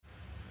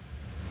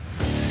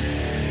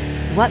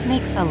What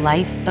makes a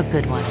life a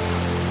good one?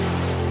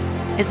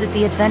 Is it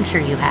the adventure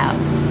you have?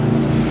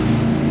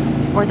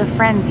 Or the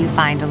friends you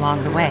find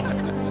along the way?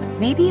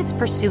 Maybe it's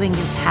pursuing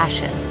your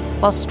passion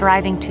while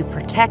striving to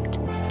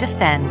protect,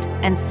 defend,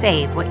 and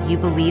save what you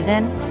believe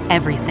in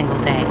every single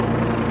day.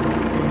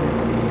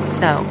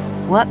 So,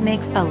 what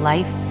makes a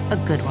life a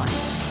good one?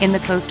 In the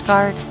Coast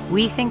Guard,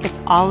 we think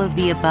it's all of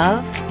the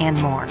above and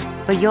more,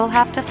 but you'll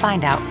have to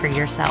find out for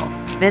yourself.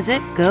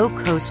 Visit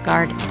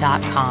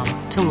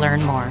gocoastguard.com to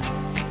learn more.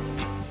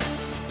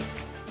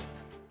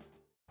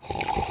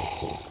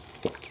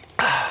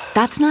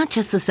 That's not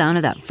just the sound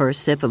of that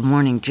first sip of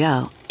Morning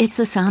Joe. It's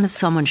the sound of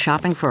someone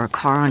shopping for a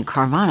car on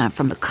Carvana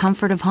from the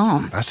comfort of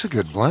home. That's a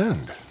good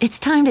blend. It's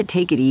time to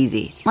take it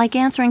easy, like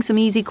answering some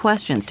easy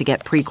questions to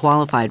get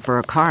pre-qualified for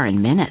a car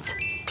in minutes.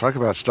 Talk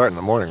about starting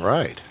the morning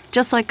right.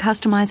 Just like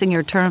customizing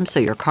your terms so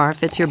your car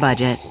fits your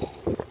budget.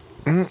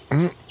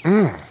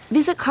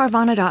 Visit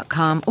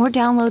Carvana.com or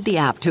download the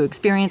app to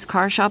experience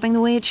car shopping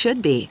the way it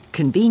should be.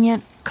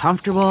 Convenient,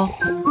 comfortable.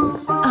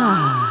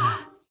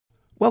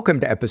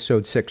 Welcome to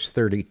episode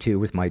 632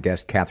 with my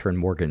guest, Katherine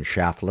Morgan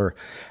Schaffler.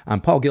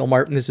 I'm Paul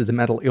Gilmartin. This is the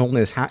Mental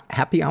Illness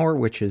Happy Hour,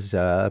 which is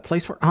a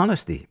place for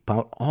honesty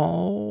about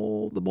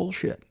all the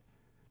bullshit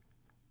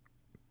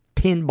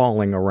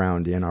pinballing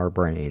around in our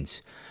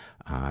brains.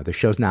 The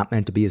show's not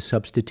meant to be a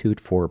substitute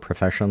for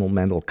professional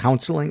mental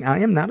counseling. I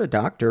am not a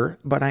doctor,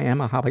 but I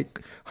am a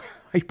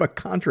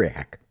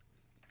hypochondriac.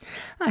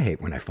 I hate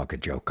when I fuck a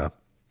joke up.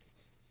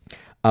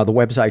 The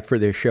website for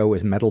this show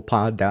is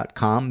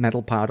mentalpod.com.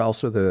 Mentalpod,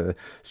 also the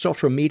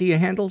social media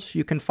handles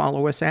you can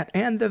follow us at,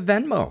 and the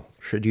Venmo,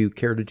 should you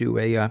care to do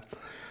a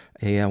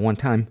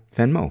one-time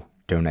Venmo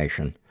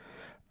donation.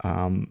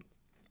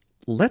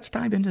 Let's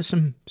dive into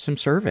some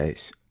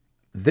surveys.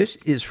 This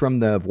is from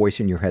the Voice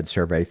in Your Head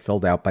survey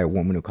filled out by a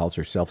woman who calls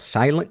herself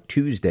Silent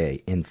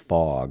Tuesday in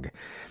Fog.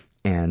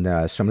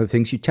 And some of the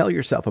things you tell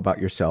yourself about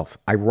yourself.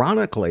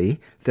 Ironically,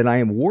 that I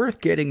am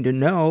worth getting to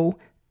know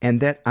and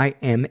that I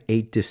am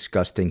a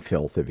disgusting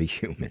filth of a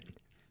human.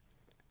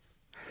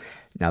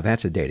 Now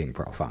that's a dating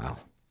profile.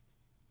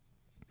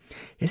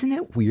 Isn't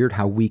it weird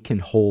how we can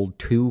hold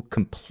two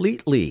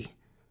completely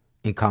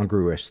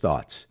incongruous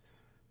thoughts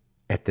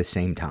at the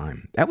same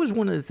time? That was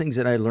one of the things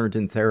that I learned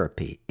in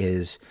therapy,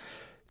 is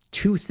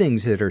two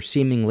things that are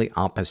seemingly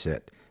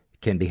opposite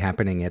can be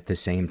happening at the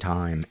same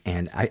time.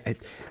 And I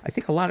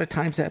think a lot of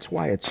times that's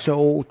why it's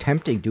so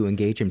tempting to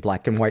engage in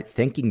black and white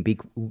thinking,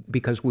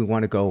 because we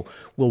want to go,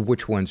 well,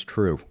 which one's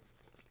true?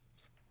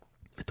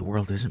 But the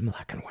world isn't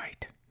black and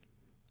white.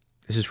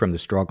 This is from the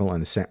Struggle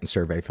and the Sentence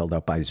survey filled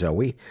out by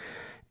Zoe.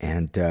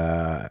 And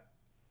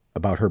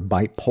about her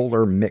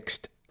bipolar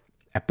mixed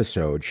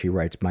episode, she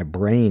writes, "My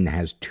brain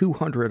has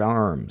 200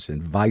 arms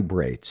and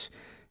vibrates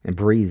and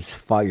breathes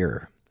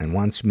fire and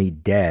wants me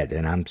dead,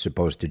 and I'm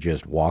supposed to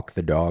just walk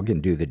the dog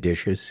and do the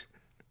dishes."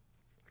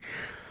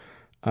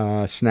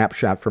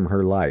 Snapshot from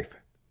her life.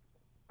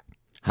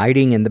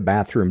 Hiding in the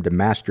bathroom to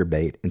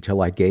masturbate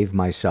until I gave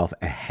myself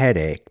a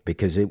headache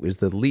because it was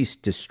the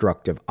least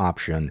destructive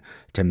option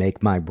to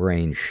make my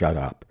brain shut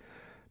up.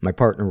 My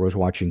partner was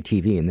watching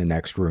TV in the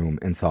next room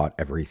and thought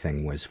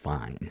everything was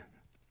fine.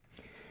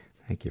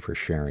 Thank you for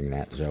sharing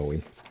that,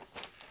 Zoe.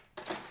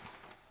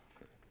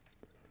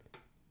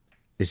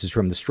 This is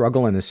from the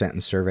Struggle in the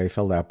Sentence survey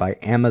filled out by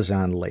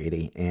Amazon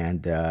Lady,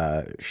 and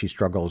she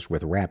struggles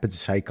with rapid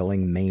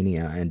cycling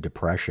mania and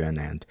depression,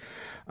 and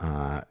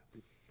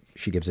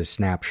she gives a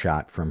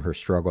snapshot from her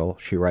struggle.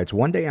 She writes,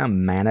 "One day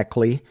I'm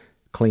manically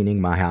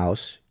cleaning my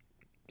house,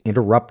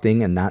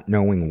 interrupting and not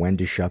knowing when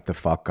to shut the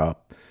fuck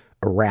up,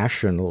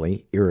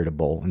 irrationally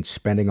irritable, and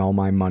spending all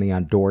my money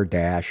on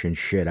DoorDash and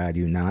shit I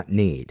do not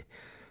need.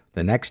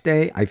 The next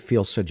day, I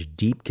feel such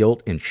deep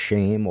guilt and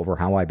shame over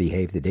how I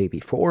behaved the day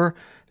before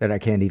that I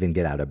can't even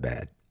get out of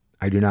bed.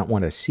 I do not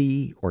want to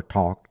see or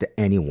talk to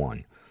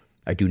anyone.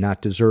 I do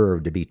not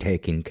deserve to be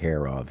taken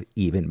care of,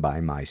 even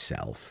by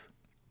myself."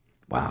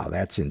 Wow,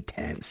 that's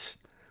intense.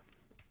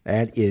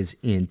 That is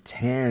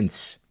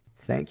intense.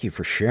 Thank you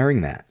for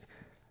sharing that.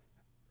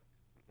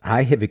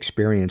 I have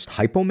experienced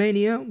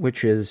hypomania,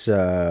 which is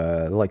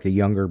like the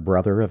younger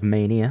brother of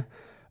mania,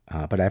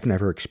 but I've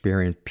never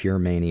experienced pure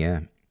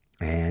mania.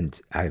 And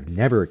I've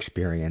never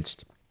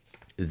experienced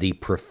the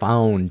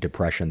profound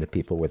depression that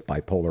people with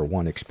bipolar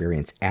 1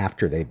 experience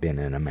after they've been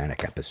in a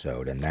manic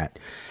episode. And that,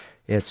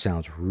 it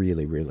sounds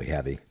really, really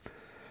heavy.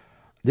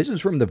 This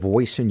is from the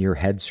Voice in Your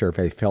Head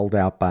survey filled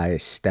out by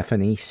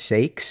Stephanie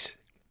Sakes.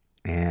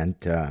 And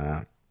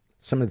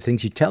some of the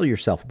things you tell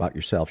yourself about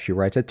yourself, she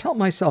writes, "I tell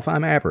myself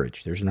I'm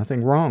average. There's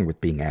nothing wrong with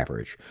being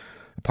average.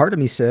 A part of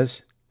me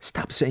says,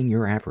 stop saying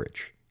you're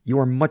average. You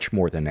are much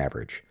more than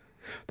average.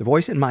 The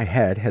voice in my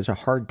head has a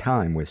hard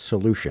time with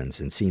solutions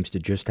and seems to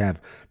just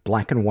have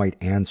black and white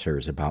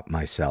answers about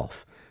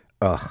myself.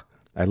 Ugh,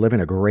 I live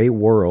in a gray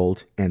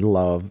world and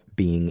love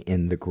being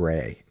in the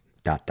gray. ...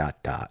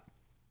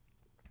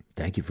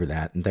 Thank you for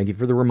that, and thank you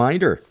for the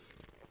reminder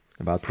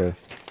about the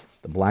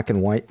black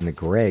and white and the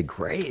gray.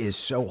 Gray is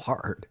so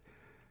hard.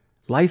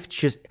 Life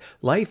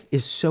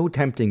is so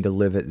tempting to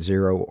live at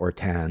 0 or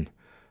 10,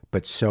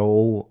 but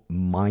so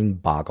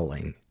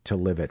mind-boggling to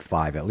live at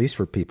 5, at least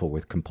for people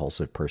with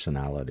compulsive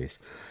personalities.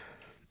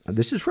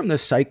 This is from the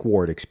Psych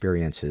Ward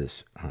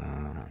Experiences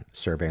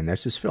survey, and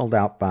this is filled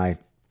out by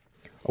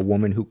a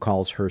woman who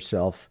calls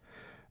herself,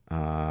 did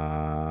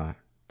I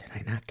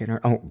not get her?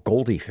 Oh,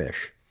 Goldie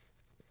Fish.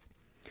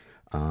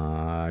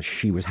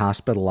 She was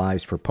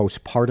hospitalized for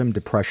postpartum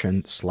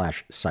depression /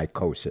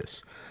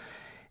 psychosis.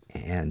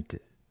 And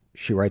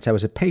she writes, I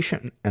was a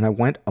patient and I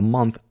went a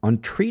month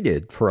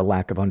untreated for a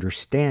lack of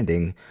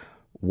understanding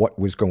what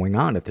was going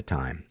on at the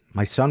time.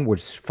 My son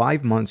was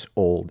 5 months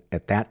old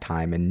at that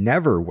time and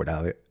never would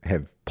I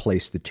have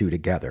placed the two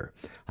together.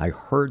 I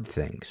heard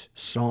things,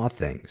 saw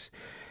things,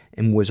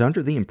 and was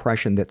under the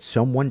impression that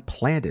someone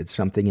planted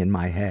something in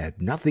my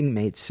head. Nothing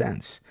made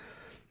sense.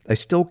 I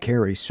still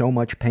carry so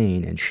much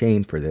pain and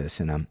shame for this,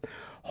 and I'm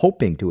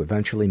hoping to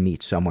eventually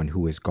meet someone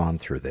who has gone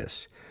through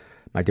this.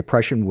 My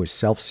depression was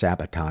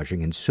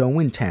self-sabotaging and so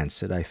intense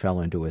that I fell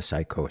into a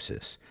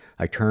psychosis.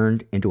 I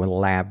turned into a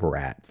lab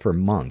rat for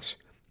months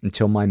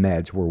until my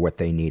meds were what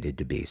they needed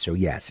to be. So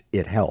yes,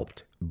 it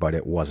helped, but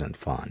it wasn't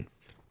fun.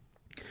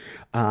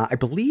 I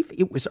believe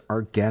it was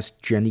our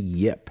guest, Jenny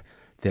Yip,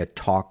 that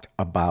talked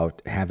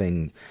about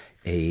having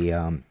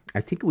I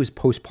think it was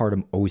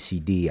postpartum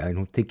OCD. I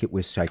don't think it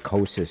was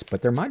psychosis,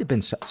 but there might have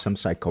been some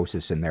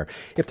psychosis in there.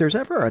 If there's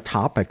ever a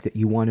topic that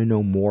you want to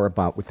know more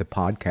about with the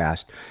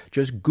podcast,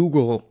 just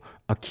Google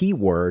a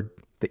keyword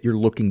that you're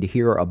looking to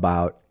hear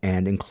about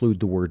and include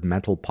the word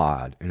mental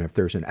pod. And if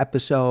there's an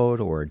episode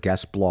or a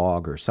guest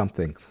blog or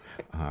something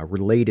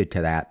related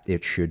to that,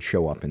 it should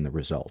show up in the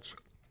results.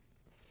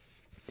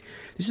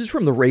 This is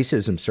from the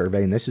Racism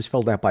Survey, and this is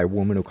filled out by a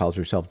woman who calls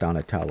herself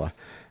Donatella.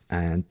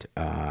 And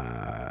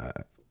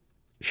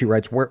she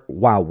writes,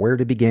 where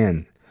to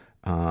begin?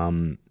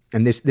 And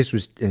this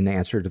was an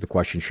answer to the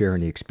question,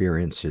 sharing the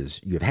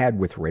experiences you've had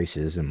with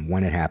racism,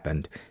 when it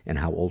happened, and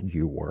how old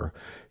you were.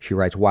 She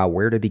writes, wow,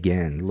 where to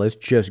begin? Let's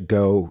just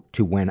go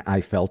to when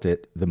I felt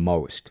it the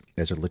most.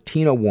 As a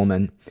Latino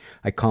woman,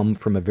 I come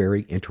from a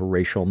very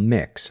interracial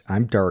mix.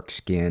 I'm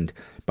dark-skinned,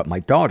 but my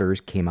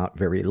daughters came out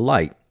very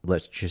light.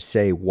 Let's just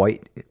say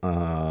white,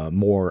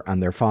 more on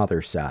their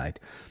father's side.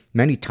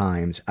 Many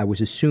times, I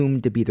was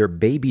assumed to be their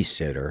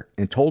babysitter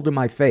and told to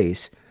my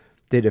face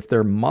that if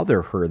their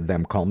mother heard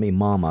them call me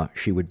mama,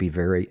 she would be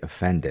very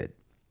offended.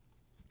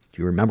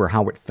 Do you remember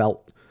how it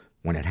felt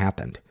when it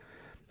happened?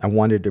 I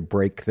wanted to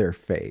break their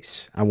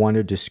face. I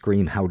wanted to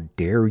scream, how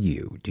dare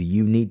you? Do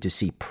you need to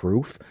see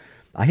proof?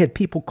 I had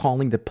people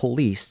calling the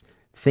police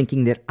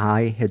thinking that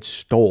I had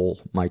stole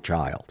my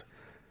child.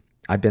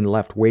 I've been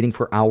left waiting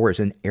for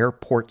hours in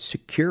airport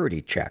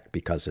security check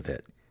because of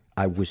it.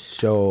 I was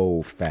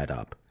so fed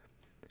up.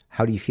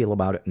 How do you feel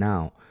about it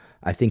now?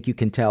 I think you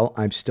can tell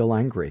I'm still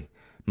angry.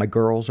 My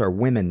girls are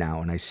women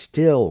now, and I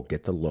still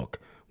get the look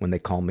when they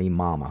call me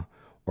mama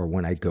or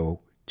when I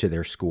go to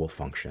their school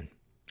function.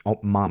 Oh,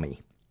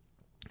 mommy,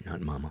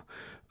 not mama.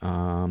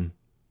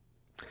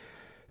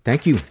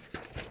 Thank you.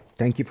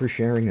 Thank you for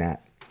sharing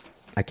that.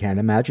 I can't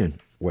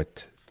imagine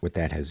what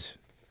that has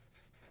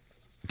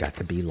got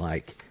to be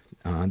like.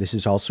 This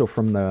is also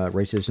from the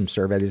Racism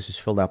Survey. This is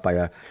filled out by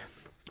a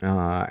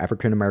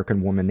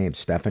African-American woman named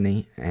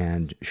Stephanie,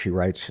 and she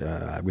writes,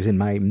 I was in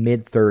my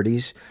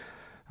mid-30s.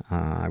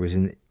 I was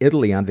in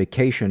Italy on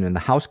vacation, and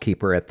the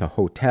housekeeper at the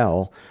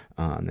hotel,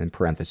 in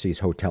parentheses,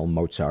 Hotel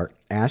Mozart,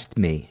 asked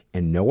me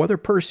and no other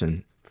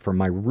person for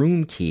my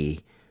room key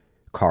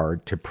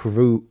card to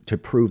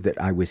prove that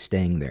I was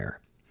staying there.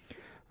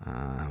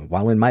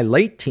 While in my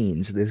late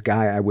teens, this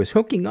guy I was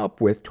hooking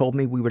up with told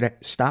me we would have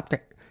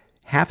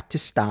to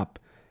stop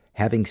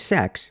having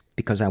sex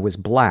because I was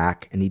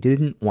black, and he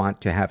didn't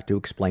want to have to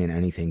explain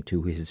anything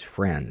to his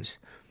friends.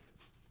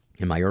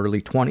 In my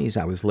early 20s,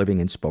 I was living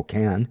in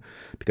Spokane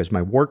because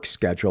my work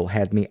schedule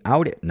had me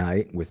out at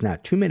night with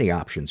not too many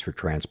options for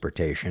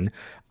transportation.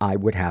 I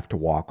would have to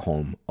walk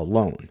home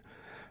alone.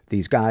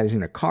 These guys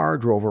in a car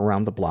drove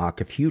around the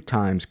block a few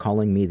times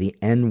calling me the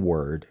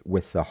N-word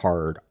with the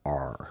hard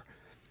R.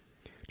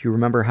 Do you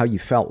remember how you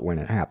felt when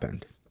it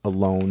happened?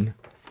 Alone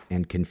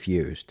and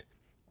confused.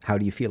 How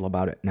do you feel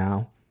about it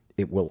now?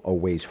 It will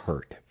always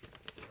hurt.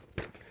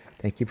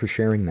 Thank you for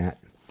sharing that.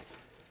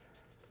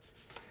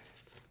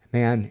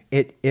 Man,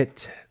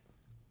 it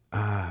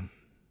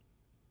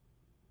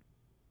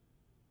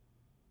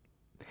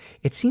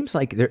seems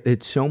like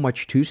it's so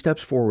much 2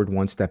 steps forward,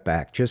 1 step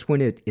back. Just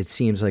when it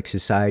seems like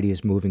society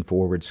is moving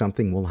forward,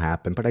 something will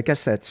happen. But I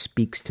guess that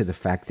speaks to the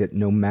fact that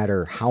no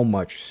matter how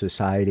much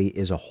society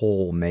as a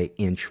whole may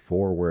inch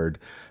forward,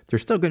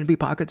 there's still going to be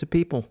pockets of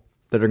people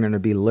that are going to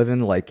be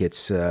living like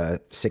it's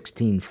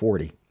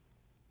 1640.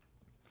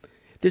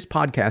 This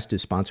podcast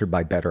is sponsored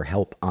by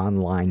BetterHelp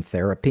Online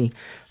Therapy.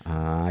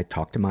 I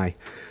talk to my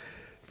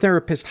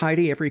therapist,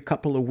 Heidi, every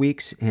couple of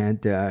weeks,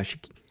 and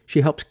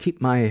she helps keep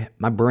my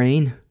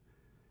brain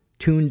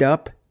tuned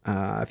up.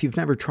 If you've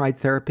never tried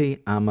therapy,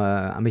 I'm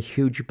a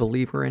huge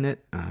believer in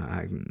it.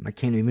 I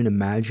can't even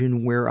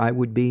imagine where I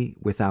would be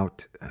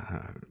without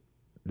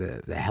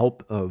the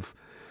help of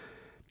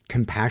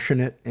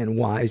compassionate and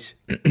wise,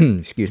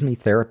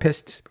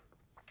 therapists.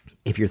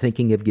 If you're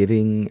thinking of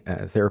giving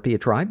therapy a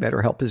try,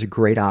 BetterHelp is a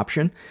great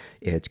option.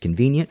 It's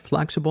convenient,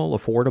 flexible,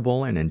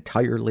 affordable, and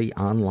entirely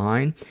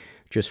online.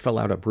 Just fill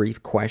out a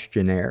brief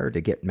questionnaire to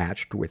get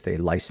matched with a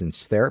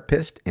licensed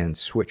therapist and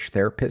switch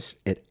therapists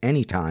at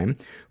any time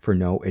for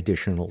no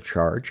additional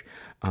charge.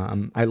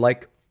 I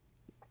like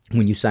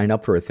when you sign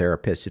up for a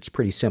therapist, it's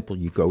pretty simple.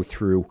 You go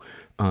through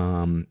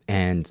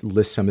and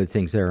list some of the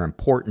things that are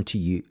important to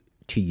you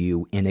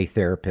in a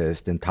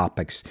therapist and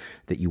topics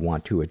that you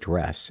want to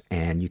address.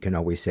 And you can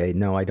always say,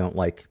 no, I don't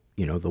like,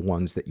 the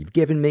ones that you've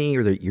given me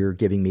or that you're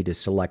giving me to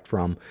select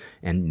from,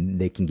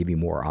 and they can give you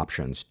more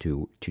options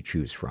to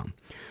choose from.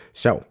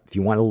 So if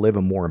you want to live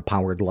a more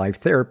empowered life,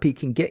 therapy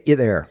can get you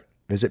there.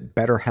 Visit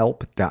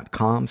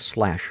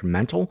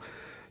betterhelp.com/mental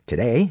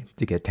today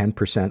to get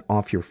 10%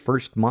 off your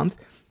first month.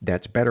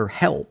 That's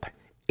BetterHelp,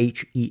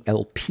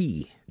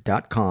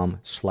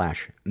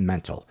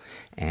 HELP.com/mental.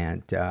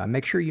 And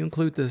make sure you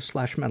include the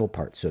 /mental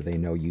part so they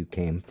know you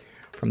came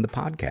from the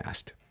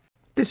podcast.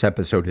 This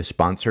episode is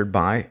sponsored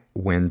by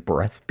When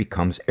Breath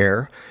Becomes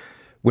Air.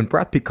 When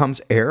Breath Becomes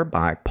Air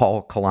by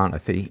Paul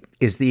Kalanithi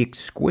is the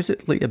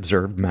exquisitely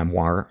observed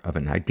memoir of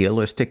an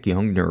idealistic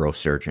young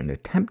neurosurgeon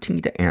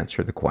attempting to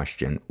answer the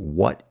question,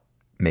 what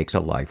makes a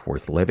life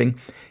worth living,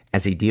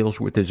 as he deals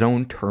with his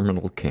own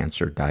terminal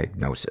cancer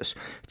diagnosis.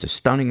 It's a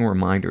stunning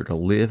reminder to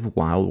live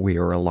while we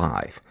are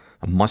alive.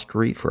 A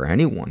must-read for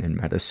anyone in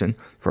medicine,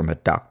 from a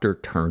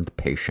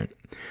doctor-turned-patient.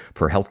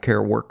 For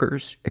healthcare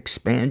workers,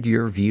 expand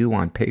your view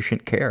on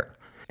patient care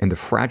and the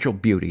fragile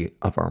beauty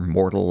of our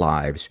mortal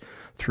lives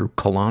through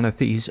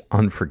Kalanithi's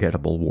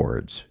unforgettable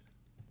words.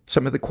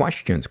 Some of the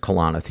questions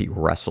Kalanithi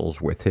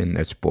wrestles with in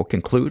this book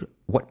include,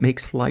 what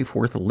makes life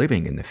worth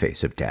living in the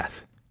face of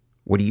death?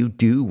 What do you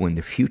do when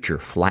the future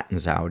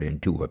flattens out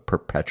into a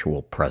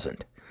perpetual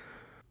present?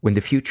 When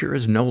the future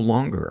is no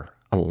longer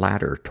a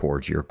ladder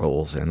towards your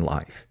goals in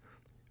life?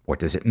 What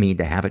does it mean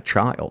to have a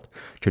child,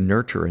 to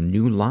nurture a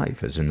new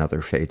life as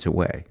another fades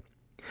away?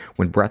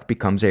 When Breath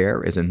Becomes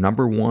Air is a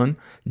 #1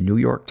 New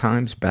York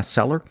Times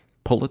bestseller,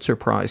 Pulitzer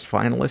Prize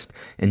finalist,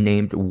 and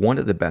named one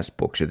of the best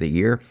books of the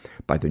year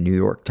by the New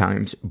York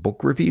Times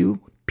Book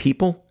Review,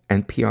 People,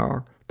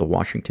 NPR, The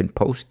Washington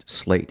Post,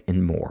 Slate,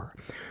 and more.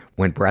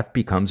 When Breath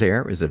Becomes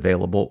Air is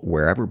available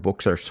wherever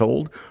books are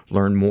sold.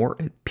 Learn more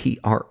at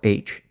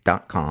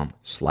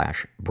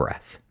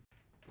prh.com/breath.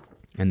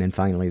 And then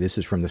finally, this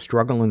is from the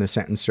Struggle in a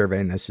Sentence survey,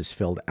 and this is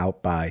filled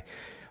out by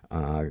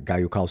a guy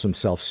who calls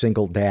himself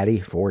Single Daddy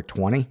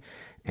 420.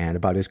 And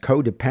about his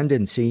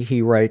codependency,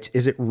 he writes,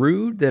 is it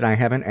rude that I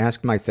haven't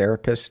asked my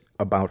therapist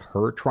about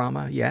her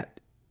trauma yet?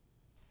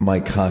 My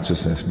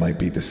consciousness might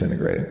be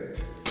disintegrating.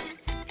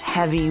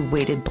 Heavy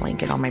weighted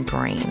blanket on my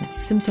brain.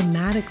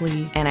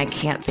 Symptomatically. And I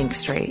can't think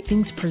straight.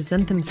 Things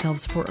present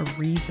themselves for a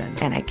reason.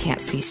 And I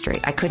can't see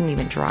straight. I couldn't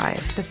even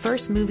drive. The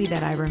first movie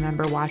that I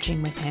remember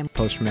watching with him,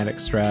 post-traumatic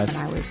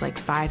stress, when I was like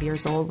 5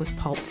 years old, was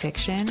Pulp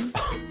Fiction.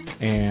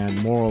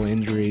 And moral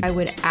injury. I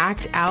would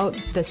act out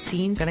the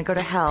scenes. Gonna go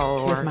to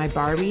hell. With my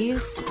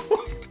Barbies.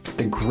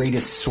 The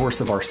greatest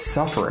source of our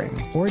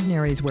suffering.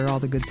 Ordinary is where all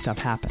the good stuff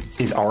happens.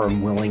 Is our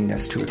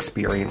unwillingness to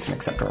experience and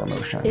accept our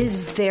emotions. It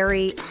is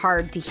very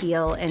hard to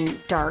heal in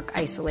dark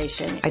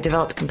isolation. I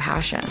developed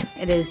compassion.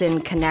 It is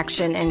in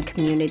connection and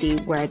community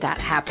where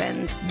that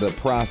happens. The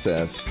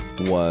process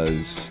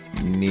was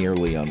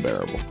nearly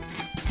unbearable.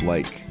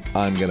 Like,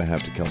 I'm going to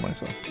have to kill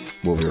myself.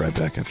 We'll be right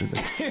back after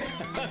this.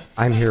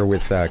 I'm here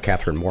with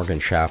Catherine Morgan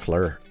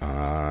Schaffler.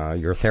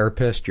 You're a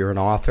therapist, you're an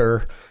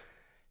author,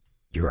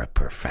 you're a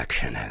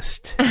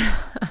perfectionist.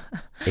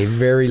 A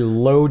very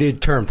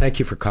loaded term. Thank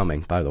you for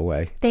coming, by the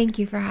way. Thank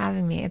you for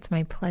having me. It's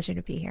my pleasure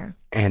to be here.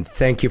 And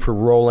thank you for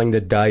rolling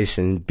the dice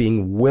and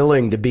being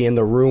willing to be in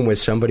the room with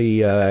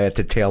somebody at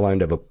the tail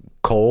end of a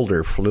cold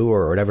or flu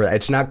or whatever.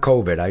 It's not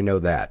COVID, I know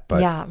that.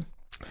 But yeah.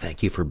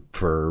 Thank you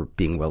for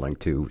being willing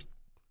to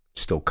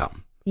still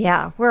come.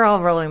 Yeah, we're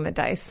all rolling the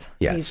dice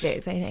these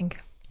days, I think.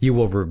 You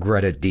will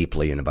regret it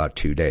deeply in about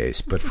 2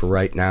 days. But for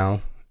right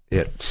now,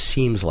 it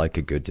seems like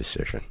a good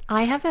decision.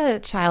 I have a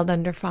child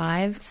under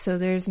 5, so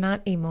there's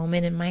not a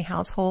moment in my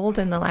household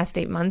in the last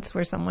 8 months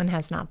where someone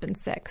has not been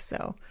sick.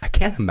 So I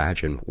can't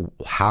imagine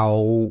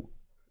how,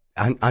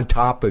 on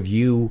top of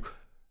you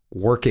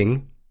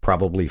working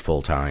probably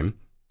full-time,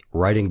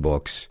 writing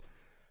books,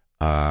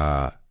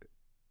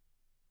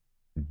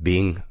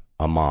 being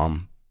a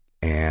mom,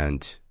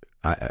 and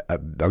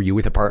are you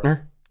with a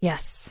partner?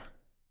 Yes.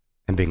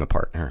 And being a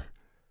partner,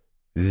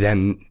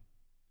 then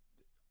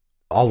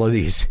all of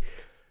these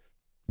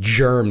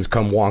germs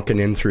come walking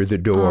in through the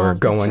door,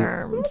 going,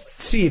 germs.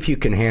 See if you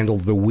can handle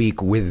the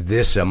week with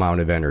this amount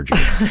of energy.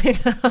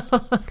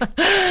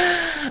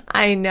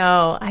 I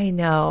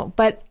know.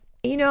 But,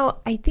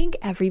 I think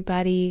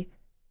everybody,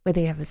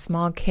 whether you have a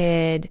small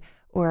kid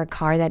or a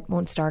car that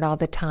won't start all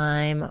the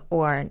time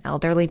or an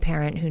elderly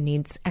parent who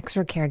needs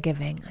extra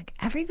caregiving, like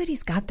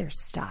everybody's got their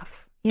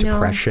stuff.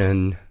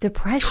 Depression,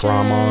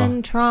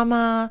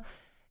 trauma.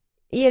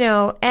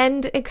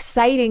 and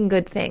exciting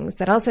good things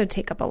that also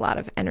take up a lot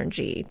of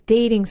energy.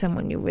 Dating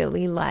someone you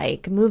really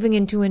like, moving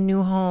into a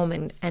new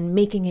home and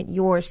making it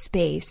your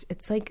space.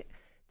 It's like,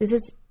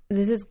 this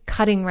is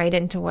cutting right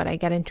into what I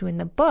get into in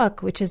the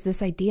book, which is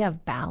this idea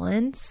of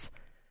balance,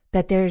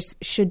 that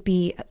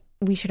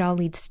we should all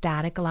lead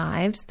static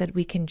lives that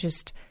we can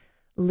just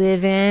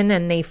live in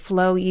and they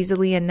flow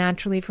easily and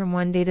naturally from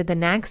one day to the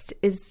next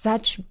is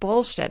such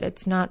bullshit.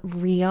 It's not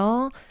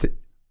real.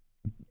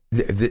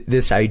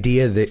 This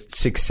idea that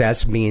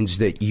success means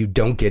that you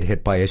don't get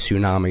hit by a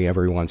tsunami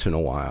every once in a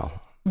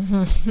while.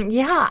 Mm-hmm.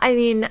 Yeah. I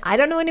mean, I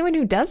don't know anyone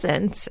who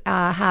doesn't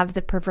have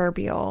the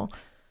proverbial,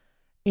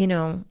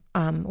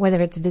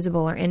 whether it's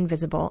visible or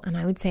invisible. And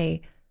I would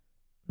say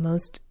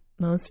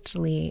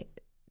mostly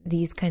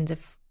these kinds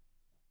of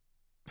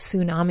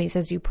tsunamis,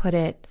 as you put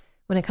it,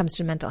 when it comes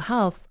to mental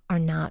health, are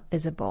not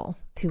visible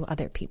to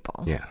other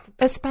people. Yeah.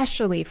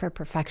 Especially for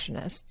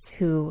perfectionists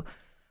who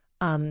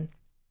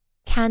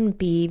can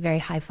be very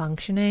high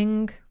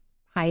functioning,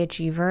 high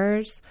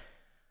achievers.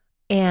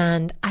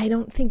 And I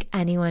don't think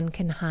anyone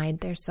can hide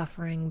their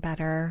suffering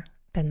better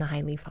than the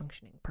highly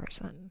functioning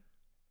person.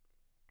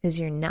 Because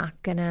you're not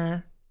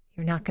gonna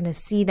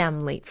see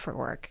them late for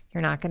work.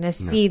 You're not gonna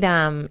see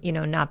them,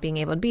 not being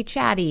able to be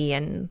chatty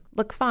and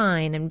look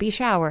fine and be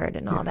showered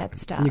and all that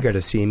stuff. You got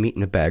to see them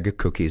eating a bag of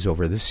cookies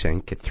over the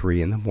sink at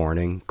 3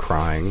 a.m,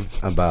 crying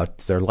about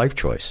their life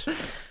choice.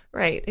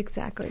 Right,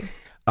 exactly.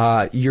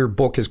 Your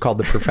book is called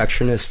The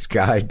Perfectionist's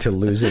Guide to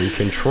Losing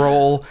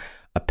Control,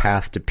 A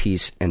Path to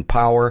Peace and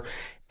Power.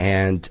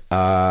 And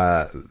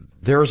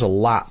there's a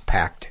lot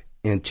packed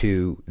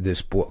into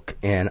this book.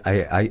 And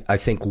I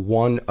think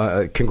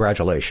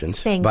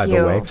congratulations, by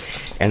the way.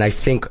 And I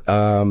think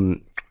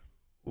one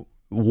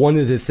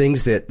of the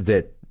things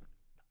that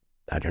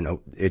I don't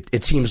know,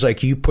 it seems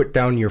like you put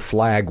down your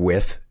flag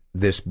with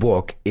this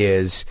book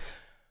is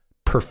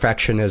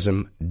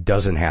perfectionism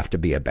doesn't have to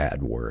be a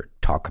bad word.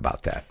 Talk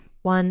about that.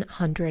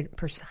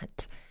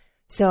 100%.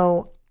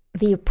 So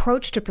the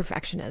approach to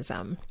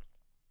perfectionism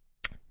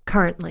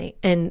currently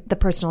in the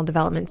personal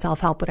development,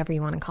 self-help, whatever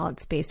you want to call it,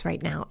 space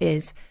right now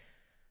is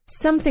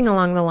something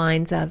along the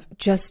lines of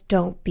just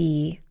don't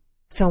be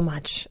so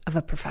much of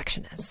a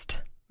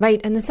perfectionist, right?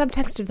 And the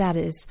subtext of that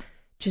is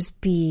just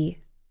be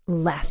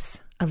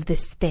less of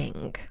this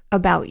thing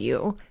about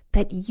you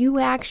that you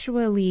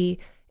actually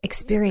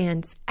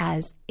experience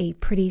as a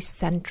pretty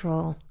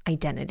central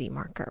identity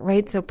marker,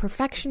 right? So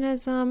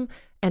perfectionism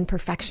and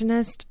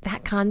perfectionist,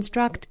 that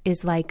construct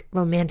is like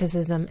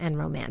romanticism and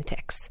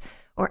romantics,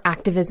 or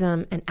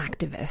activism and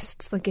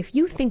activists. Like if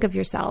you think of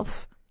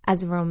yourself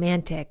as a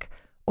romantic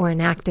or an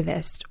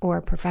activist or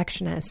a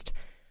perfectionist,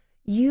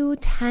 you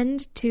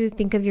tend to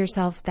think of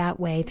yourself that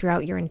way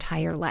throughout your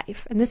entire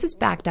life. And this is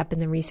backed up in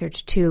the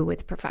research too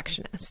with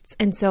perfectionists.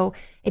 And so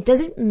it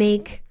doesn't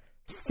make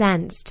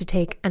sense to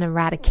take an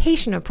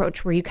eradication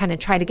approach where you kind of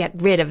try to get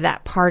rid of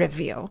that part of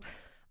you.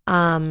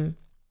 An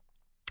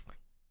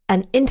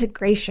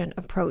integration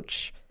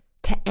approach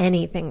to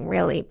anything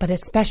really, but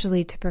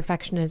especially to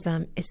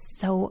perfectionism, is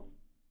so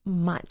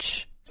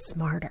much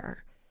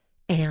smarter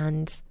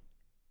and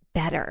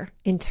better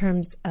in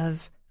terms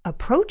of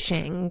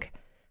approaching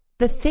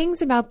the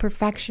things about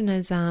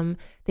perfectionism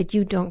that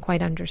you don't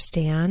quite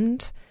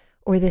understand,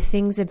 or the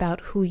things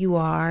about who you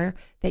are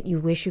that you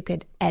wish you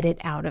could edit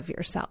out of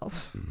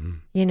yourself.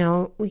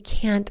 Mm-hmm. We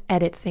can't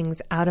edit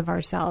things out of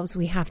ourselves.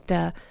 We have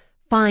to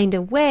find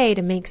a way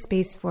to make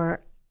space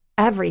for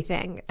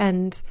everything.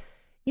 And,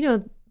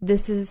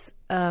 this is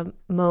a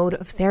mode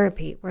of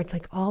therapy where it's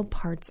like all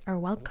parts are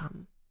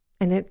welcome.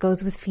 And it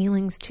goes with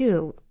feelings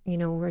too.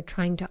 We're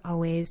trying to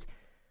always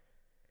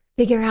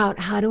figure out,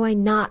 how do I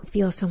not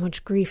feel so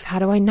much grief? How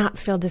do I not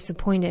feel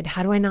disappointed?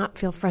 How do I not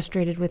feel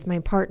frustrated with my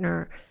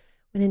partner?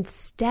 When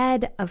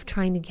instead of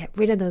trying to get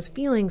rid of those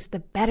feelings, the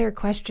better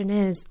question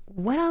is,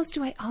 what else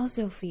do I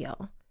also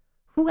feel?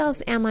 Who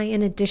else am I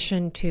in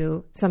addition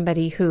to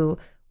somebody who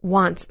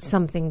wants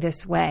something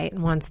this way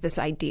and wants this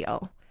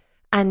ideal?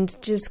 And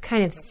just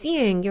kind of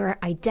seeing your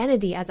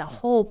identity as a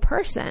whole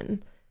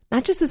person,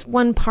 not just this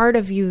one part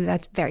of you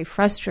that's very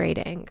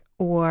frustrating,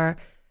 or,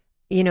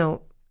 in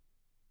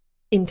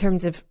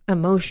terms of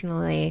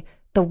emotionally,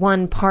 the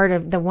one part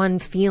of the one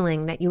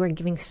feeling that you are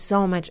giving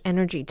so much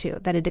energy to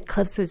that it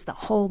eclipses the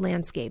whole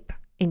landscape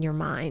in your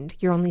mind.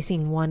 You're only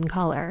seeing one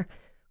color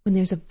when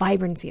there's a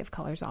vibrancy of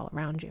colors all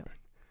around you.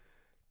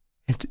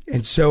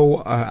 And so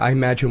I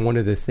imagine one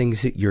of the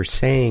things that you're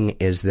saying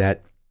is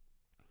that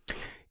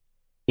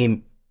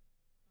in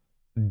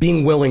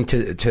being willing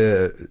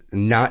to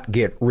not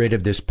get rid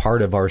of this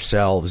part of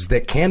ourselves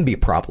that can be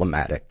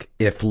problematic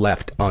if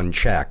left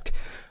unchecked,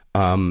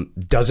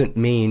 doesn't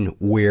mean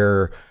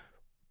we're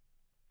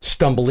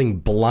stumbling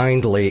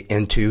blindly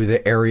into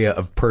the area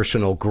of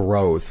personal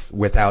growth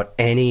without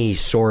any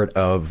sort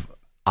of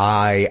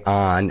eye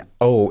on,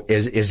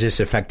 is this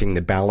affecting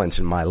the balance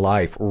in my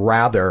life?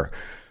 Rather,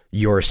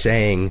 you're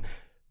saying,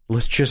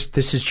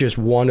 this is just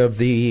one of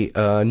the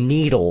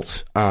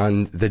needles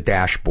on the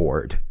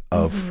dashboard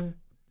of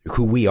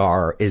who we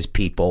are as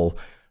people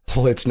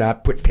let's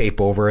not put tape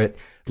over it.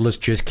 Let's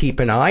just keep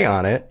an eye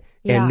on it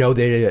and know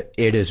that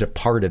it is a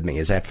part of me.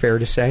 Is that fair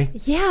to say?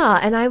 Yeah,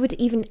 and I would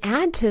even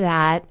add to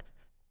that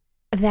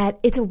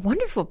it's a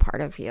wonderful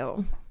part of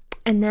you.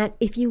 And that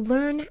if you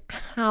learn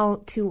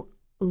how to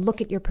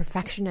look at your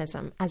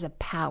perfectionism as a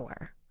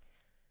power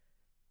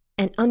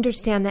and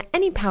understand that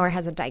any power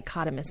has a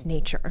dichotomous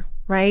nature,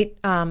 right?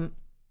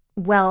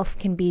 Wealth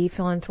can be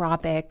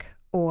philanthropic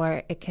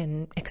or it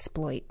can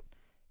exploit.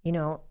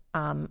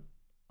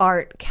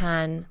 Art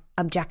can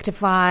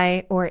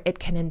objectify or it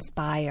can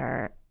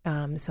inspire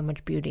so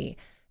much beauty.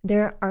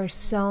 There are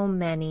so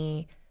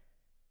many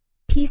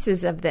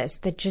pieces of this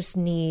that just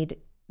need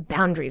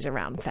boundaries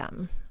around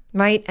them,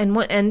 right?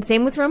 And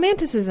same with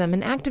romanticism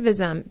and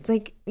activism. It's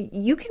like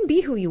you can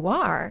be who you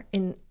are,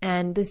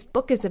 and this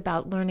book is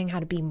about learning how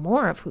to be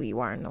more of who you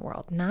are in the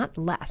world, not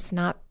less,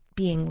 not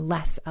being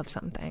less of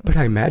something. But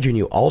I imagine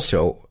you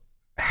also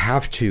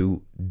have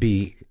to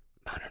be,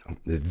 I don't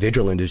know,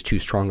 vigilant is too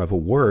strong of a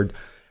word,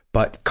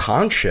 but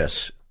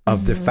conscious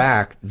of the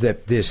fact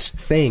that this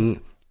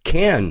thing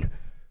can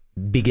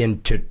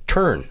begin to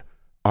turn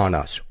on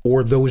us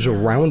or those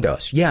around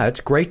us. Yeah,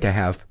 it's great to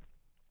have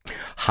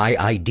high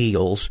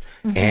ideals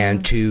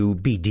and to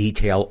be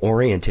detail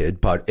oriented,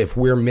 but if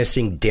we're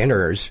missing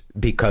dinners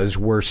because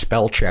we're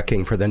spell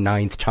checking for the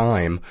 9th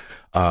time,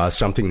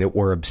 something that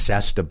we're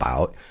obsessed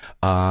about,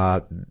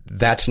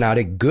 that's not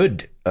a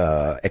good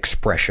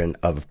expression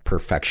of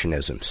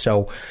perfectionism.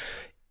 So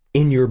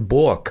in your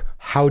book,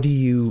 how do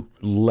you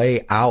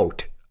lay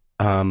out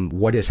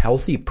what is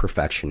healthy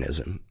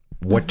perfectionism,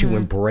 what to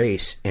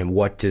embrace, and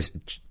what does,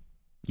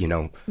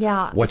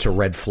 what's a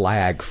red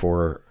flag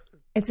for?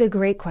 It's a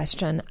great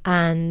question.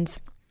 And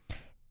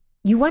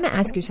you want to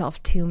ask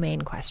yourself 2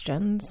 main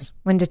questions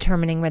when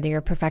determining whether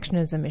your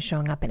perfectionism is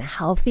showing up in a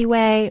healthy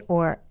way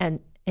or in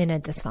a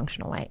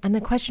dysfunctional way. And the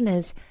question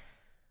is,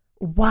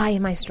 why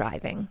am I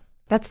striving?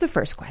 That's the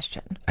first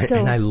question.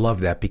 And I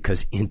love that,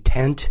 because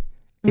intent,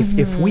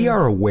 if we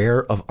are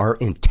aware of our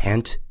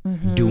intent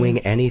doing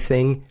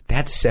anything,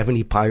 that's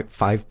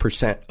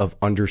 75% of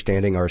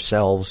understanding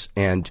ourselves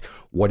and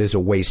what is a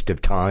waste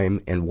of time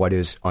and what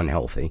is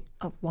unhealthy.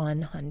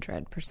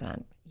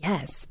 100%.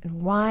 Yes. And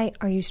why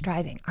are you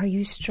striving? Are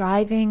you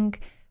striving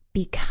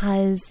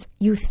because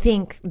you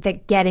think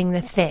that getting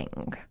the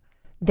thing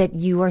that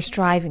you are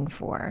striving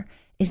for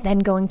is then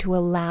going to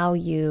allow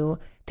you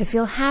to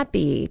feel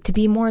happy, to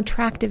be more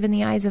attractive in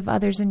the eyes of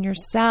others and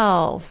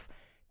yourself,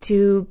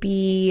 to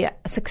be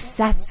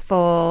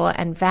successful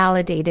and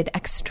validated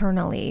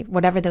externally,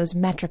 whatever those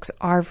metrics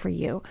are for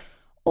you?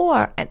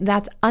 Or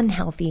that's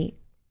unhealthy,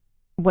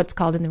 what's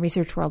called in the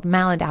research world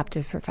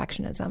maladaptive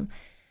perfectionism.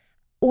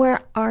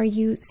 Or are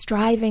you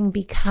striving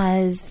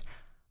because,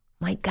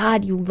 my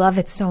God, you love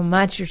it so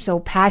much, you're so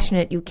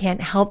passionate, you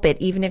can't help it.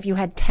 Even if you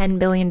had $10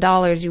 billion,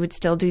 you would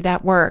still do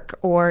that work,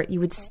 or you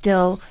would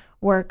still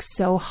work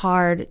so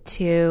hard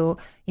to,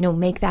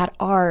 make that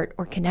art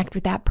or connect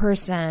with that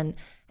person.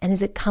 And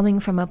is it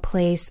coming from a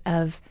place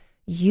of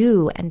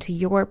you and, to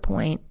your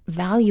point,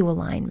 value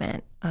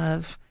alignment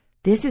of,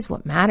 this is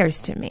what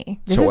matters to me.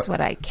 This is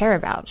what I care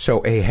about.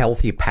 So a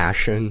healthy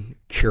passion,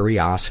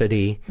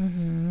 curiosity,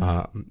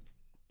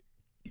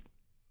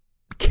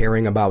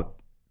 caring about,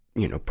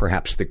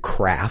 perhaps the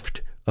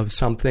craft of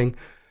something.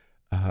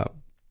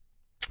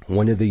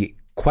 One of the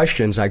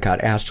questions I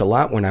got asked a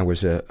lot when I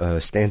was a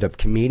stand-up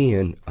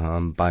comedian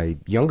by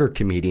younger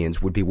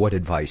comedians would be, what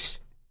advice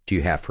do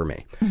you have for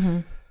me?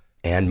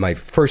 And my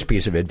first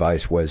piece of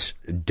advice was,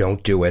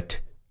 don't do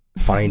it.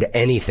 Find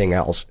anything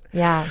else.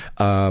 Yeah.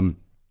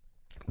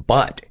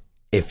 But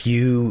if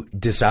you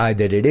decide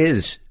that it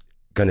is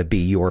going to be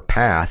your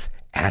path,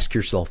 ask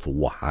yourself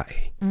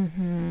why.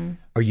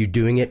 Are you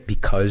doing it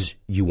because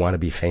you want to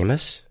be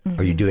famous?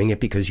 Are you doing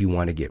it because you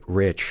want to get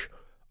rich?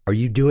 Are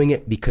you doing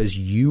it because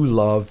you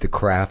love the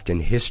craft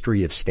and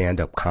history of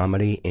stand-up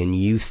comedy and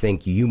you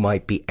think you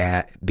might be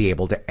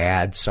able to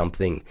add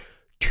something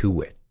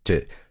to it,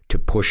 to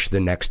push the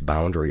next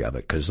boundary of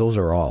it? Because those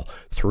are all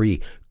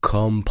 3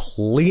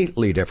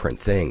 completely different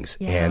things.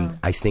 Yeah. And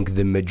I think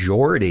the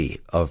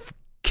majority of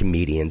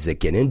comedians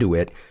that get into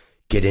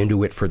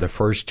it for the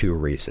first 2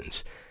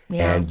 reasons.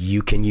 Yeah. And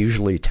you can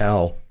usually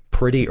tell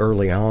pretty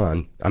early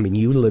on. I mean,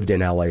 you lived in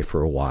LA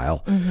for a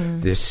while.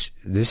 This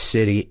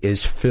city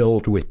is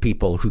filled with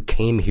people who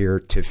came here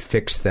to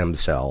fix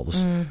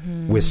themselves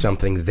with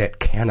something that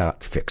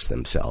cannot fix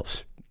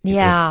themselves.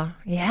 Yeah.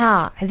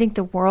 I think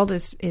the world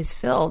is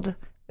filled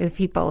with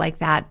people like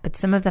that, but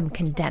some of them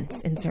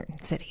condense in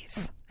certain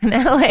cities. And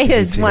LA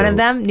is one of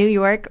them. New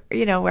York,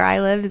 where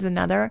I live, is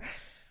another.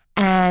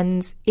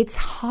 And it's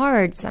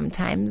hard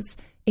sometimes,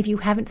 if you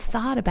haven't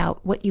thought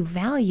about what you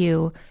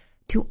value,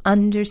 to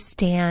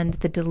understand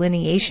the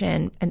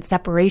delineation and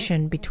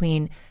separation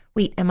between,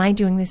 wait, am I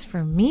doing this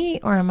for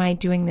me, or am I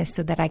doing this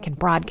so that I can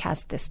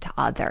broadcast this to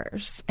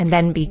others and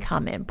then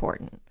become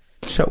important?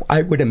 So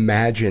I would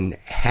imagine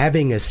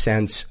having a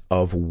sense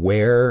of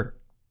where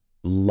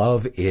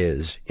love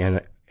is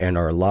and in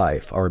our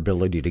life, our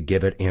ability to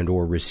give it and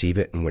or receive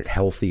it, and what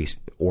healthy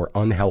or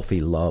unhealthy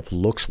love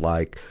looks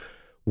like,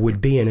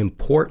 would be an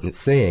important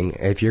thing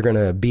if you're going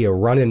to be a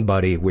running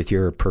buddy with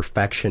your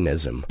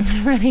perfectionism.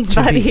 Running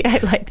buddy, I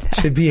like that.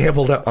 To be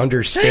able to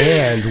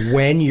understand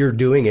when you're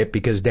doing it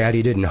because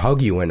daddy didn't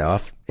hug you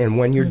enough, and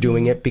when you're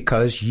doing it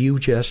because you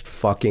just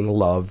fucking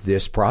love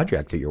this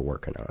project that you're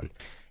working on.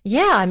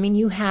 Yeah, I mean,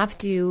 you have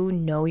to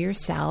know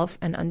yourself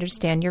and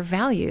understand your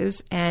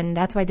values. And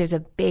that's why there's a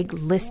big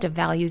list of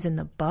values in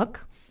the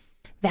book.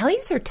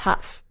 Values are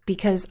tough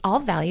because all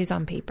values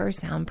on paper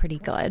sound pretty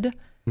good.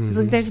 Mm-hmm.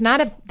 So there's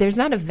not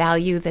a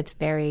value that's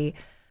very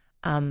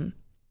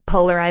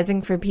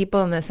polarizing for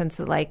people in the sense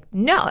that, like,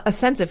 no, a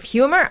sense of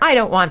humor, I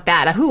don't want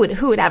that. Who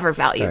would ever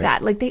value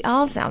that? Like, they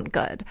all sound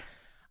good.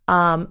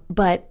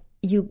 But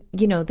you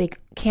know, they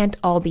can't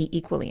all be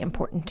equally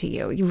important to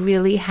you. You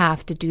really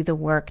have to do the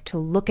work to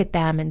look at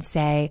them and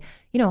say,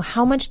 you know,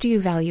 how much do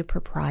you value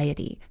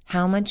propriety?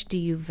 How much do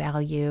you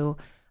value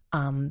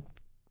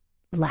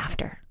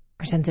laughter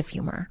or sense of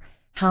humor?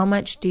 How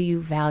much do you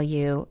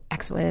value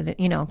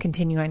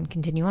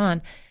continue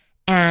on.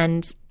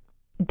 And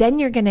then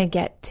you're going to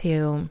get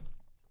to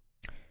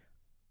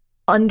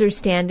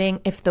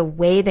understanding if the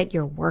way that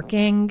you're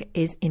working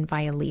is in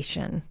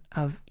violation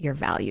of your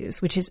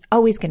values, which is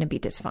always going to be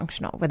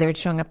dysfunctional, whether it's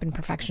showing up in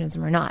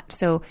perfectionism or not.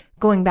 So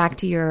going back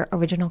to your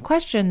original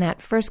question,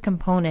 that first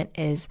component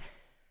is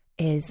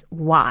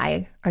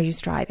why are you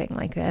striving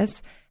like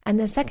this? And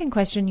the second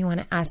question you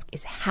want to ask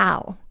is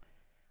how.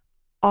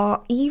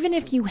 Even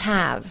if you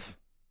have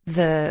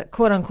the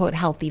quote unquote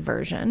healthy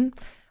version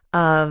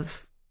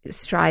of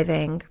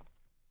striving,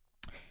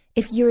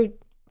 if you're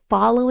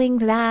following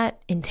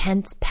that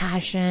intense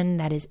passion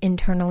that is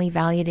internally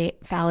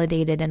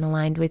validated and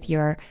aligned with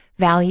your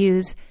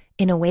values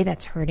in a way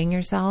that's hurting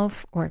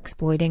yourself or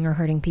exploiting or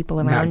hurting people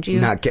around you.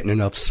 Not getting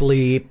enough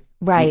sleep.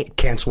 Right.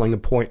 Canceling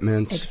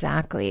appointments.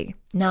 Exactly.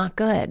 Not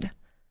good.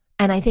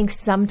 And I think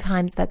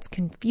sometimes that's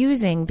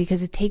confusing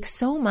because it takes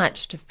so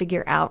much to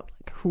figure out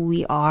who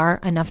we are,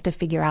 enough to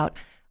figure out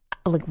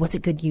like what's a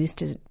good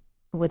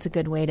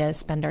way to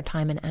spend our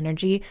time and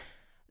energy,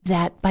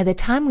 that by the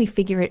time we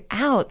figure it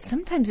out,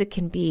 sometimes it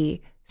can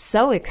be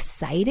so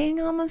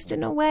exciting almost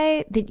in a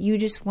way that you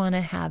just want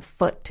to have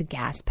foot to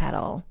gas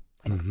pedal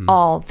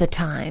all the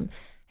time.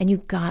 And you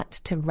got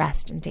to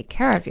rest and take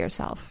care of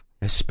yourself.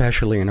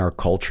 Especially in our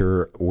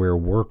culture where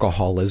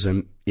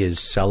workaholism is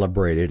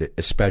celebrated,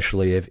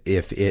 especially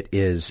if it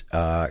is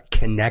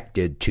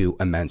connected to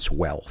immense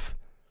wealth.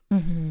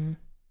 Mm-hmm.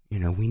 You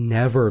know, we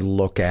never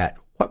look at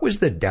what was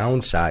the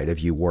downside of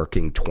you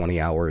working 20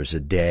 hours a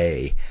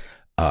day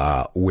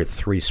with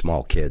 3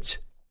 small kids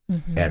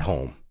at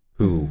home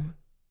who,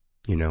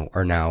 you know,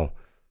 are now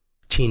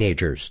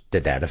teenagers.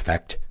 Did that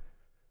affect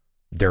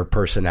their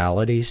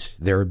personalities,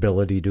 their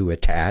ability to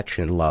attach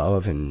and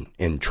love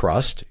and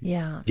trust?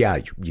 Yeah. Yeah,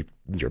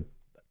 your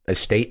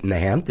estate in the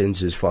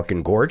Hamptons is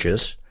fucking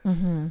gorgeous.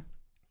 Mm-hmm.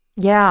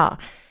 Yeah.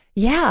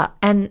 Yeah.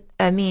 And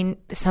I mean,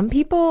 some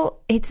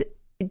people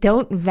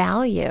don't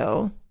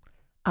value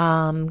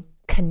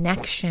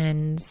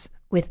connections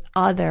with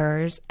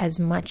others as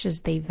much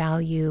as they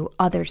value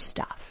other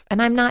stuff.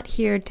 And I'm not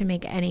here to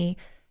make any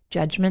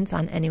judgments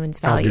on anyone's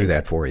values. I'll do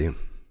that for you.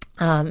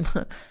 And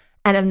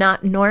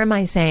nor am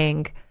I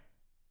saying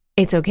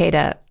it's okay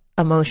to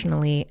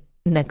emotionally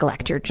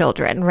neglect your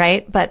children,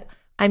 right? But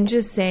I'm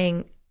just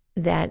saying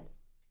that,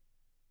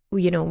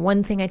 you know,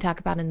 one thing I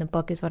talk about in the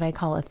book is what I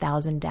call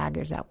 1,000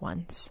 daggers at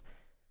once.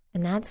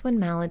 And that's when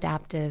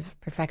maladaptive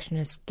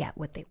perfectionists get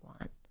what they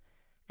want.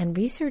 And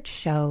research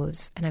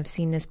shows, and I've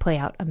seen this play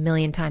out a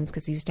million times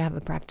because I used to have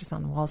a practice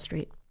on Wall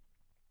Street,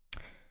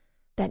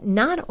 that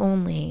not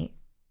only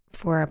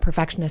for a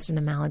perfectionist in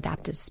a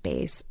maladaptive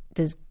space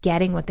does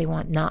getting what they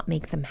want not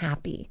make them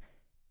happy,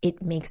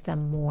 it makes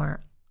them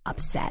more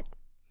upset,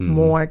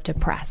 more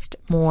depressed,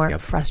 more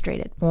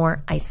frustrated,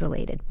 more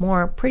isolated,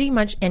 more pretty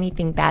much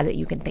anything bad that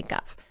you can think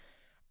of.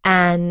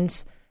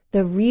 And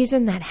the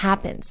reason that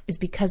happens is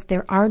because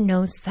there are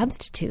no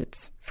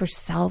substitutes for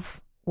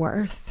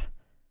self-worth.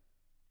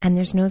 And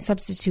there's no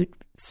substitute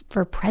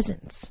for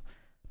presence.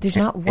 There's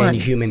not one. And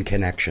human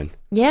connection.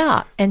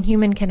 Yeah, and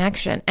human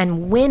connection.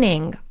 And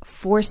winning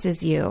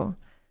forces you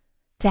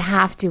to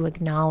have to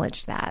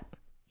acknowledge that,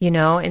 you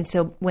know? And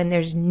so when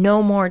there's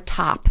no more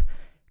top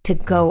to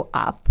go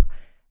up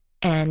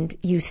and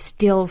you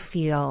still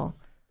feel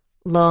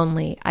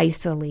lonely,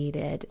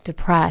 isolated,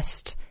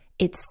 depressed,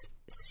 it's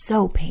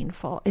so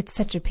painful. It's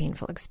such a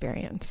painful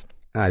experience.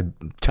 I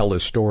tell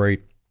this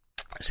story.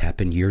 This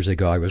happened years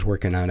ago. I was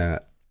working on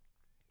a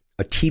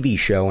TV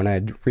show, and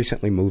I'd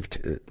recently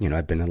moved,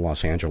 I've been in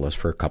Los Angeles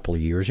for a couple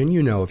of years, and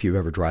if you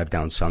ever drive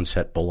down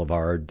Sunset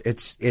Boulevard,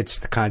 it's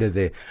the kind of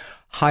the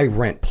high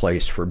rent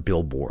place for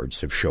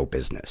billboards of show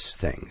business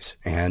things.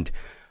 And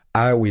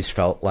I always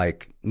felt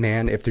like,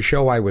 man, if the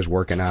show I was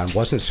working on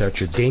wasn't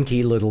such a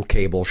dinky little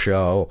cable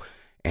show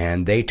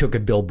and they took a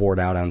billboard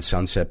out on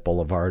Sunset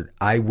Boulevard,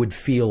 I would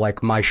feel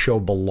like my show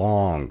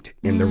belonged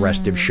in the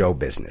rest of show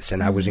business,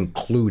 and I was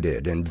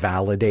included and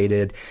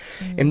validated.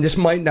 And this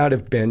might not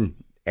have been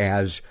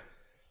as,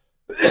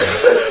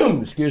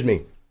 excuse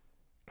me,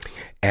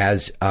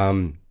 as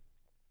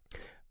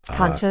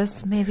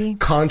conscious, maybe?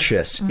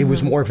 Conscious. It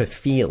was more of a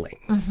feeling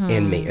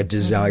in me, a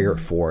desire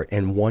for it.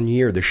 And one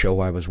year, the show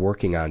I was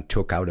working on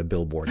took out a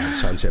billboard on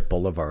Sunset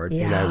Boulevard,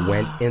 and I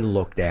went and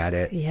looked at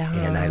it,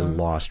 and I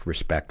lost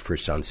respect for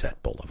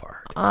Sunset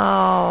Boulevard.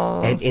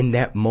 Oh. And in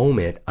that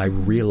moment, I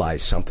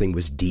realized something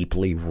was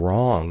deeply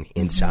wrong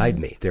inside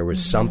me. There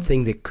was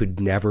something that could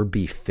never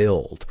be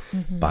filled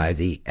by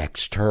the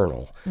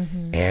external.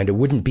 And it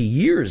wouldn't be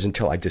years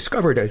until I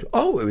discovered, it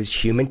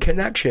was human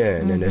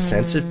connection and a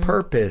sense of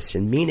purpose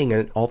and meaning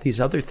and all these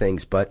other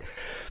things.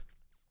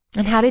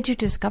 And how did you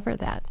discover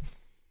that?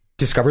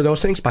 Discover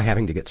those things by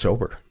having to get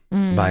sober,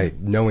 by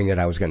knowing that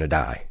I was going to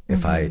die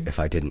if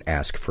I didn't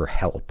ask for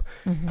help,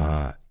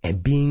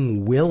 and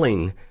being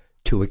willing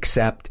to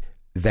accept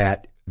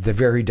that the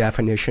very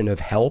definition of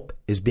help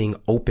is being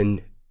open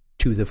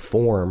to the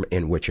form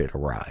in which it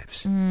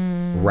arrives,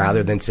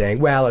 rather than saying,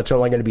 well, it's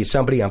only going to be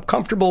somebody I'm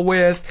comfortable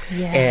with,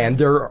 and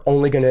they're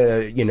only going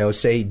to,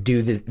 say,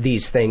 do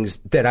these things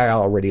that I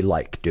already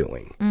like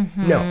doing.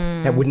 No,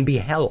 that wouldn't be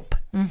help.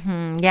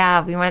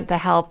 Yeah, we want the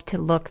help to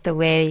look the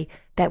way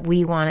that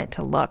we want it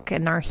to look,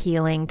 and our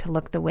healing to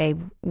look the way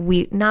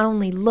we not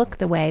only look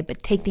the way,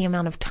 but take the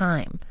amount of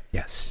time.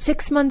 Yes.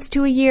 6 months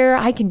to a year,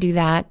 I can do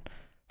that.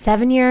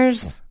 7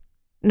 years?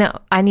 No,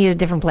 I need a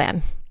different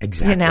plan.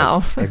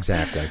 Exactly.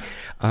 Exactly.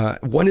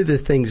 One of the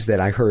things that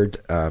I heard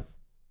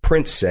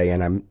Prince say,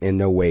 and I'm in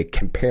no way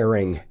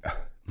comparing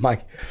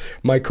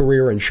my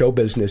career in show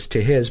business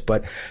to his,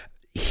 but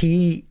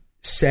he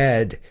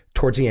said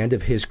towards the end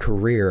of his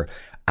career,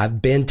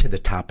 I've been to the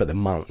top of the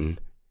mountain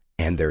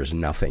and there's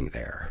nothing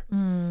there.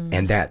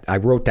 And that I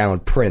wrote down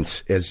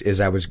Prince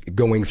as I was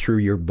going through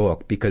your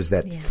book, because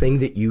that thing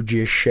that you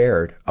just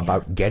shared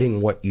about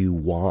getting what you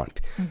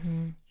want,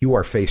 you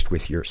are faced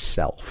with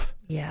yourself.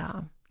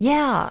 Yeah.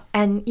 Yeah.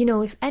 And,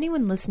 if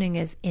anyone listening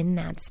is in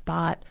that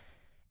spot,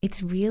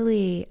 it's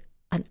really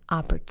an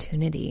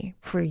opportunity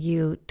for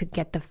you to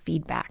get the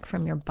feedback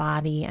from your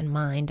body and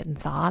mind and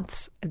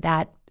thoughts.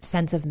 That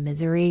sense of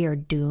misery or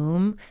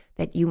doom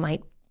that you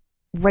might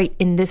right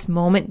in this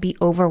moment be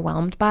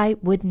overwhelmed by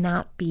would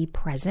not be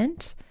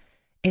present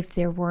if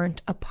there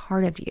weren't a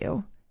part of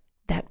you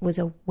that was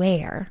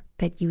aware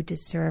that you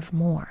deserve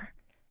more.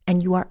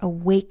 And you are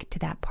awake to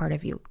that part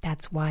of you.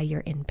 That's why you're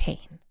in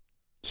pain.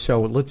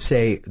 So let's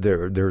say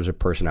there's a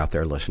person out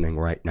there listening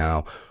right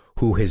now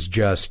who has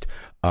just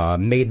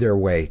made their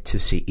way to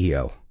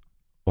CEO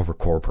of a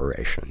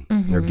corporation.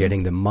 They're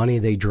getting the money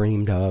they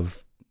dreamed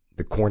of,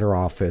 the corner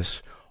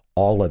office,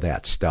 all of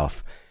that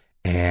stuff.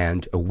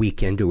 And a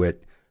week into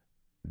it,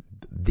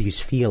 these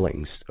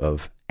feelings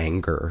of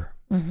anger,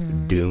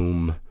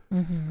 doom,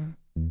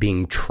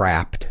 being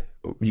trapped,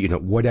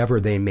 whatever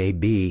they may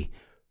be,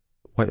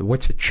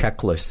 what's a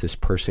checklist this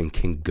person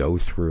can go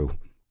through?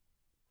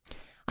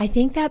 I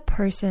think that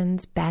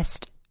person's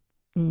best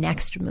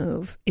next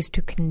move is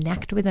to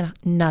connect with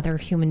another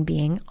human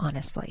being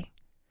honestly.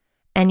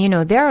 And,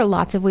 there are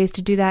lots of ways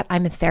to do that.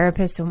 I'm a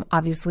therapist, so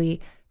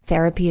obviously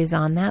therapy is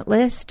on that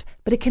list,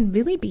 but it can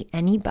really be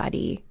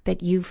anybody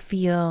that you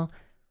feel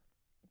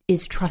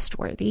is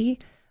trustworthy.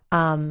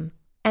 And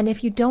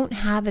if you don't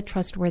have a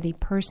trustworthy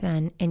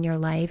person in your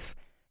life,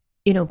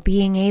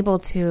 being able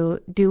to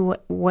do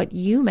what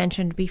you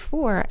mentioned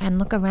before and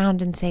look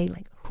around and say,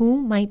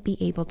 who might be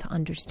able to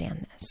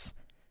understand this?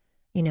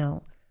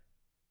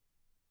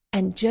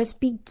 And just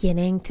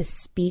beginning to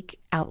speak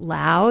out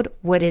loud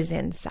what is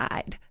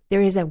inside.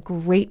 There is a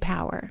great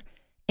power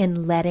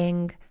in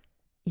letting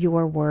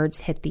your words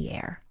hit the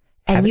air.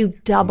 And you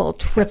double,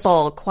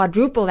 triple,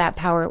 quadruple that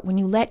power when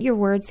you let your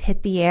words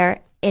hit the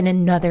air and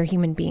another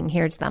human being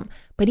hears them.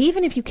 But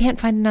even if you can't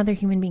find another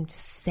human being,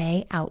 just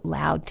say out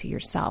loud to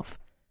yourself,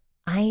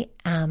 I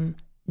am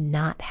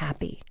not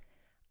happy.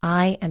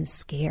 I am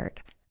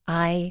scared.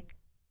 I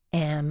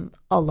am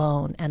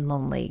alone and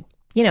lonely.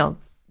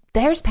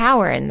 There's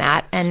power in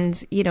that.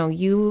 And,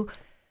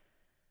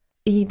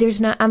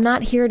 I'm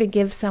not here to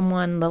give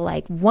someone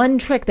the one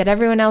trick that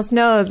everyone else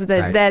knows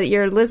that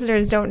your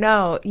listeners don't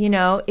know,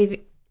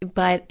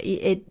 but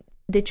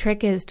the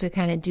trick is to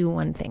kind of do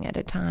one thing at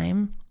a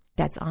time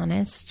that's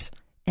honest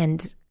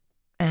and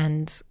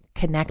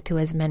connect to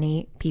as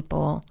many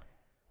people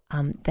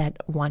that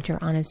want your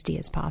honesty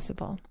as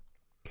possible.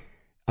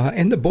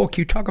 In the book,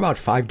 you talk about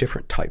 5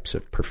 different types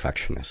of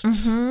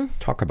perfectionists.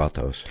 Talk about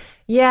those.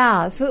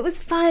 Yeah. So it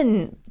was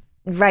fun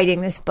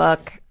writing this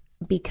book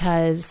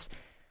because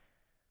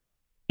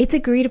it's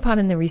agreed upon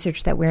in the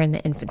research that we're in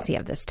the infancy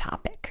of this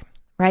topic,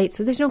 right?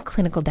 So there's no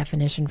clinical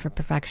definition for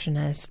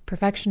perfectionist.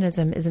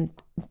 Perfectionism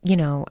isn't,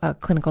 a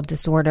clinical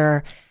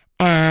disorder.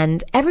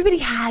 And everybody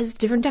has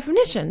different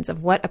definitions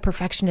of what a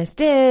perfectionist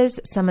is.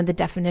 Some of the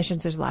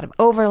definitions, there's a lot of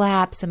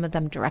overlap. Some of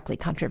them directly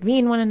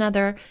contravene one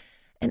another.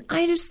 And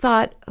I just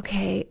thought,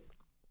 okay,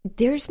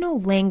 there's no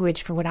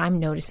language for what I'm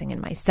noticing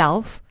in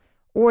myself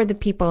or the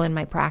people in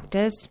my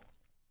practice.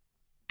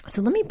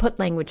 So let me put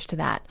language to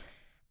that.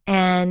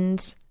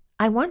 And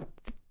I want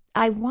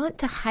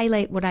to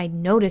highlight what I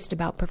noticed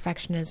about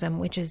perfectionism,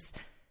 which is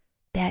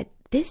that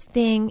this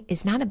thing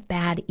is not a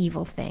bad,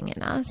 evil thing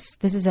in us.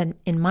 This is,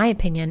 in my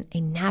opinion,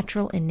 a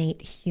natural,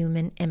 innate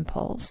human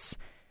impulse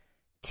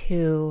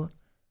to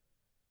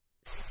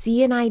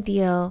see an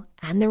ideal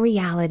and the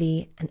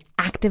reality and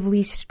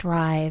actively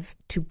strive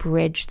to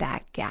bridge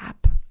that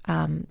gap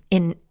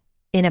in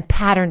a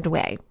patterned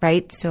way,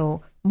 right?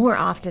 So more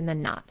often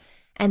than not.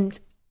 And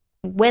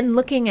when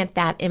looking at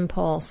that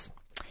impulse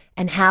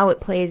and how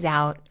it plays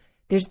out,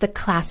 there's the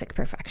classic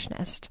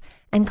perfectionist.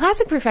 And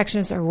classic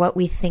perfectionists are what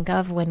we think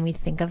of when we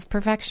think of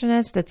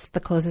perfectionists. That's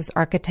the closest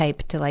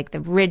archetype to like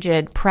the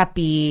rigid,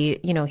 preppy,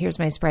 here's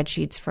my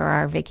spreadsheets for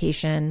our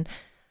vacation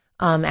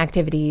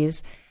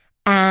activities.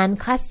 And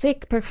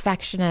classic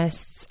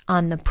perfectionists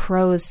on the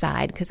pros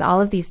side, because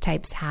all of these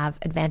types have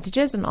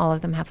advantages and all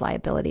of them have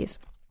liabilities.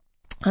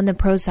 On the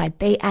pros side,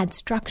 they add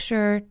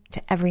structure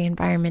to every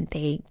environment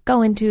they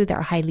go into.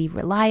 They're highly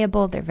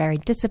reliable. They're very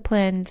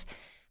disciplined.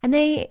 And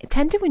they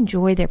tend to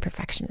enjoy their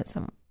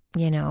perfectionism,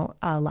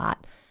 a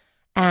lot.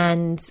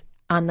 And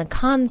on the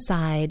con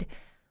side,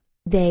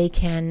 they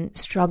can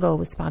struggle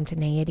with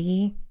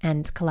spontaneity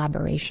and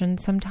collaboration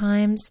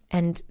sometimes.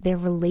 And their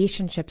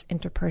relationships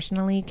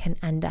interpersonally can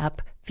end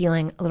up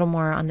feeling a little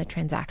more on the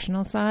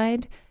transactional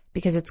side,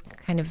 because it's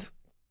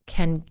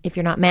if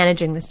you're not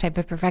managing this type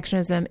of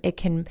perfectionism, it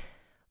can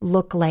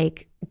look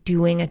like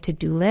doing a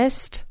to-do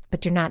list,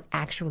 but you're not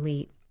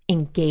actually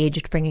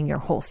engaged, bringing your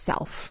whole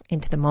self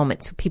into the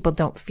moment. So people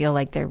don't feel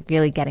like they're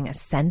really getting a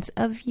sense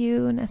of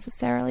you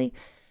necessarily.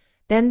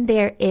 Then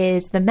there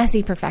is the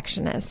messy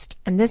perfectionist.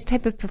 And this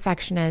type of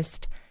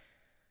perfectionist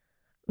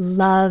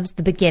loves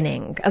the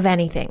beginning of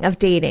anything, of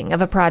dating,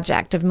 of a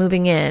project, of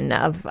moving in,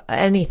 of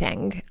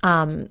anything.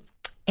 And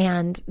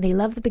they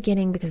love the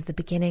beginning because the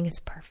beginning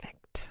is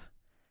perfect.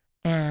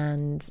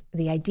 And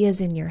the idea's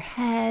in your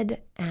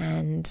head,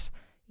 and,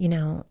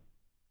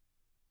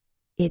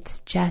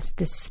 it's just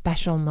this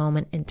special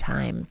moment in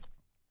time,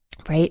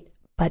 right?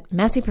 But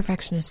messy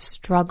perfectionists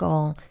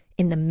struggle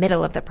in the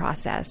middle of the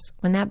process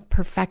when that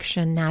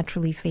perfection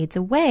naturally fades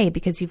away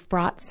because you've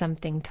brought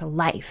something to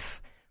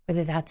life,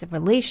 whether that's a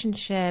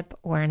relationship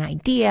or an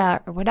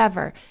idea or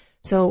whatever.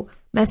 So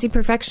messy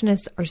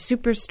perfectionists are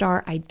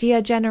superstar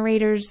idea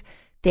generators.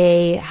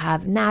 They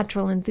have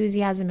natural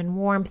enthusiasm and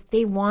warmth.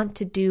 They want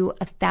to do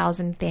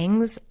 1,000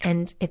 things.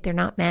 And if they're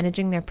not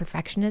managing their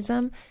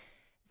perfectionism,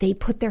 they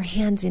put their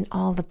hands in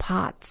all the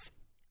pots,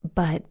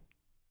 but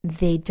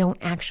they don't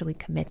actually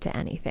commit to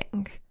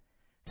anything.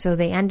 So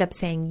they end up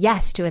saying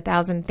yes to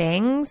 1,000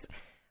 things,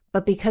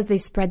 but because they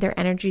spread their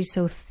energy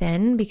so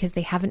thin, because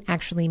they haven't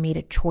actually made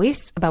a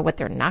choice about what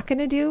they're not going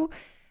to do,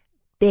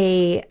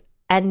 they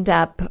end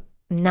up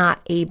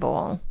not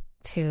able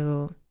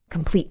to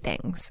complete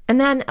things. And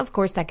then, of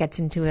course, that gets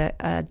into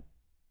a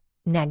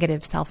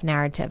negative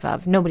self-narrative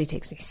of nobody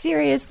takes me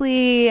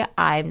seriously,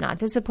 I'm not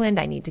disciplined,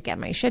 I need to get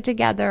my shit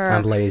together.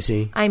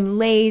 I'm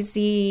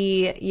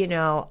lazy,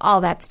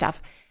 all that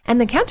stuff.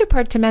 And the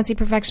counterpart to messy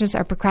perfectionists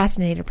are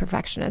procrastinator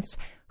perfectionists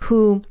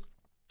who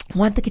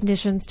want the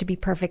conditions to be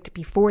perfect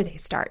before they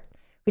start,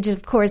 which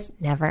of course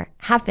never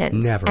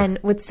happens. Never. And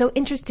what's so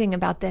interesting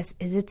about this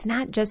is it's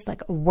not just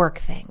like a work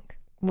thing.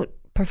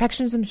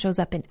 Perfectionism shows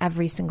up in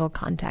every single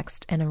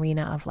context and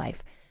arena of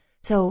life.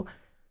 So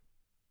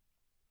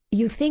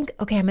you think,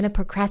 okay, I'm going to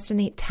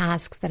procrastinate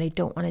tasks that I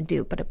don't want to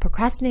do, but a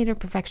procrastinator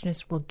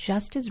perfectionist will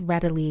just as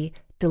readily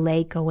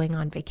delay going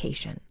on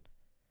vacation,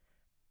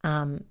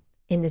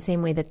 in the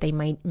same way that they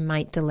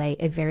might delay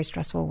a very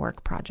stressful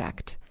work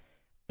project,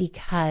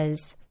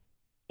 because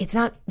it's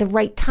not the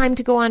right time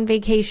to go on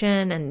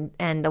vacation,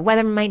 and the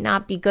weather might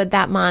not be good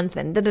that month,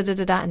 and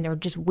and they're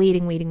just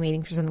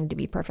waiting for something to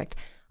be perfect.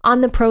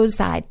 On the pros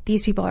side,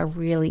 these people are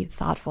really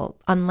thoughtful.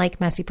 Unlike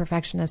messy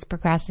perfectionists,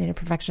 procrastinator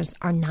perfectionists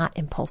are not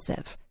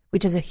impulsive,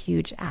 which is a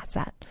huge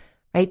asset,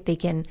 right? They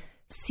can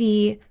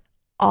see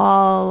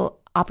all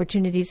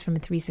opportunities from a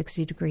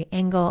 360-degree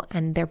angle,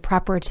 and their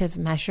preparative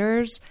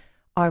measures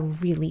are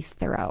really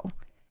thorough.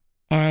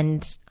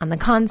 And on the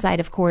con side,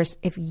 of course,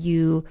 if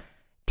you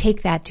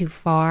take that too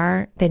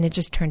far, then it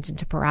just turns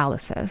into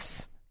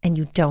paralysis, and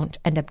you don't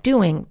end up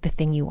doing the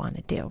thing you want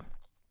to do.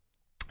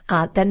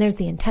 Then there's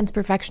the intense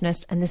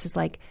perfectionist, and this is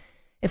like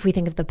if we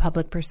think of the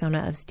public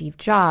persona of Steve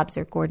Jobs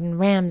or Gordon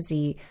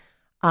Ramsay.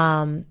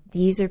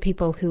 These are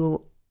people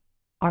who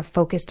are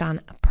focused on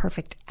a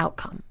perfect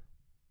outcome.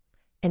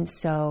 And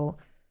so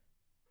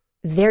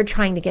they're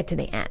trying to get to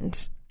the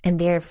end, and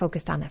they're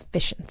focused on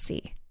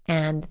efficiency,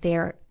 and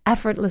they're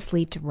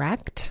effortlessly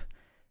direct.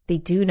 They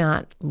do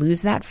not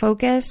lose that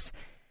focus.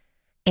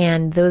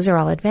 And those are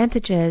all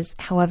advantages.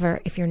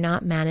 However, if you're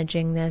not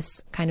managing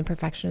this kind of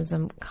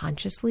perfectionism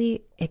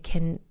consciously, it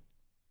can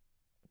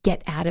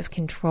get out of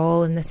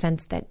control in the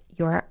sense that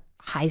your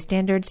high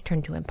standards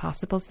turn to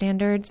impossible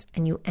standards,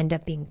 and you end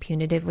up being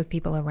punitive with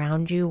people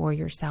around you or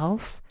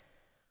yourself.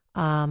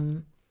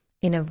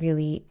 in a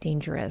really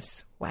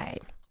dangerous way.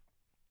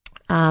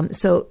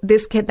 So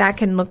that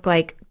can look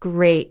like,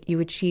 great, you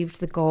achieved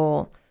the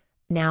goal.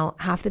 Now,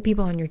 half the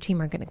people on your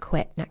team are going to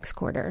quit next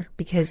quarter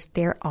because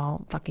they're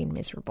all fucking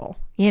miserable,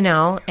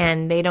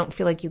 and they don't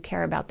feel like you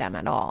care about them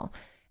at all.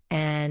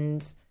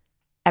 And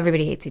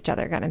everybody hates each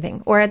other kind of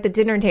thing. Or at the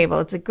dinner table,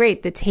 it's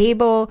great. The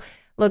table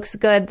looks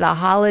good. The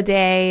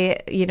holiday,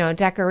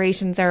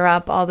 decorations are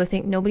up, all the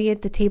things. Nobody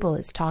at the table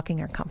is talking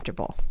or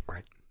comfortable.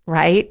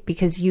 Right?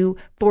 Because you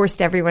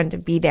forced everyone to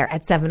be there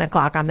at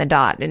 7:00 on the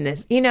dot in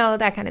this,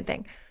 that kind of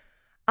thing.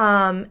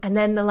 And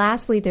then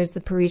lastly, there's the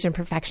Parisian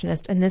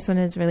perfectionist. And this one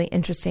is really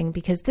interesting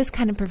because this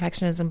kind of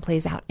perfectionism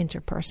plays out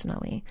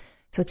interpersonally.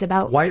 So it's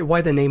about...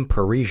 Why the name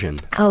Parisian?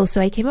 Oh, so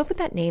I came up with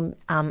that name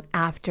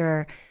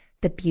after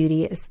the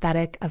beauty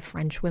aesthetic of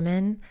French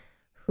women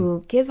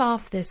who give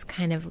off this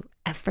kind of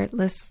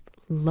effortless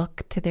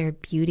look to their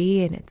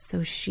beauty. And it's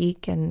so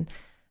chic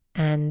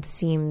and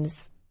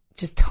seems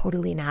just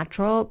totally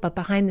natural. But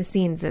behind the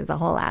scenes, there's a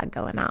whole ad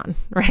going on,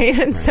 right?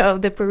 And so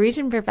the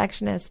Parisian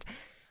perfectionist...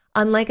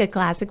 Unlike a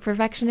classic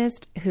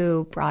perfectionist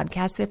who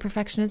broadcasts their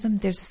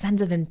perfectionism, there's a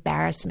sense of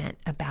embarrassment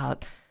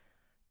about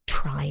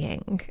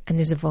trying, and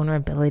there's a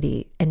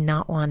vulnerability in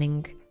not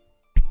wanting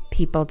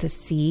people to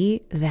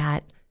see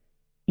that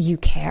you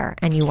care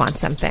and you want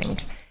something.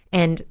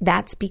 And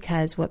that's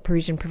because what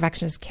Parisian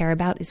perfectionists care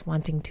about is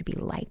wanting to be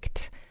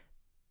liked.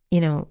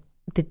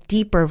 The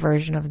deeper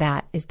version of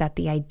that is that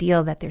the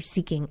ideal that they're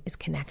seeking is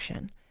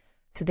connection.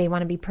 So they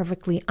want to be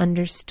perfectly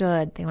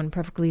understood. They want to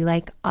perfectly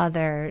like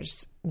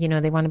others.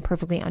 They want to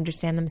perfectly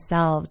understand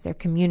themselves, their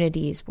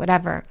communities,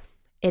 whatever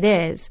it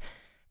is.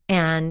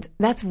 And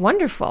that's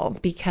wonderful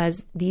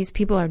because these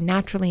people are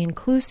naturally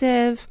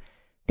inclusive.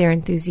 They're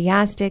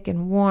enthusiastic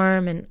and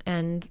warm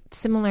and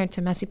similar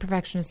to messy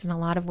perfectionists in a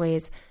lot of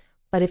ways.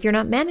 But if you're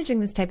not managing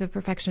this type of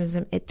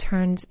perfectionism, it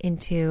turns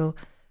into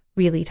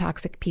really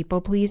toxic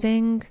people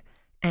pleasing.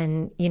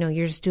 And,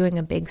 you're just doing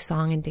a big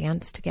song and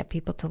dance to get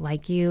people to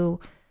like you,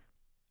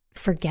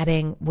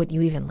 forgetting what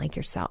you even like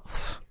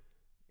yourself.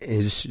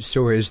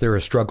 Is there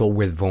a struggle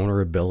with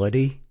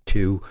vulnerability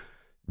to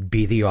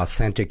be the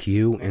authentic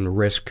you and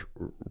risk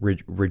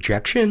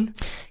rejection?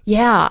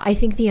 Yeah, I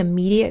think the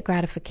immediate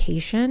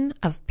gratification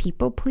of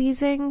people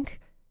pleasing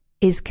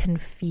is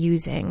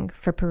confusing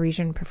for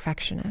Parisian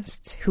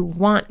perfectionists who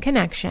want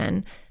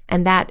connection.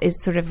 And that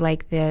is sort of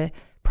like the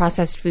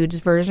processed foods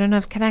version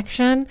of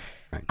connection.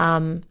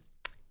 Right.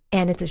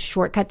 And it's a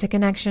shortcut to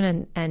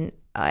connection. And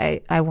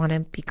I want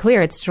to be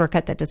clear, it's a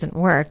shortcut that doesn't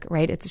work,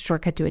 right? It's a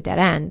shortcut to a dead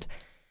end.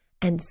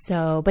 And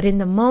so, but in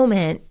the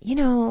moment,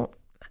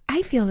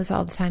 I feel this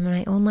all the time in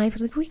my own life.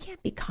 Like, we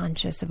can't be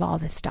conscious of all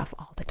this stuff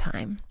all the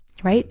time,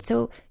 right?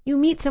 So you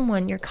meet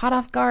someone, you're caught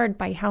off guard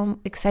by how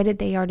excited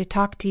they are to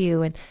talk to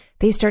you. And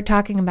they start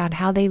talking about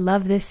how they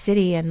love this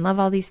city and love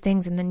all these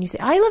things. And then you say,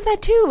 I love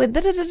that too. And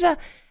da-da-da-da.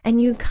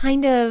 And you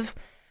kind of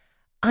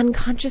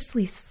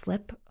unconsciously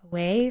slip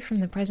away from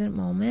the present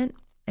moment.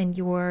 And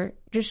you're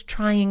just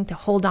trying to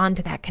hold on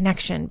to that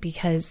connection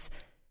because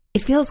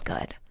it feels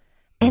good.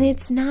 And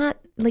it's not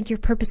like you're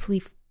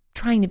purposely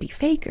trying to be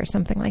fake or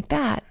something like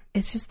that.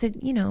 It's just that,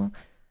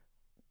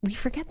 we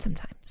forget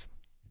sometimes.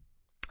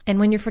 And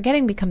when your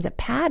forgetting becomes a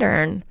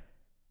pattern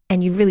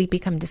and you really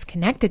become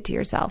disconnected to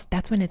yourself,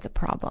 that's when it's a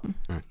problem.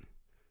 Right.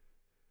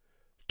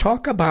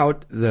 Talk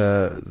about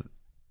the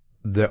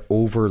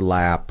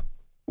overlap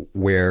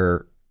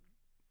where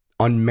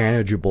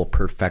unmanageable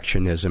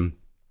perfectionism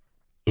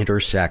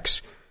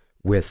intersects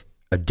with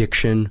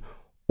addiction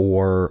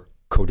or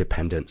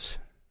codependence.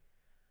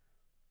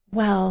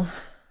 Well,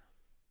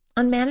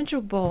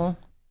 unmanageable,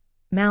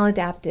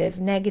 maladaptive,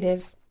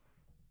 negative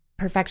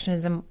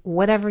perfectionism,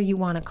 whatever you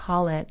want to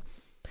call it,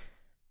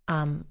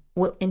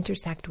 will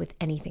intersect with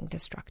anything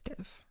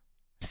destructive.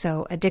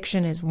 So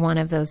addiction is one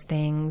of those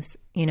things,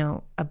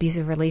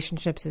 abusive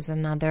relationships is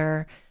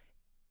another.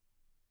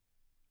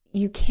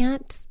 You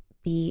can't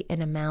be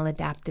in a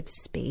maladaptive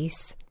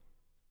space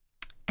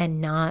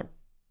and not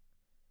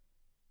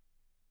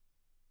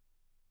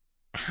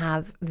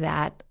have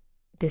that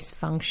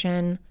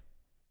dysfunction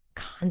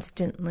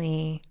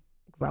constantly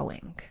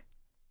growing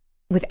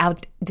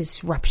without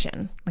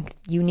disruption. Like,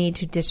 you need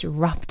to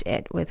disrupt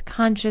it with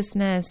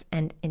consciousness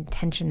and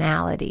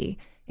intentionality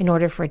in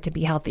order for it to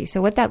be healthy.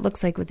 So what that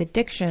looks like with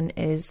addiction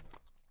is,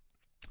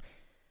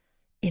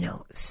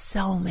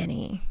 so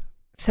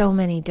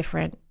many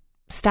different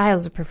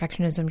styles of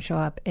perfectionism show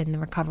up in the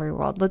recovery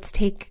world. Let's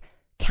take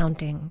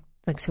counting,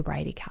 like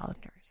sobriety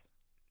calendars,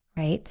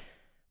 right?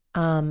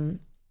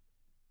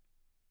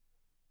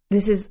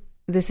 This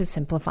is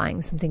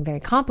simplifying something very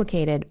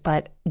complicated,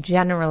 but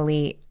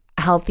generally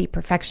healthy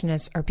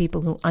perfectionists are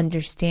people who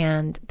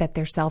understand that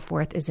their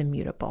self-worth is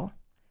immutable,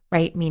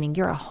 right? Meaning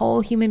you're a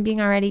whole human being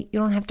already. You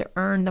don't have to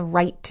earn the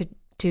right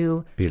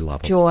to be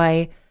loved,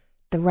 joy,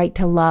 the right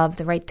to love,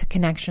 the right to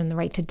connection, the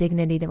right to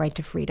dignity, the right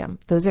to freedom.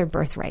 Those are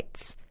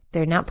birthrights.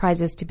 They're not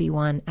prizes to be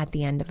won at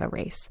the end of a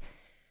race.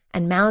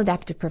 And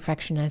maladaptive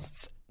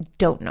perfectionists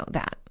don't know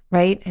that,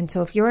 right? And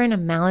so if you're in a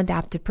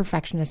maladaptive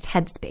perfectionist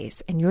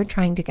headspace and you're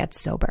trying to get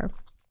sober,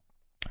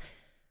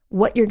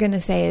 what you're going to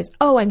say is,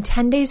 oh, I'm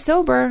 10 days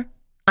sober.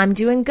 I'm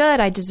doing good.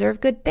 I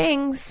deserve good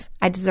things.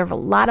 I deserve a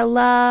lot of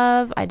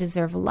love. I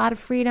deserve a lot of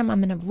freedom.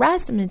 I'm going to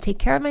rest. I'm going to take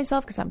care of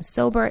myself because I'm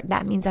sober.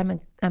 That means I'm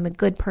a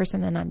good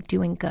person and I'm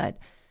doing good.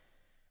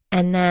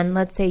 And then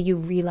let's say you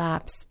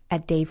relapse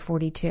at day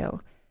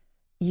 42.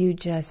 You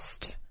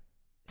just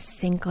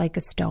sink like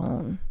a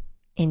stone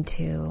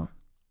into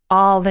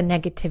all the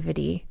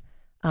negativity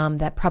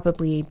that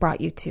probably brought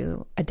you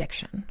to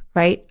addiction,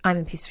 right? I'm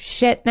a piece of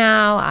shit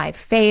now. I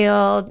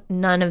failed.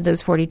 None of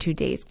those 42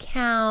 days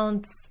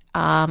counts.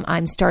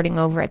 I'm starting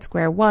over at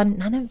square one.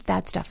 None of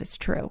that stuff is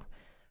true,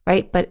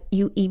 right? But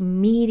you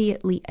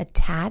immediately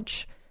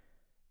attach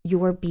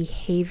your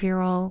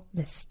behavioral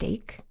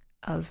mistake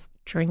of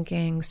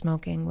drinking,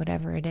 smoking,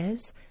 whatever it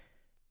is,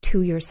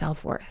 to your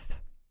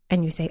self-worth.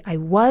 And you say, I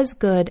was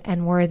good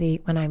and worthy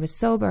when I was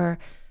sober,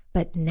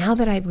 but now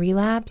that I've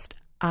relapsed,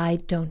 I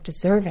don't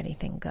deserve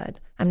anything good.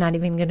 I'm not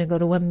even going to go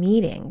to a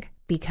meeting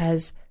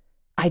because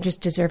I just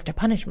deserve to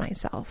punish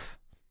myself.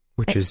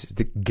 Which is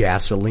the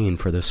gasoline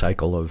for the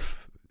cycle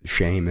of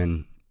shame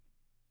and,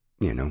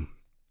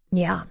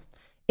 Yeah,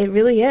 it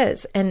really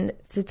is. And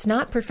it's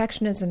not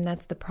perfectionism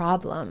that's the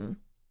problem.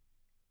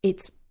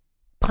 It's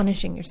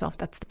punishing yourself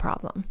that's the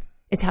problem.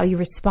 It's how you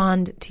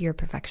respond to your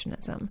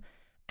perfectionism.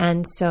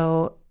 And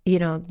so,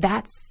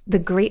 that's the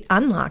great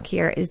unlock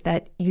here, is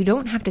that you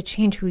don't have to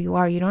change who you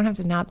are. You don't have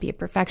to not be a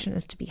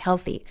perfectionist to be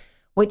healthy.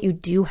 What you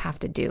do have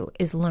to do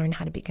is learn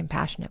how to be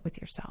compassionate with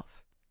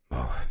yourself.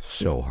 Oh,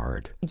 so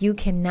hard. You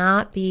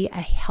cannot be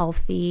a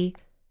healthy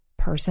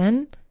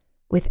person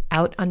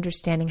without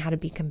understanding how to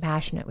be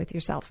compassionate with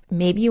yourself.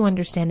 Maybe you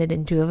understand it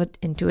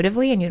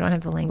intuitively and you don't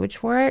have the language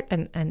for it.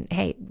 And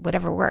hey,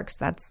 whatever works,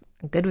 that's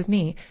good with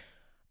me.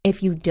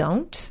 If you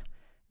don't,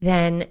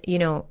 then,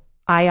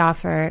 I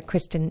offer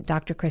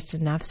Dr.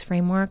 Kristin Neff's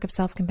framework of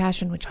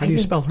self-compassion, which How do you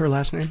spell her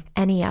last name?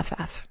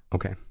 Neff.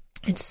 Okay.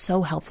 It's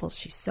so helpful.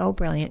 She's so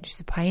brilliant. She's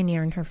a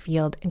pioneer in her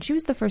field. And she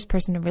was the first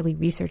person to really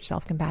research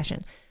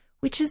self-compassion,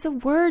 which is a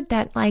word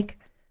that,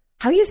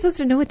 how are you supposed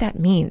to know what that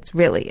means,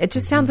 really? It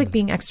just sounds like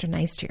being extra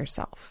nice to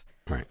yourself.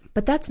 Right.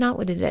 But that's not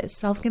what it is.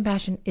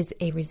 Self-compassion is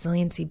a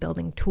resiliency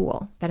building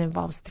tool that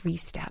involves 3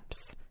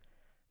 steps.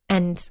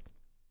 And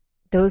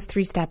those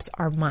 3 steps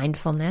are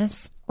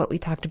mindfulness, what we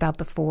talked about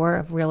before,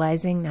 of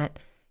realizing that,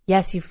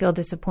 yes, you feel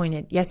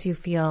disappointed. Yes, you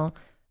feel,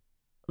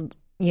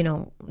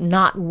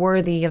 not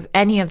worthy of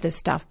any of this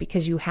stuff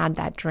because you had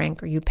that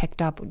drink or you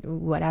picked up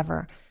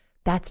whatever.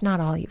 That's not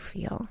all you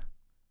feel.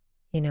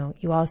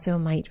 You also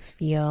might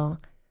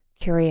feel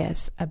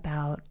curious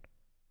about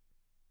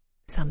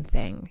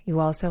something.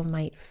 You also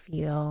might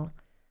feel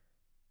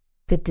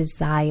the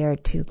desire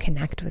to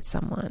connect with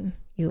someone.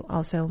 You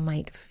also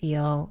might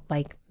feel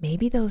like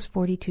maybe those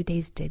 42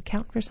 days did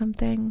count for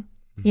something.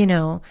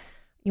 You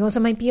also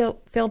might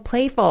feel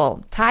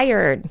playful,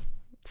 tired,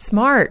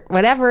 smart,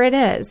 whatever it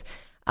is.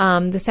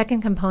 The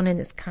second component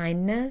is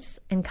kindness,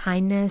 and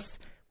kindness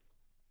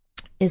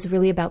is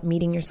really about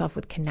meeting yourself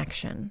with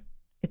connection.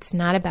 It's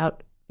not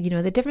about,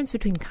 the difference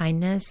between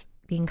kindness,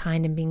 being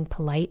kind, and being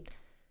polite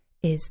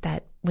is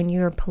that when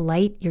you're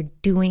polite, you're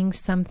doing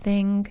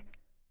something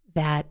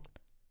that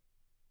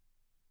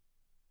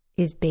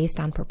is based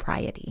on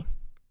propriety,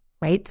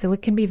 right? So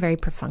it can be very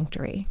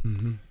perfunctory.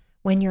 Mm-hmm.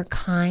 When you're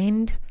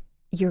kind,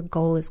 your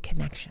goal is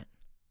connection.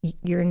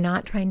 You're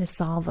not trying to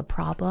solve a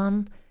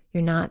problem.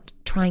 You're not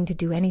trying to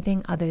do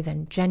anything other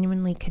than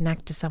genuinely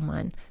connect to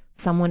someone.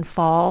 Someone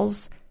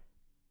falls,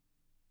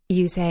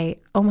 you say,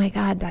 oh my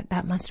God,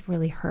 that must have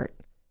really hurt.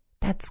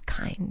 That's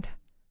kind,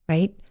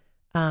 right?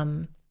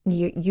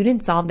 You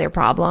didn't solve their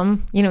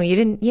problem. You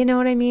didn't, you know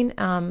what I mean?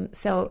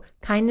 So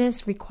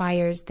kindness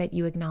requires that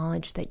you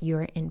acknowledge that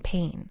you're in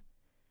pain.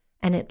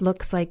 And it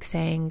looks like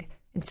saying,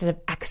 instead of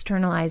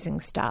externalizing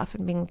stuff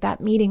and being,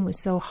 that meeting was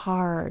so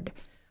hard,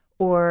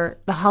 or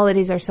the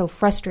holidays are so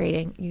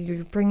frustrating,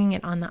 you're bringing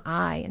it on the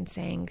I and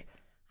saying,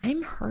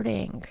 I'm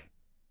hurting.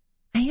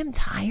 I am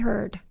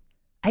tired.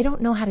 I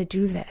don't know how to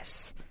do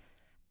this.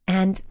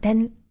 And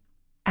then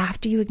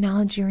after you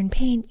acknowledge you're in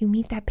pain, you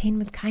meet that pain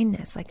with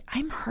kindness. Like,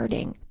 I'm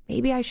hurting.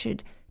 Maybe I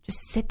should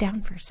just sit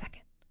down for a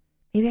second.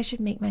 Maybe I should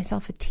make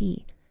myself a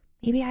tea.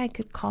 Maybe I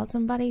could call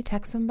somebody,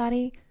 text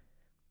somebody.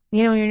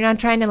 You're not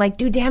trying to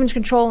do damage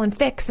control and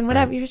fix and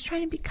whatever. Right. You're just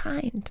trying to be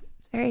kind.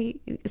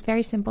 It's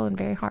very simple and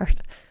very hard.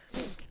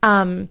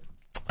 And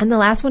the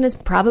last one is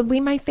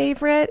probably my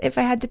favorite, if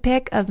I had to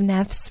pick, of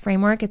Neff's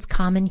framework. It's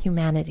common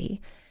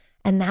humanity.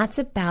 And that's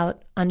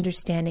about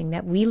understanding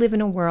that we live in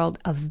a world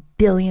of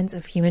billions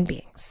of human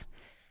beings.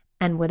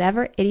 And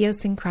whatever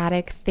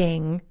idiosyncratic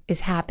thing is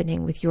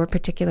happening with your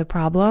particular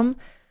problem,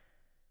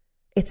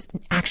 it's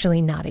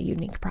actually not a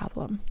unique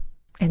problem.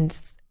 And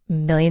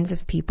millions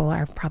of people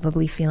are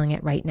probably feeling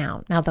it right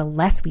now. Now, the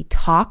less we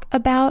talk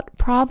about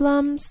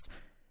problems,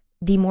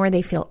 the more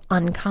they feel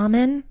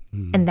uncommon,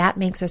 and that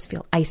makes us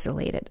feel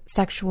isolated.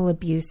 Sexual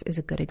abuse is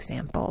a good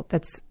example.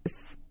 That's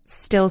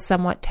still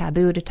somewhat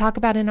taboo to talk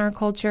about in our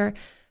culture.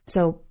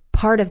 So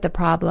part of the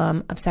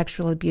problem of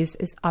sexual abuse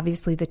is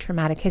obviously the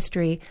traumatic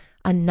history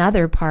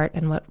Another part,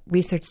 and what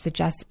research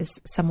suggests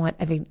is somewhat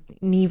of an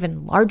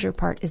even larger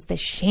part, is the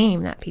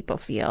shame that people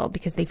feel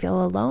because they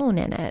feel alone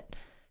in it.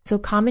 So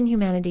common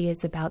humanity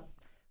is about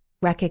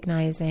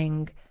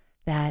recognizing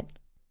that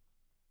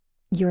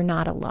you're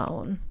not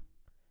alone.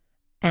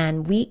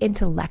 And we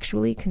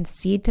intellectually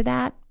concede to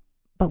that,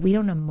 but we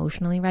don't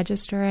emotionally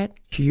register it.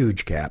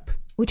 Huge gap.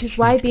 Which is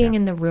why being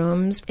in the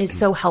rooms is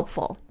so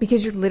helpful,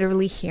 because you're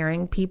literally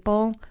hearing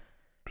people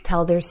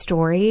tell their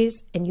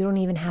stories and you don't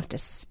even have to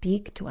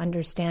speak to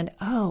understand,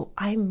 oh,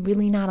 I'm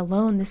really not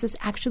alone. This is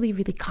actually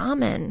really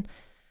common.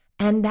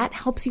 And that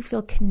helps you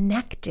feel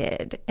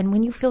connected. And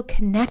when you feel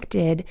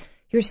connected,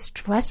 your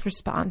stress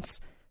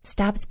response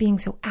stops being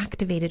so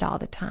activated all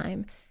the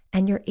time.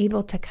 And you're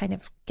able to kind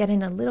of get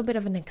in a little bit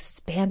of an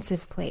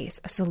expansive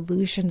place, a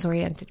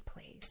solutions-oriented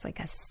place, like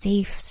a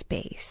safe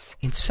space.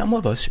 And some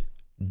of us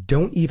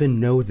don't even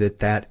know that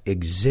that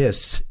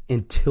exists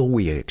until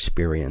we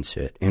experience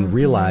it and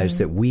realize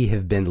that we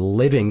have been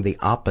living the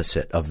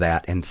opposite of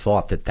that and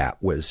thought that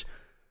that was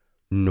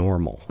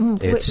normal.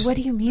 What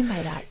do you mean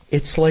by that?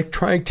 It's like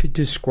trying to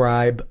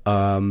describe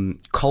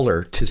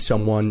color to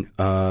someone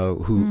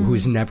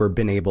who's never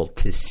been able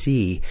to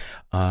see.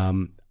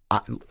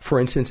 For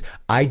instance,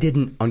 I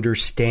didn't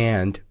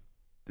understand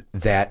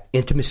that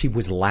intimacy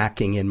was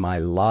lacking in my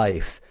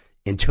life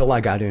until I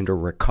got into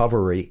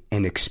recovery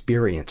and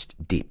experienced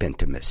deep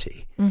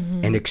intimacy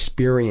and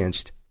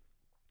experienced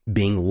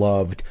being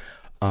loved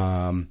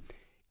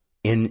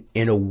in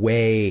a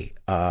way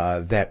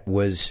that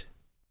was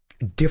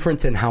different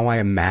than how I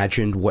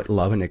imagined what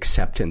love and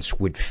acceptance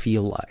would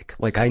feel like.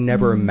 Like I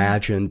never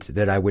imagined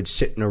that I would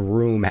sit in a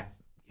room,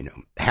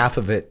 half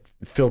of it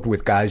filled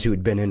with guys who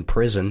had been in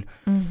prison,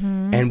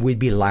 and we'd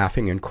be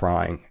laughing and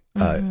crying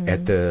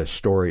at the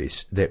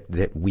stories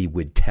that we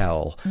would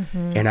tell.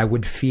 And I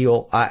would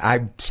feel,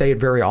 I say it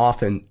very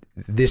often,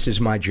 this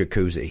is my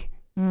jacuzzi.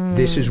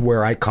 This is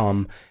where I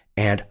come,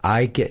 and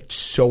I get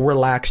so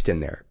relaxed in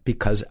there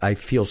because I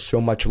feel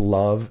so much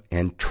love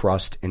and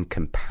trust and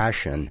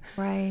compassion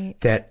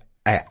that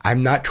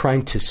I'm not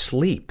trying to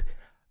sleep.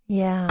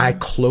 Yeah. I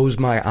close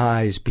my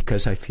eyes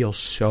because I feel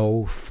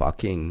so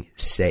fucking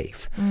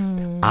safe.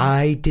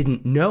 I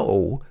didn't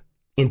know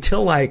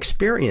until I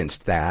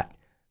experienced that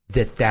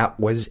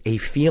was a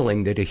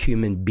feeling that a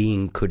human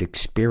being could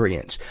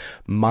experience.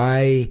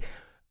 My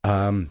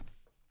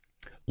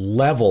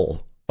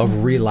level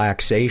of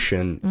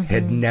relaxation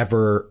had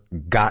never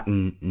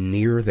gotten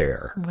near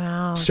there.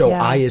 Wow. So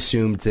I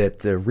assumed that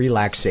the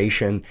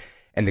relaxation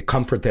and the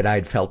comfort that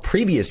I'd felt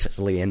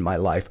previously in my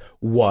life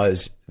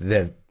was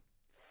the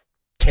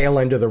tail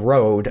end of the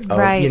road of,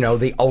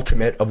 the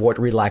ultimate of what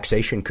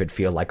relaxation could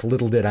feel like.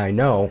 Little did I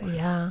know,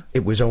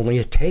 it was only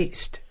a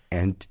taste.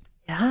 And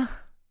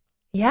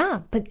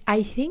yeah, but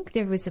I think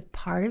there was a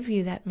part of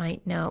you that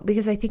might know,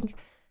 because I think,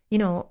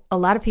 a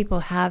lot of people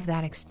have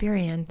that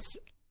experience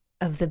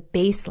of the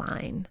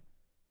baseline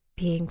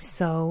being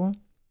so,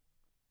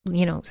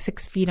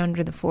 6 feet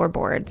under the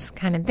floorboards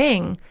kind of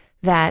thing,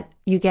 that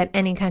you get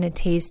any kind of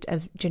taste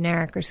of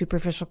generic or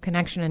superficial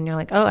connection and you're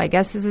like, oh, I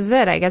guess this is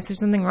it. I guess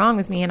there's something wrong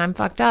with me and I'm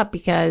fucked up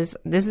because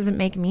this isn't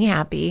making me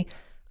happy.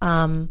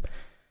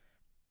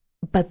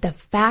 But the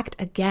fact,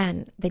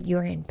 again, that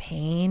you're in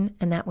pain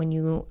and that when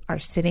you are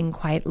sitting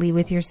quietly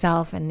with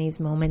yourself and these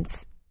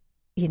moments,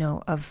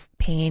 of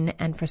pain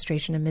and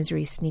frustration and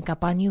misery sneak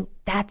up on you,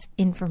 that's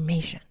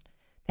information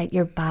that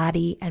your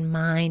body and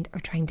mind are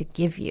trying to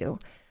give you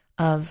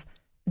of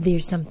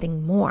there's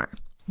something more.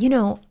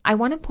 I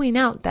want to point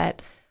out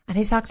that, and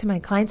I talk to my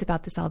clients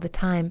about this all the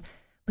time,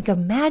 like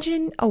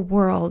imagine a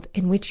world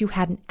in which you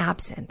had an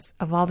absence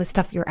of all the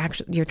stuff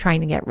you're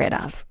trying to get rid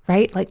of,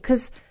 right? Like,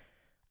 because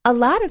a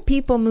lot of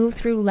people move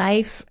through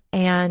life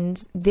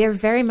and they're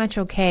very much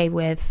okay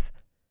with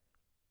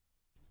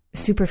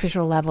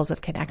superficial levels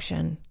of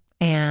connection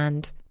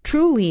and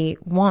truly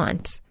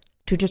want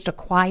to just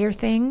acquire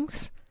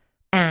things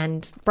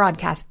and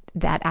broadcast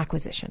that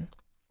acquisition.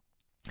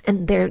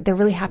 And they're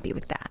really happy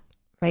with that,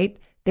 right?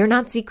 They're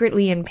not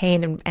secretly in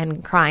pain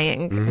and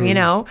crying,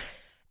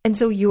 And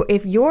so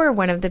if you're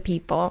one of the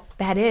people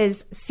that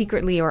is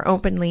secretly or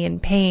openly in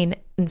pain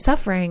and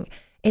suffering,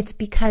 it's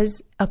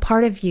because a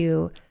part of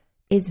you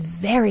is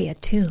very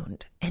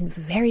attuned and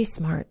very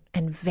smart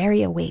and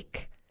very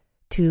awake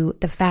to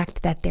the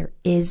fact that there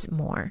is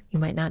more. You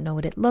might not know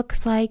what it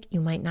looks like.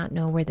 You might not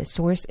know where the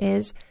source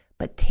is,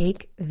 but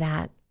take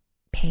that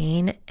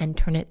pain and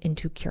turn it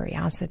into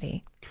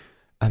curiosity.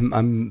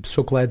 I'm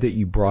so glad that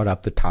you brought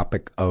up the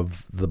topic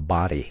of the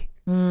body.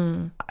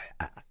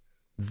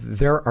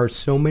 There are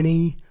so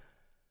many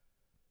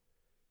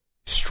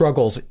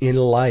struggles in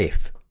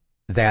life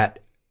that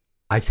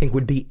I think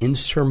would be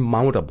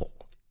insurmountable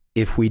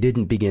if we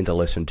didn't begin to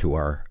listen to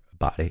our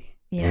body.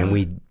 And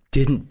we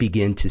didn't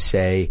begin to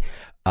say,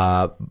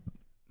 I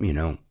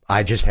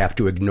just have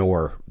to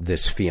ignore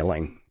this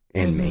feeling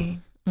in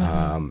me.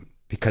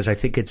 Because I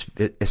think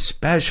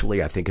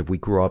especially if we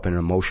grew up in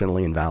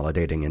emotionally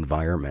invalidating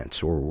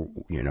environments or,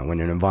 in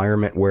an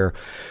environment where,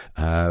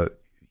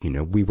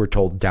 we were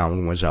told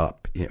down was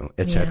up,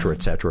 et cetera,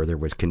 et cetera. There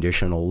was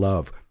conditional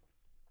love.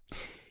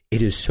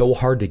 It is so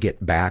hard to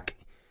get back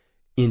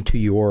into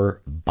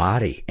your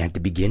body and to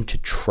begin to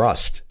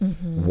trust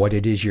what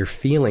it is you're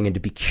feeling and to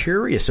be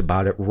curious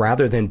about it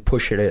rather than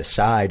push it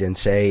aside and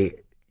say,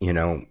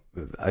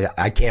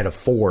 I can't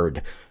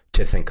afford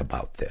to think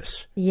about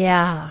this.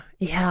 Yeah.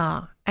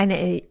 Yeah. And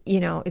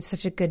it's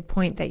such a good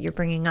point that you're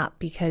bringing up,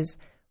 because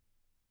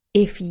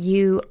if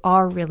you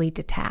are really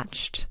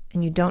detached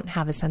and you don't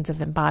have a sense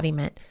of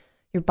embodiment,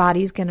 your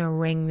body's going to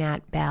ring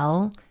that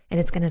bell and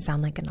it's going to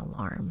sound like an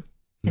alarm,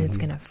 and it's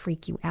going to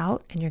freak you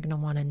out, and you're going to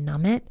want to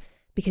numb it,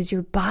 because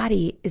your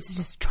body is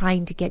just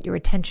trying to get your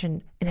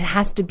attention, and it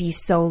has to be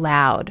so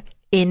loud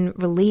in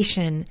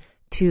relation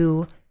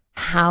to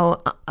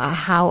how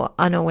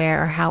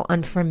unaware or how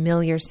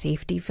unfamiliar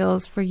safety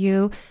feels for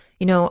you.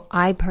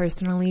 I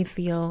personally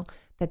feel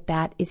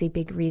that is a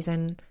big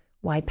reason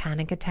why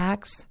panic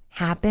attacks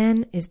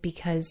happen, is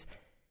because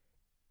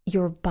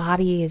your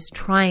body is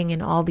trying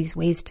in all these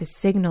ways to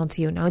signal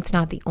to you. No, it's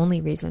not the only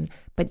reason,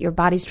 but your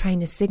body's trying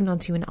to signal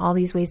to you in all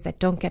these ways that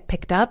don't get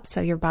picked up. So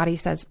your body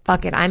says,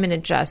 fuck it, I'm going to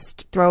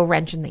just throw a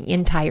wrench in the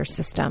entire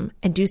system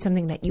and do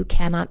something that you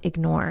cannot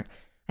ignore.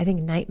 I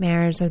think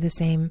nightmares are the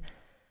same,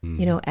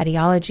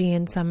 etiology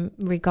in some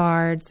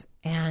regards.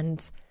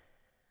 And,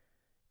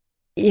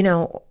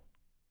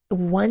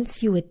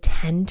 once you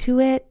attend to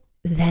it,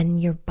 then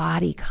your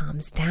body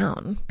calms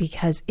down,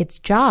 because its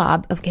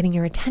job of getting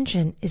your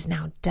attention is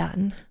now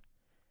done.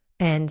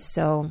 And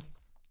so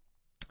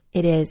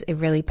it is a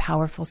really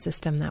powerful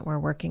system that we're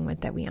working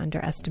with that we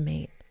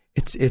underestimate.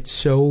 It's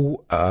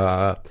so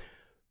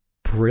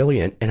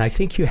brilliant. And I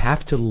think you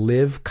have to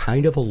live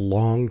kind of a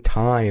long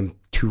time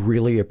to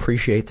really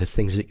appreciate the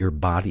things that your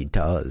body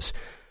does,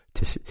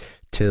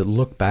 to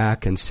look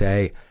back and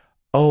say,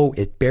 oh,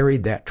 it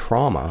buried that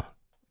trauma.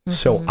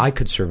 So I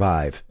could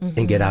survive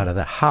and get out of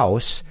the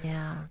house.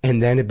 Yeah.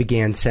 And then it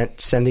began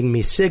sending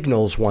me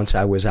signals once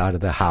I was out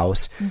of the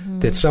house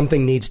that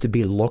something needs to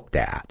be looked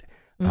at.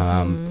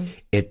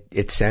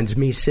 It sends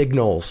me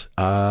signals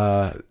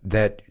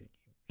that,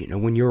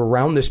 when you're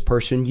around this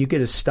person, you get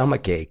a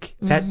stomach ache.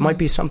 That might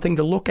be something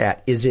to look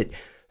at. Is it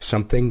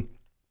something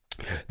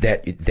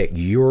that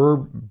you're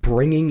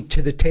bringing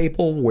to the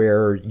table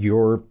where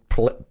you're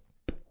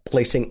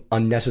placing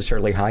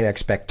unnecessarily high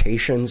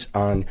expectations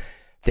on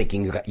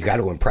thinking you got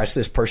to impress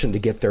this person to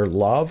get their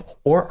love?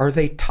 Or are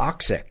they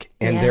toxic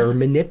and they're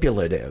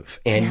manipulative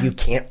and you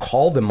can't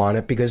call them on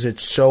it because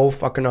it's so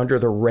fucking under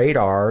the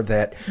radar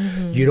that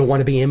you don't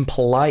want to be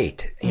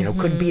impolite?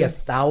 Could be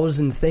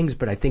 1,000 things,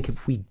 but I think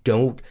if we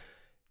don't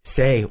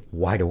say,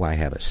 why do I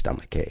have a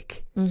stomach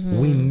ache?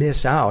 We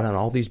miss out on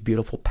all these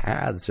beautiful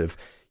paths of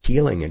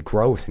healing and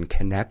growth and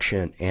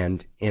connection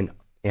and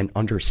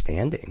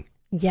understanding.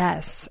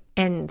 Yes.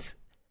 And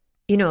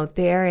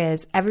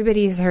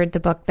everybody's heard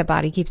the book, The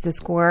Body Keeps the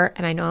Score.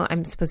 And I know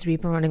I'm supposed to be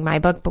promoting my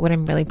book, but what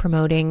I'm really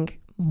promoting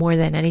more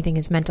than anything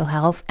is mental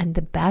health. And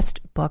the best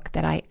book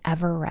that I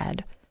ever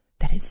read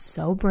that is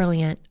so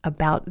brilliant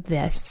about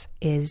this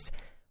is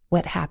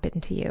What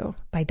Happened to You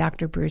by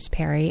Dr. Bruce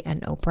Perry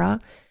and Oprah.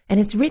 And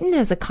it's written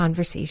as a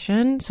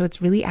conversation, so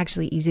it's really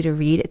actually easy to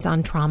read. It's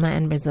on trauma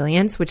and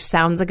resilience, which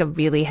sounds like a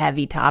really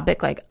heavy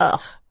topic, like,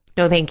 ugh,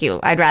 no thank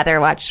you. I'd rather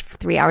watch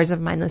 3 hours of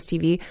mindless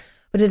TV.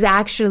 But it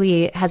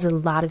actually has a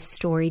lot of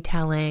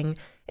storytelling.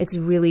 It's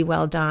really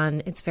well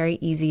done. It's very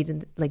easy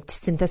to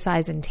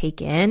synthesize and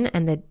take in,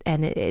 and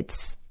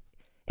it's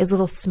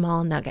little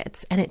small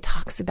nuggets. And it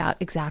talks about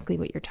exactly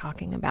what you're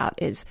talking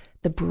about, is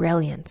the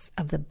brilliance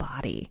of the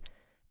body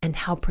and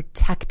how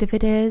protective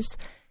it is.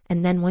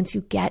 And then once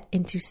you get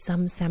into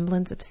some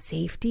semblance of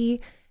safety,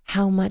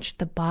 how much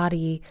the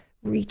body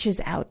reaches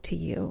out to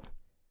you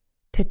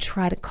to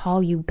try to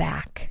call you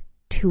back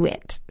to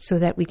it, so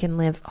that we can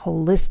live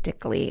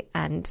holistically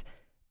and,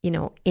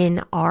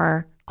 in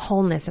our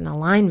wholeness and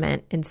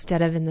alignment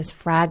instead of in this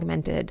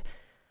fragmented,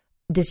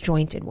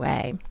 disjointed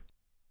way.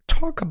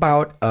 Talk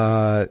about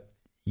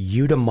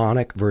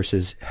eudaimonic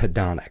versus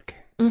hedonic.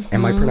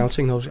 Am I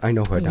pronouncing those? I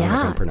know hedonic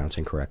I'm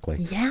pronouncing correctly.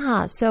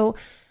 Yeah. So,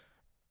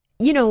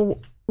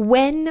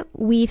 when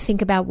we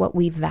think about what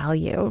we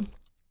value,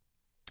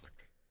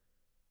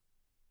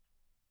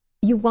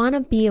 you want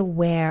to be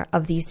aware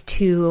of these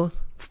two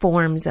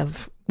forms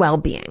of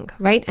well-being,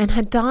 right? And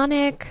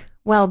hedonic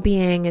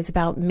well-being is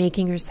about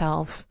making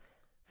yourself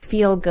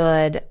feel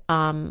good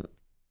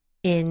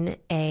in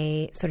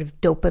a sort of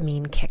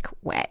dopamine kick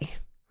way,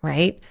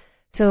 right?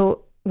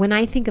 So when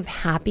I think of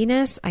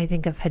happiness, I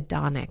think of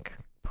hedonic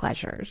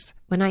pleasures.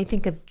 When I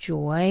think of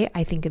joy,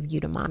 I think of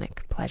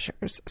eudaimonic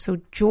pleasures.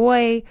 So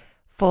joyful,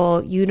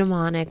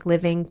 eudaimonic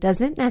living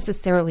doesn't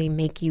necessarily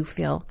make you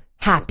feel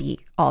happy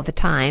all the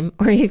time,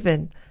 or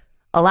even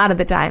a lot of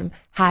the time.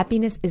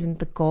 Happiness isn't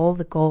the goal.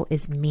 The goal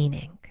is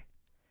meaning.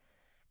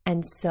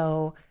 And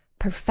so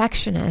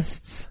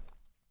perfectionists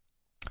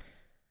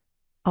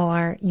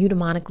are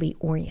eudaimonically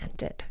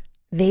oriented.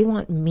 They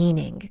want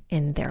meaning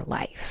in their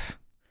life.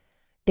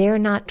 they're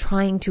not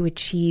trying to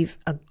achieve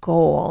a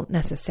goal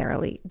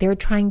necessarily. They're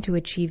trying to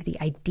achieve the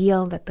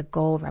ideal that the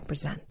goal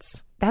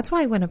represents. That's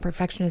why when a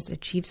perfectionist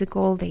achieves a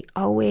goal, they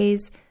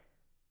always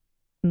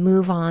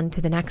move on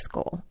to the next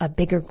goal, a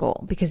bigger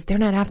goal, because they're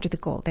not after the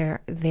goal.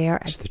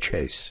 It's the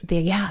chase.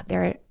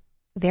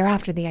 They're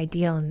after the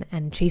ideal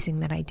and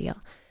chasing that ideal.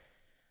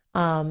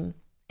 And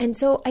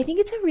so I think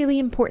it's a really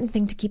important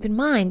thing to keep in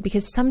mind,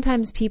 because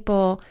sometimes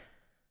people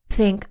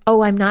think,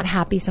 oh, I'm not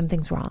happy,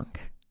 something's wrong.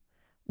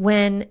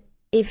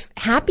 If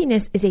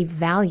happiness is a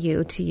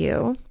value to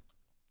you,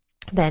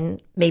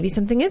 then maybe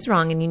something is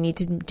wrong and you need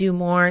to do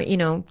more,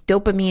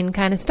 dopamine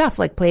kind of stuff,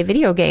 like play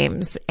video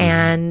games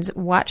and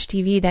watch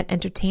TV that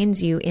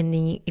entertains you in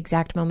the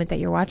exact moment that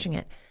you're watching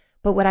it.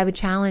 But what I would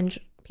challenge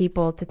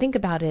people to think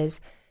about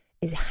is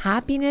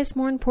happiness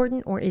more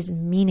important or is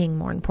meaning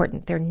more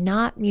important? They're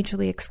not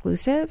mutually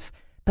exclusive,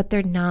 but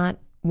they're not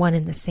one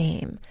and the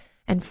same.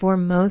 And for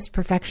most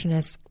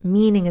perfectionists,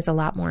 meaning is a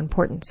lot more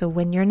important. So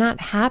when you're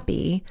not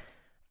happy,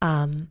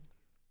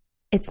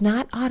 it's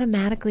not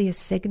automatically a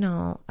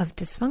signal of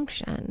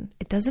dysfunction.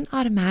 It doesn't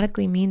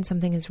automatically mean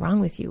something is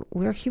wrong with you.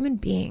 We're human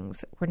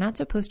beings. We're not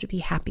supposed to be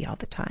happy all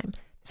the time.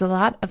 There's a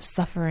lot of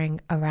suffering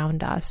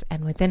around us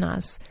and within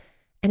us.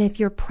 And if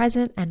you're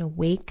present and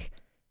awake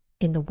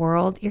in the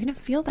world, you're going to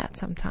feel that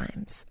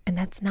sometimes. And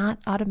that's not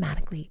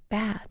automatically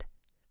bad.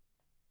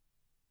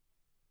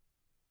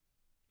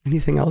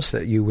 Anything else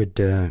that you would...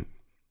 one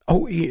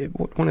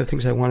of the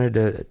things I wanted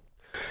to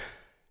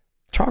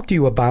talk to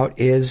you about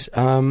is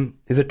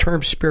the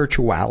term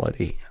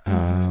spirituality.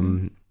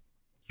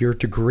 Your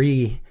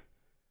degree,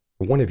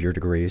 or one of your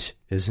degrees,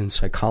 is in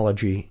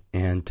psychology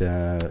and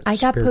I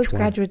got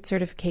postgraduate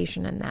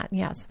certification in that.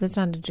 Yeah, so that's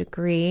not a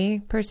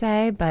degree per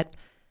se, but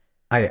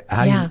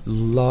I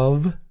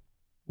love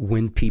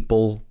when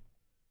people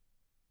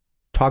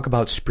talk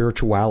about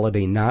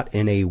spirituality not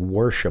in a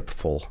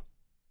worshipful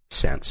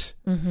sense,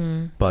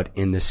 but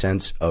in the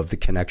sense of the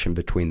connection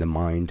between the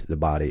mind, the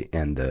body,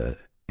 and the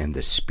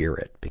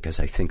spirit, because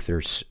I think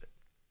there's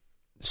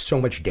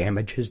so much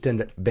damage has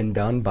been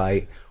done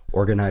by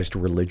organized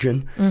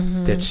religion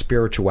that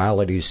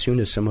spirituality, as soon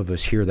as some of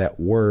us hear that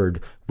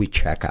word, we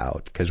check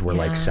out, because we're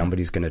like,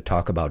 somebody's going to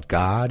talk about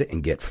God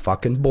and get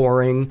fucking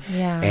boring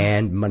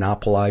and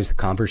monopolize the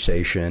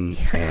conversation,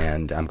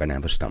 and I'm going to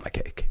have a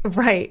stomachache.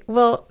 Right.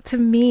 Well, to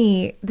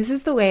me, this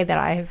is the way that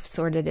I have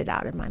sorted it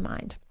out in my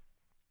mind.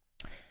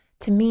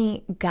 To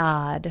me,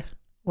 God,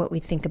 what we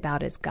think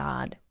about as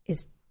God,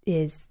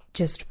 is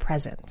just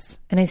presence.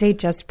 And I say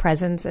just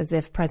presence as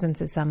if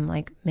presence is some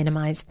like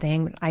minimized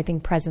thing, but I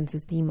think presence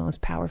is the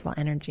most powerful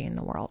energy in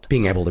the world.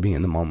 Being able to be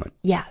in the moment.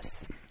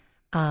 Yes.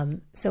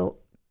 So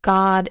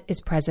God is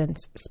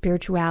presence.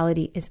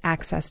 Spirituality is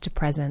access to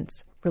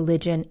presence.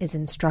 Religion is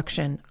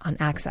instruction on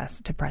access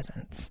to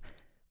presence.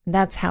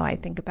 That's how I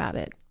think about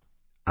it.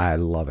 I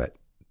love it.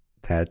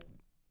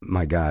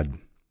 My God.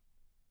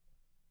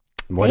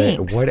 What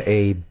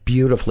a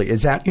beautifully,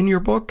 is that in your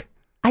book?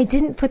 I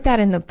didn't put that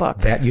in the book.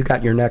 That you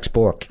got your next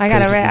book. I got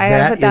to put that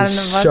in the book. That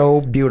is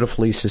so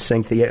beautifully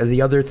succinct.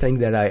 The other thing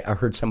that I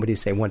heard somebody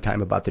say one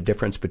time about the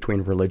difference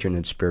between religion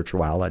and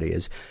spirituality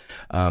is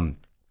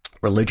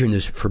religion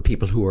is for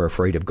people who are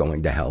afraid of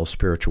going to hell.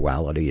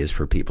 Spirituality is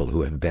for people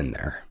who have been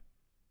there.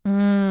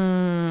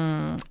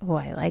 Oh,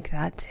 I like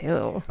that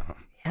too.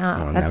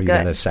 Yeah, well, that's now good. You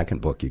got a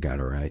second book. You got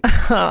it right.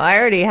 Oh, I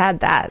already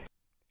had that.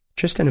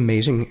 Just an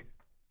amazing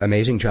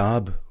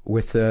job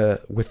with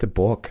the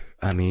book.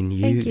 I mean,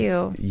 Thank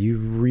you. You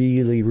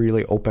really,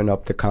 really open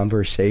up the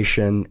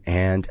conversation,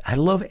 and I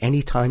love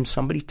anytime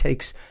somebody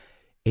takes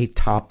a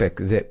topic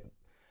that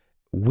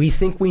we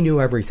think we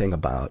knew everything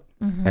about,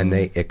 and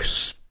they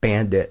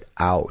expand it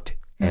out,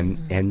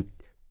 and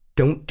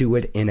don't do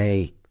it in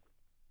a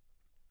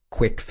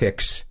quick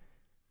fix.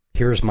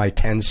 Here's my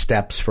 10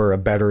 steps for a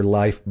better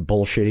life,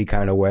 bullshitty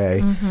kind of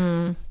way,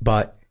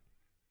 but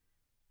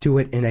do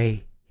it in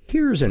a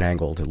here's an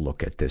angle to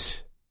look at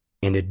this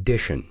in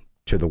addition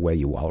to the way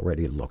you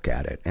already look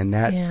at it. And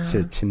that,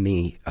 to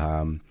me,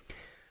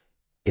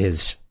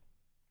 is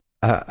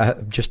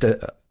just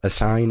a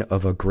sign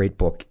of a great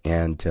book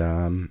and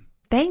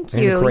thank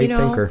you. And a great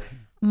thinker.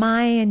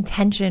 My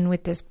intention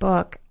with this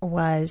book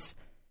was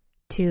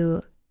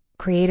to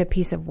create a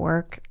piece of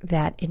work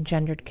that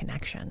engendered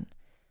connection.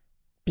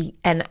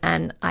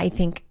 And I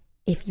think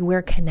if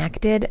we're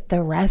connected,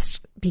 the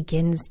rest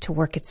begins to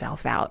work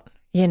itself out.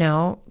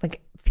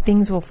 Like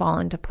things will fall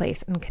into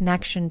place. And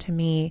connection to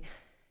me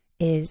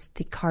is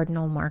the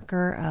cardinal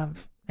marker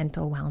of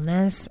mental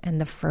wellness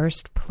and the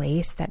first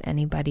place that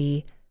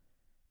anybody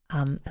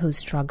who's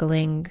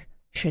struggling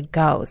should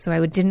go. So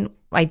I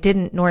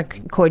didn't, nor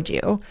could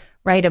you,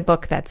 write a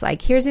book that's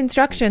like, here's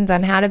instructions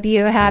on how to be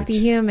a happy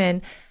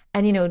human.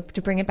 And,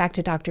 to bring it back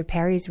to Dr.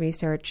 Perry's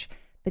research,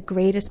 the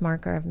greatest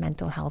marker of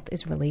mental health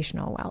is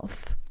relational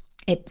wealth.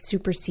 It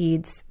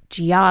supersedes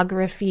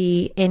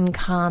geography,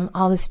 income,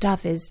 all this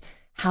stuff is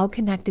how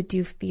connected do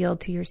you feel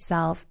to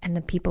yourself and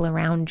the people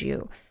around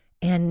you?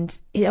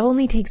 And it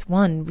only takes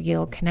one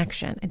real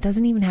connection. It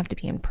doesn't even have to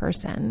be in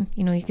person.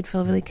 You know, you could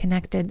feel really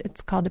connected.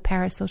 It's called a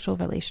parasocial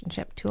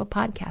relationship to a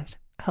podcast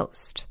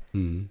host,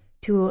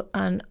 to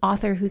an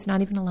author who's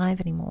not even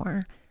alive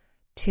anymore,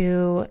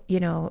 to, you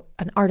know,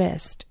 an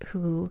artist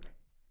who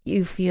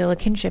you feel a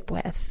kinship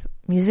with,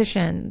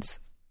 musicians,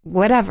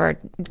 whatever.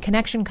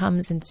 Connection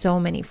comes in so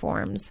many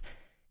forms.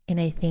 And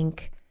I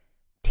think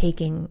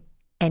taking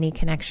any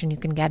connection you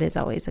can get is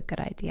always a good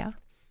idea.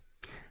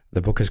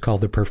 The book is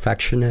called The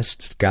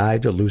Perfectionist's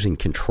Guide to Losing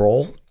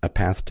Control, A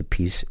Path to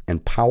Peace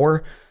and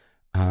Power.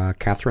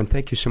 Catherine,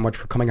 thank you so much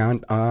for coming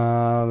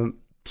on.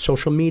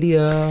 Social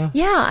media?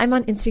 Yeah, I'm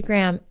on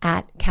Instagram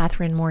at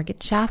Catherine Morgan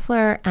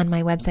Schaffler, and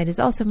my website is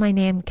also my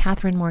name,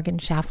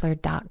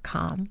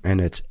 CatherineMorganSchaffler.com.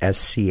 And it's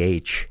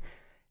SCHAFLER.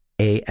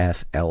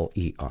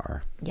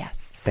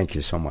 Yes. Thank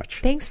you so much.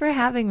 Thanks for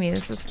having me.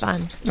 This was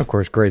fun. Of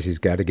course, Gracie's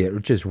got to get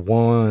just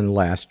one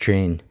last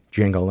chain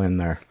jingle in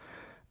there.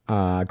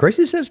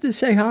 Gracie says to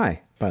say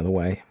hi, by the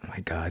way. Oh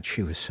my God,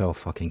 she was so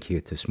fucking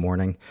cute this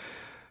morning.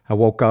 I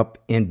woke up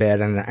in bed,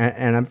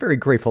 and I'm very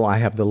grateful I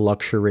have the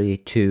luxury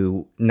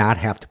to not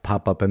have to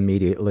pop up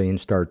immediately and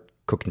start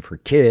cooking for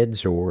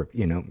kids or,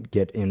 you know,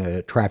 get in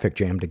a traffic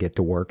jam to get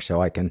to work,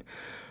 so I can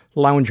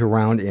lounge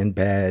around in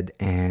bed.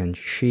 And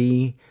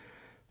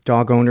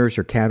dog owners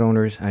or cat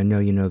owners, I know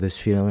you know this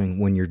feeling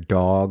when your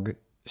dog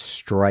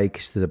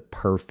strikes the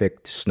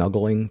perfect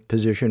snuggling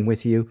position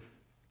with you.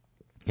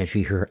 And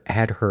she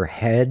had her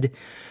head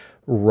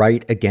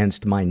right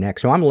against my neck.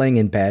 So I'm laying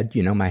in bed,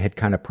 you know, my head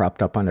kind of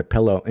propped up on a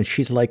pillow, and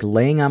she's like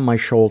laying on my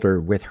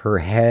shoulder with her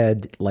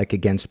head like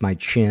against my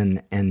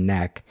chin and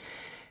neck.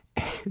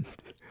 And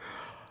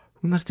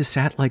we must have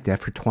sat like that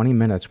for 20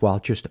 minutes while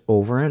just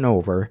over and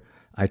over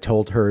I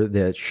told her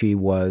that she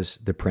was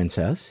the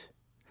princess,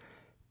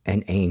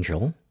 an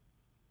angel,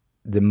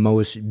 the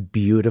most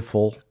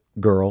beautiful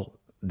girl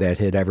that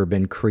had ever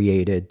been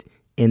created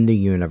in the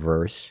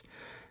universe,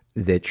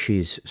 that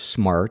she's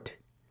smart,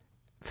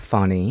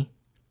 funny,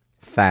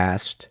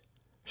 fast,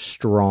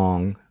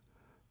 strong,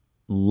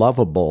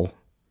 lovable.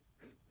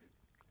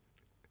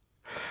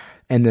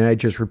 And then I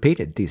just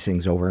repeated these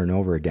things over and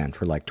over again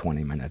for like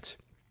 20 minutes.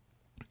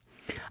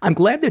 I'm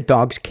glad that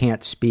dogs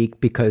can't speak,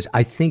 because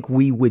I think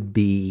we would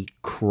be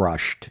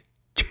crushed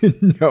to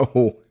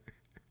know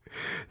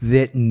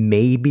that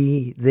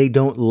maybe they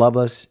don't love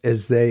us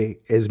as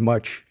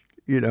much,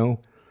 you know.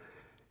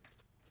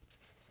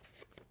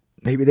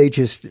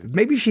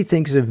 Maybe she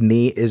thinks of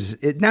me as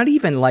not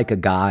even like a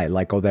guy,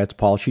 like, oh, that's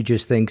Paul. She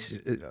just thinks,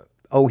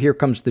 oh, here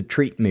comes the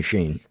treat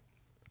machine.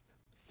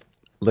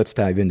 Let's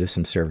dive into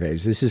some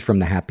surveys. This is from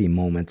the Happy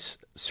Moments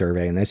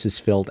survey, and this is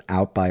filled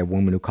out by a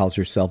woman who calls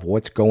herself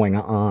What's Going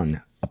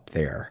On Up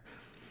There.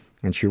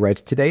 And she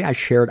writes, today I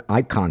shared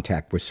eye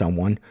contact with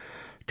someone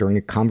during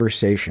a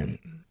conversation.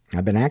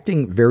 I've been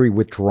acting very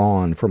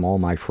withdrawn from all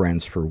my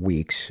friends for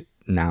weeks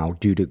now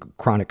due to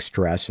chronic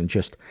stress and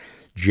just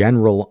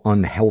general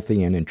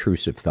unhealthy and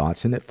intrusive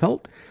thoughts, and it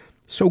felt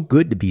so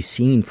good to be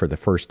seen for the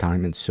first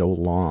time in so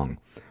long.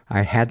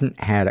 I hadn't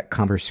had a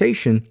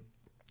conversation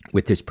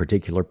with this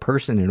particular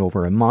person in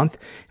over a month,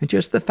 and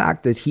just the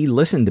fact that he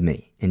listened to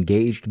me,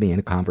 engaged me in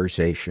a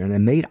conversation,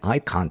 and made eye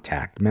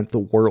contact meant the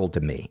world to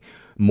me,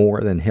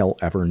 more than he'll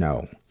ever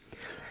know.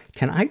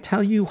 Can I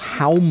tell you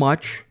how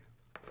much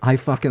I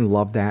fucking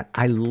love that?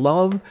 I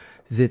love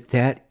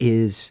that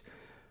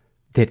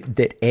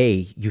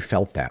A, you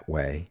felt that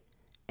way,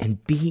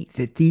 and B,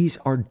 that these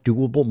are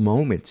doable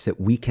moments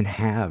that we can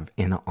have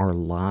in our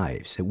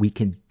lives, that we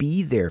can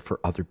be there for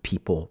other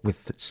people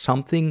with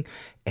something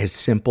as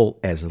simple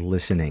as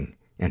listening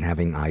and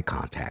having eye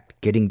contact,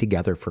 getting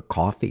together for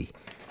coffee,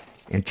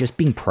 and just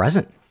being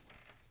present.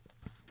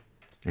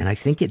 And I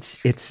think it's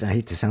I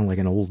hate to sound like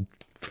an old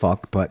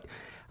fuck, but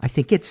I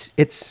think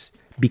it's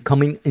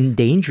becoming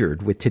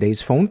endangered with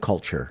today's phone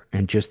culture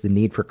and just the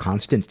need for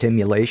constant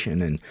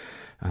stimulation. And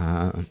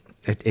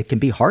it can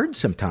be hard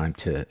sometimes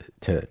to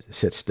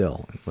sit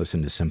still and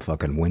listen to some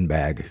fucking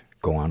windbag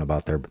go on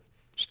about their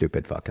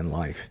stupid fucking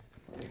life.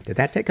 Did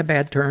that take a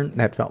bad turn?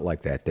 That felt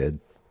like that did.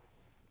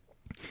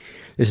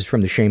 This is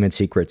from the Shame and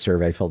Secret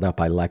survey filled out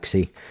by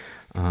Lexi.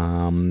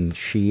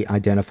 She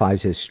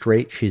identifies as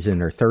straight. She's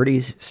in her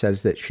 30s,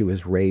 says that she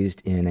was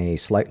raised in a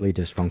slightly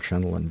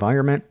dysfunctional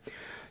environment,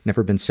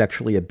 never been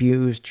sexually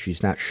abused.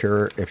 She's not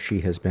sure if she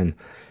has been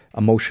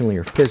emotionally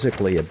or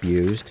physically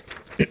abused.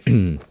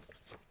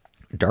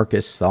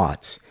 Darkest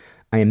thoughts.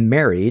 I am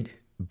married,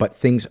 but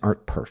things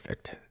aren't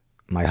perfect.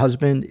 My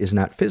husband is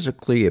not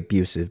physically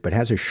abusive, but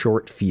has a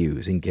short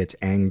fuse and gets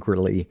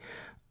angry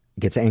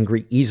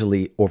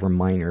easily over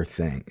minor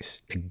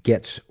things. It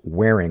gets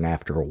wearing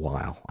after a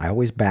while. I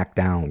always back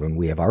down when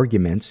we have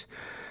arguments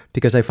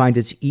because I find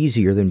it's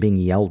easier than being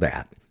yelled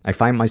at. I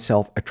find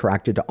myself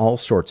attracted to all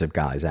sorts of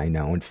guys I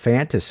know and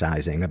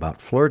fantasizing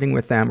about flirting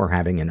with them or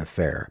having an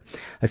affair.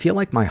 I feel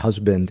like my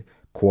husband,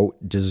 quote,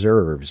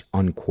 deserves,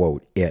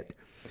 unquote, it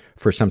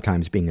for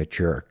sometimes being a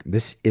jerk.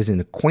 This is an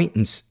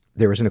acquaintance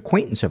There is an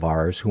acquaintance of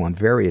ours who I'm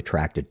very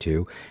attracted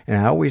to, and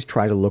I always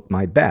try to look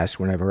my best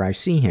whenever I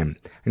see him.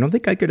 I don't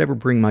think I could ever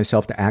bring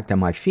myself to act on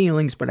my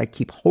feelings, but I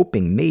keep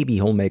hoping maybe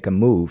he'll make a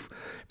move.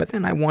 But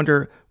then I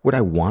wonder, would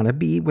I want to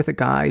be with a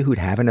guy who'd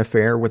have an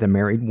affair with a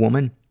married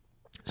woman?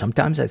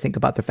 Sometimes I think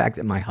about the fact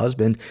that my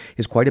husband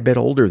is quite a bit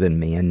older than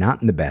me and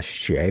not in the best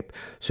shape,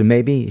 so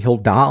maybe he'll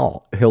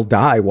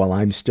die while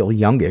I'm still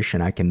youngish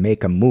and I can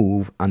make a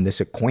move on this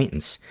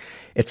acquaintance.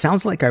 It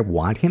sounds like I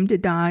want him to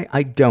die.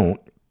 I don't,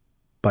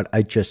 but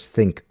I just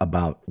think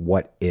about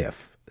what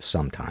if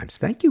sometimes.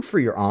 Thank you for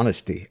your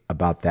honesty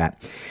about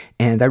that.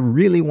 And I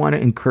really want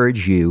to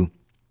encourage you,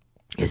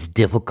 as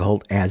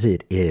difficult as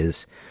it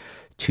is,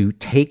 to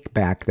take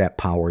back that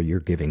power you're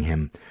giving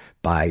him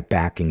by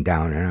backing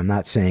down. And I'm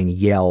not saying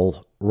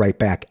yell right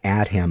back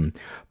at him,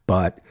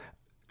 but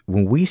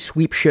when we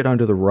sweep shit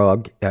under the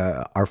rug,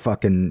 our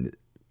fucking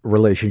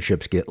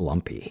relationships get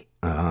lumpy.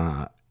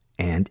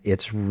 And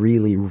it's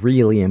really,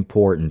 really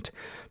important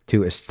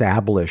to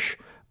establish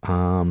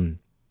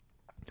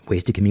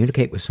ways to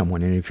communicate with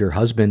someone. And if your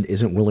husband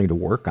isn't willing to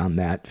work on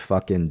that,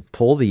 fucking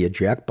pull the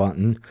eject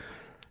button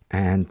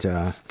and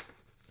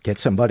get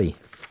somebody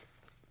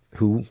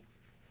who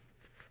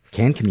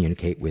can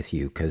communicate with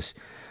you, because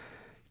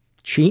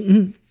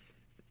cheating,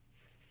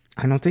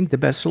 I don't think the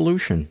best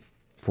solution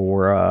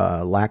for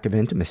lack of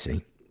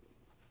intimacy.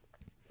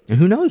 And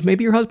who knows,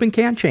 maybe your husband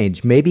can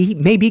change. Maybe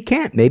he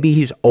can't. Maybe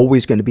he's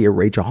always going to be a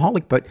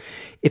rageaholic. But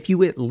if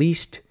you at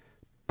least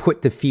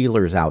put the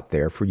feelers out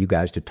there for you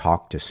guys to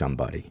talk to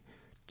somebody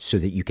so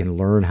that you can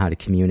learn how to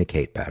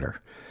communicate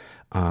better,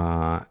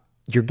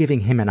 you're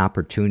giving him an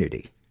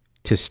opportunity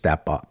to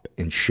step up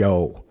and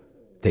show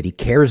that he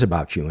cares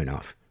about you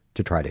enough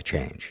to try to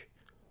change.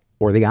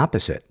 Or the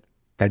opposite,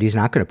 that he's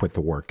not going to put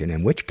the work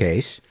in which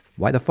case,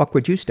 why the fuck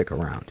would you stick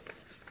around?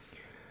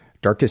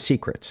 Darkest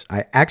secrets.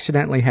 I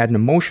accidentally had an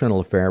emotional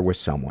affair with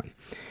someone.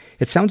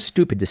 It sounds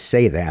stupid to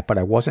say that, but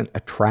I wasn't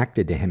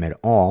attracted to him at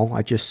all.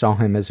 I just saw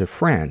him as a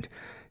friend,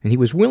 and he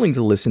was willing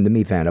to listen to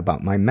me vent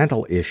about my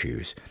mental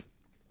issues,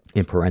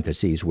 in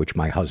parentheses, which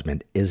my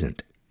husband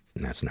isn't.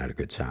 And that's not a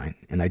good sign.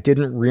 And I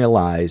didn't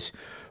realize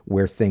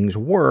where things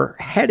were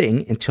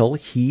heading until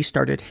he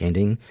started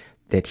hinting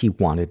that he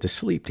wanted to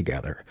sleep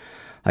together.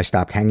 I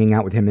stopped hanging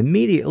out with him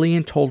immediately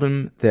and told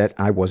him that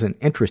I wasn't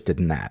interested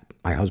in that.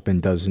 My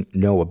husband doesn't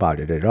know about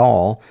it at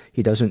all.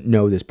 He doesn't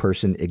know this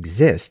person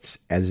exists,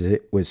 as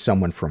it was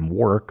someone from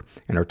work,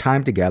 and our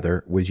time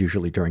together was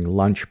usually during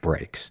lunch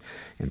breaks.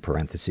 In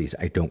parentheses,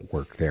 I don't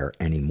work there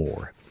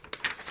anymore.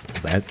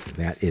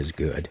 That is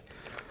good.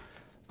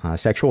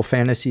 Sexual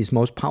fantasies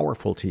most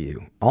powerful to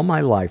you. All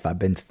my life, I've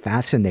been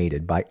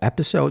fascinated by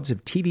episodes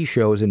of TV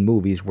shows and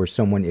movies where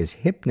someone is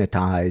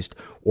hypnotized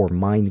or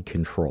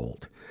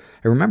mind-controlled.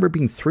 I remember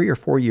being 3 or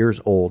 4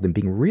 years old and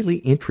being really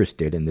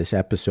interested in this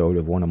episode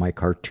of one of my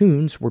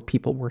cartoons where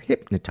people were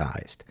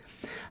hypnotized.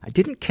 I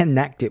didn't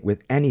connect it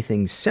with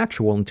anything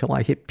sexual until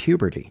I hit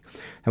puberty.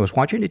 I was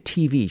watching a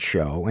TV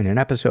show and an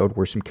episode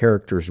where some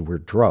characters were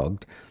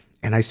drugged,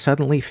 and I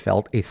suddenly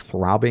felt a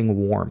throbbing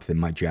warmth in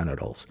my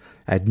genitals.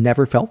 I had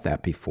never felt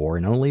that before,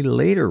 and only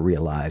later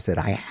realized that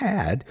I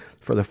had,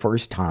 for the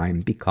first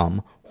time,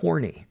 become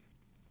horny.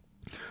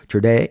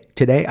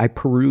 Today I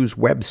peruse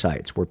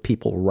websites where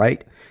people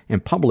write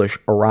and publish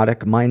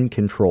erotic mind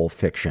control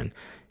fiction.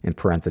 In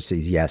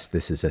parentheses, yes,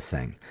 this is a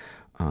thing.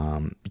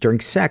 During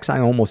sex, I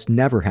almost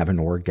never have an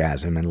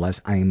orgasm unless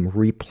I'm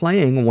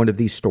replaying one of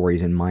these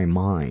stories in my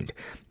mind.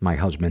 My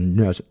husband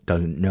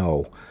doesn't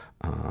know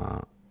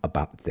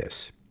about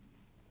this.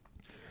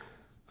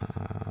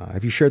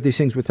 Have you shared these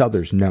things with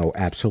others? No,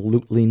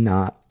 absolutely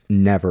not.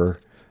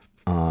 Never.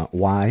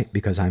 Why?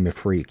 Because I'm a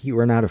freak. You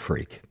are not a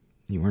freak.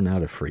 You are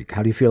not a freak.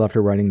 How do you feel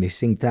after writing these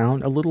things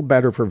down? A little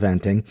better for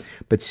venting,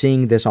 but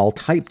seeing this all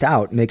typed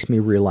out makes me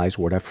realize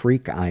what a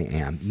freak I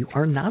am. You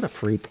are not a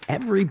freak.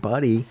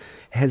 Everybody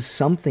has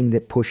something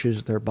that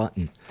pushes their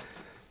button.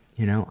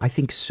 You know, I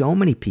think so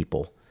many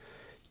people,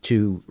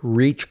 to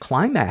reach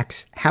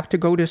climax, have to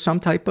go to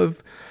some type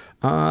of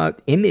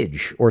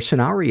image or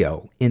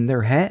scenario in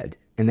their head.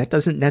 And that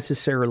doesn't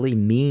necessarily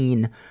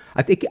mean,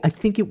 I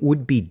think it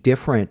would be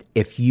different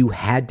if you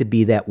had to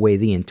be that way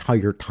the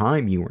entire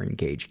time you were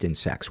engaged in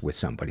sex with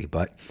somebody.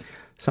 But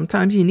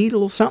sometimes you need a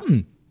little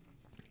something.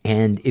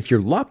 And if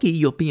you're lucky,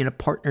 you'll be in a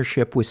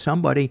partnership with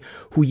somebody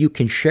who you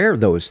can share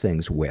those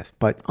things with.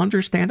 But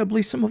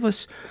understandably, some of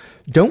us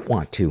don't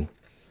want to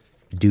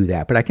do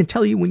that. But I can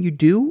tell you, when you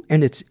do,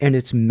 and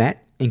it's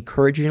met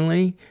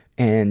encouragingly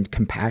and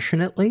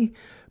compassionately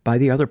by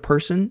the other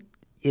person,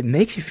 it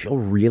makes you feel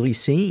really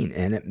seen,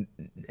 and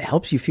it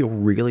helps you feel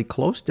really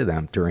close to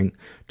them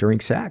during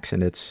sex,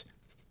 and it's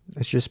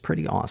just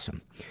pretty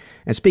awesome.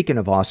 And speaking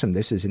of awesome,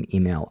 this is an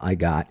email I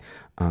got,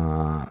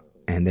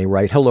 and they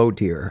write, "Hello,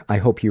 dear. I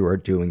hope you are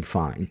doing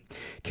fine.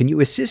 Can you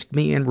assist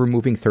me in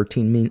removing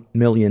 $13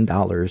 million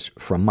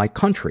from my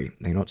country?"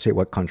 They don't say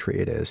what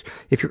country it is.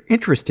 "If you're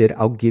interested,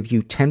 I'll give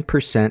you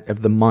 10%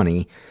 of the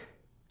money."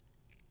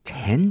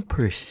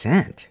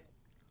 10%?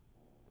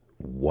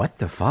 What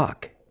the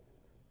fuck?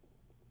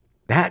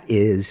 That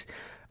is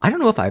I don't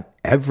know if I've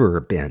ever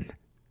been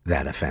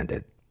that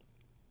offended.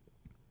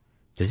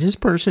 Does this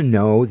person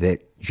know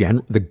that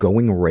the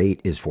going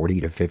rate is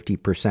 40 to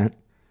 50%?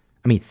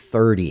 I mean,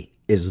 30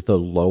 is the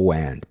low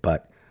end,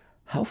 but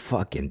how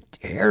fucking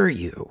dare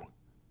you?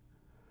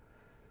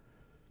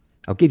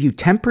 I'll give you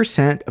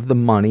 10% of the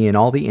money and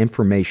all the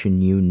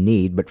information you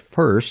need, but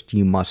first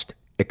you must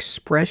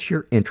express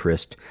your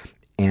interest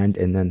and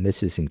then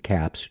this is in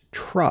caps,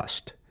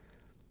 trust,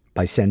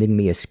 by sending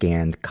me a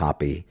scanned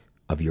copy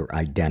of your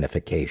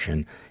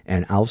identification,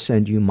 and I'll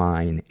send you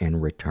mine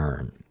in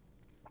return.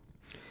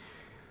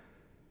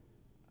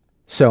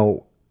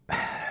 So,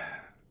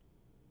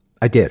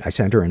 I did. I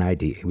sent her an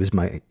ID.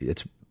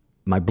 It's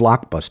my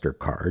Blockbuster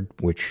card,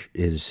 which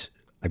is,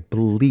 I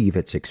believe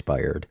it's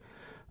expired.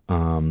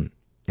 And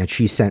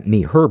she sent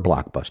me her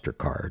Blockbuster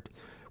card,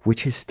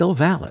 which is still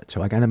valid.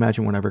 So I gotta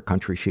imagine whatever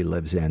country she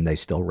lives in, they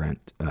still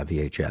rent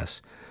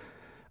VHS.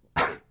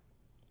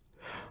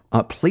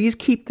 Please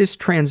keep this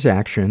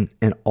transaction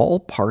and all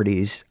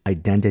parties'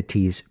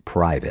 identities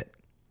private.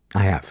 I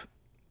have.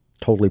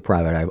 Totally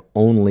private. I've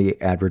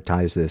only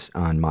advertised this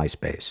on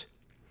MySpace.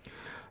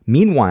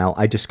 Meanwhile,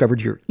 I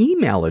discovered your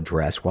email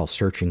address while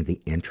searching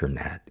the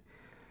internet.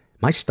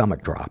 My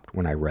stomach dropped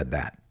when I read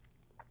that.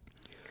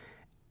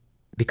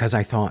 Because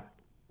I thought,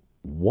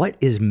 what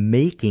is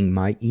making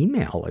my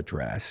email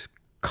address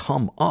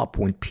come up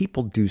when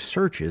people do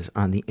searches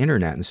on the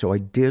internet? And so I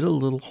did a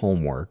little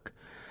homework,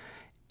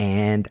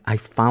 and I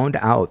found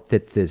out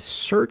that the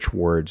search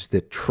words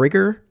that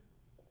trigger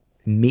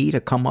me to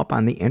come up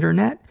on the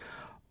internet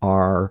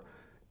are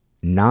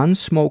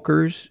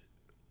non-smokers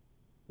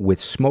with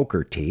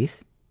smoker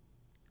teeth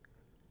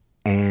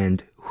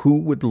and who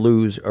would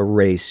lose a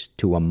race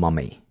to a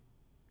mummy.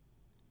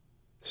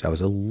 So I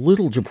was a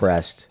little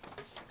depressed,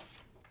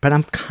 but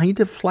I'm kind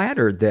of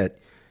flattered that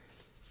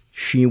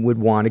she would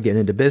want to get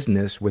into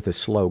business with a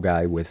slow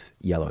guy with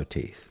yellow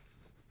teeth.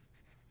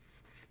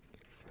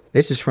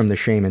 This is from the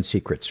Shame and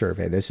Secret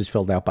survey. This is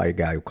filled out by a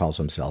guy who calls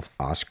himself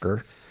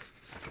Oscar.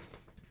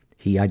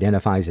 He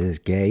identifies as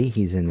gay.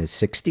 He's in his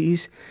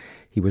 60s.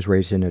 He was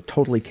raised in a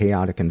totally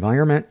chaotic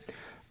environment.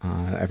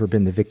 Ever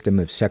been the victim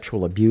of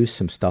sexual abuse?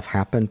 Some stuff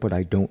happened, but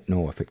I don't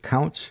know if it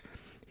counts.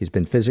 He's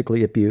been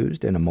physically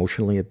abused and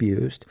emotionally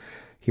abused.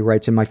 He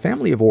writes, in my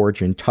family of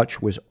origin,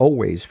 touch was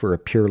always for a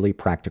purely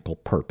practical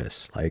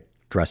purpose, like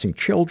dressing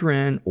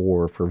children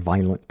or for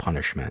violent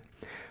punishment.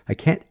 I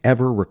can't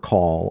ever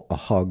recall a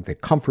hug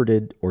that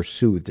comforted or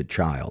soothed a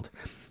child.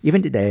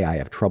 Even today, I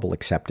have trouble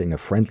accepting a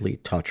friendly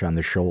touch on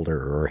the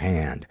shoulder or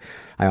hand.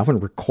 I often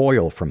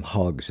recoil from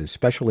hugs,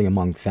 especially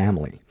among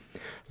family.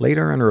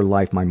 Later in her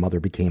life, my mother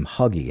became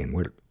huggy and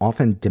would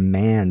often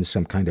demand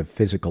some kind of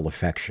physical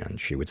affection.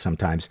 She would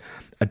sometimes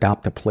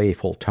adopt a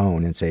playful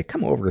tone and say,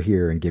 come over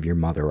here and give your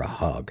mother a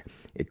hug.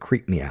 It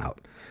creeped me out.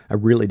 I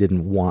really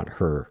didn't want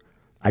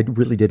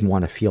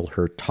to feel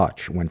her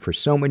touch when for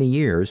so many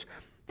years,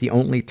 the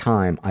only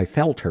time I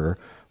felt her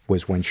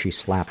was when she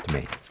slapped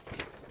me.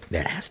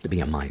 That has to be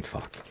a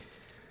mindfuck.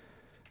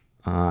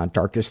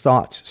 Darkest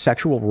thoughts,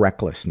 sexual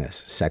recklessness,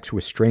 sex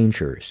with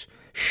strangers,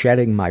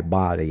 shedding my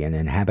body and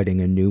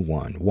inhabiting a new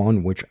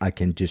one which I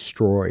can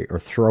destroy or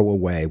throw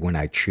away when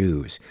I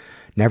choose,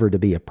 never to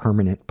be a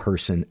permanent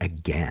person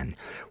again.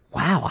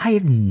 Wow, I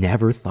have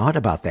never thought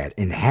about that.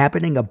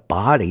 Inhabiting a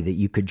body that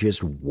you could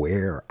just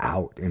wear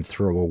out and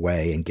throw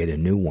away and get a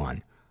new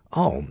one.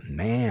 Oh,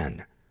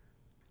 man.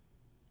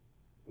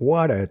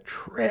 What a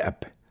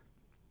trip.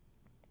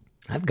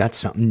 I've got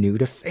something new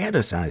to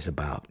fantasize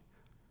about.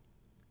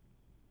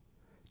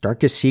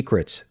 Darkest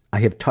secrets.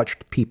 I have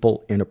touched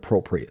people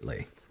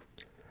inappropriately.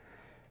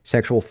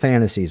 Sexual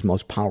fantasies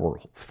most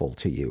powerful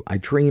to you. I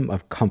dream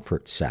of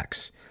comfort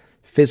sex.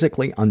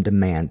 Physically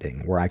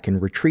undemanding, where I can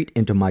retreat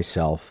into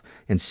myself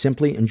and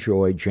simply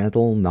enjoy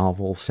gentle,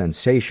 novel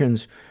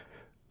sensations,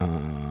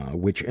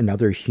 which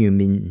another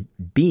human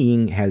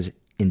being has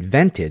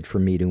invented for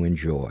me to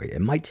enjoy.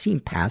 It might seem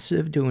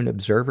passive to an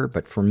observer,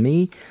 but for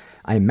me,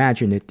 I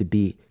imagine it to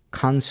be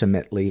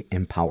consummately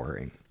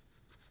empowering.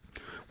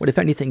 What, if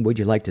anything, would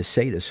you like to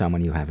say to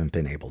someone you haven't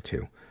been able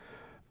to?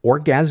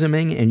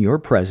 Orgasming in your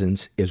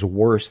presence is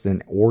worse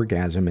than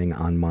orgasming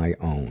on my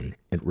own.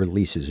 It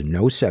releases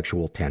no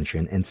sexual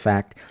tension. In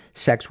fact,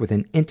 sex with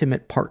an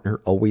intimate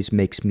partner always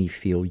makes me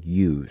feel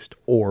used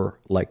or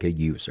like a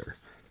user.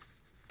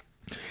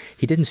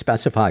 He didn't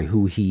specify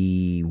who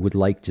he would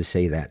like to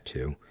say that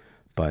to,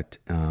 but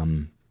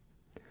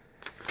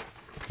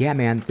yeah,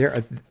 man,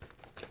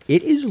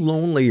 it is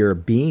lonelier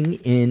being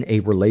in a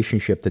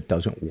relationship that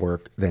doesn't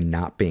work than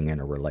not being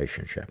in a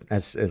relationship.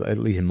 That's at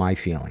least my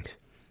feelings.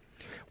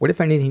 What, if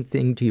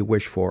anything, do you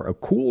wish for? A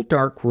cool,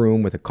 dark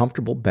room with a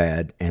comfortable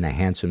bed and a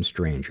handsome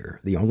stranger.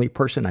 The only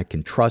person I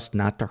can trust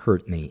not to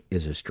hurt me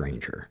is a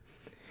stranger.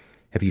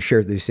 Have you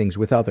shared these things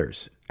with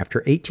others?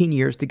 After 18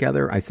 years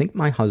together, I think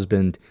my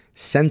husband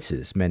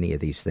senses many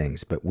of these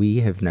things, but we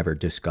have never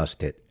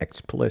discussed it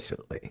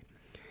explicitly.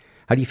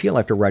 How do you feel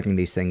after writing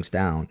these things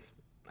down?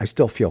 I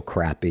still feel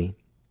crappy,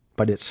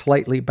 but it's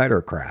slightly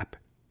better crap.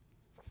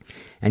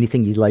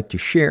 Anything you'd like to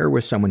share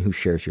with someone who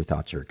shares your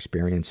thoughts or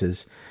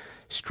experiences.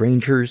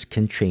 Strangers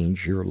can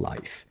change your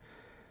life.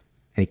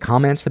 Any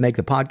comments to make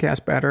the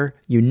podcast better?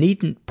 You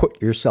needn't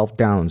put yourself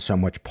down so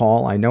much,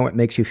 Paul. I know it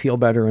makes you feel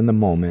better in the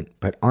moment,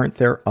 but aren't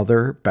there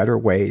other better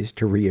ways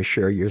to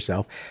reassure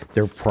yourself?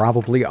 There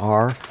probably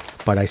are,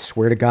 but I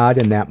swear to God,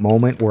 in that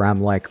moment where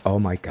I'm like, oh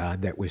my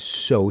God, that was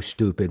so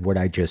stupid what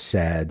I just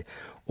said,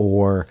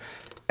 or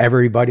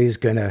everybody's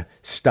gonna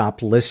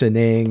stop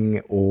listening,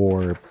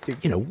 or,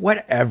 you know,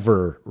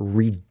 whatever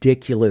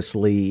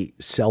ridiculously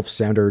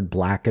self-centered,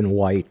 black and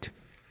white,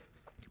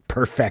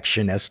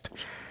 perfectionist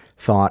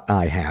thought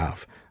I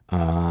have.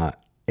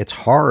 It's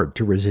hard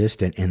to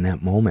resist it in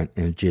that moment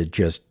and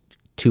just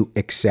to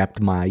accept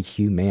my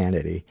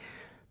humanity.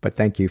 But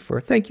thank you for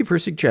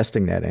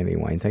suggesting that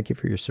anyway, and thank you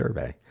for your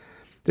survey.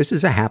 This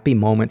is a happy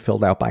moment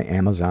filled out by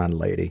Amazon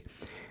Lady.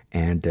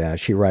 And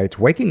she writes,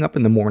 waking up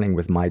in the morning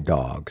with my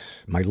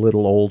dogs, my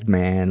little old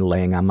man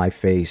laying on my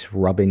face,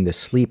 rubbing the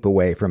sleep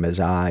away from his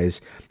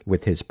eyes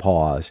with his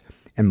paws,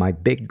 and my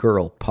big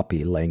girl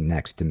puppy laying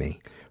next to me,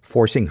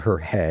 forcing her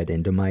head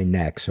into my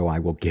neck so I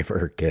will give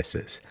her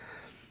kisses.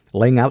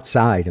 Laying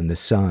outside in the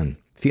sun,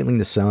 feeling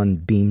the sun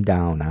beam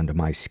down onto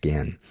my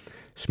skin,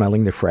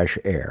 smelling the fresh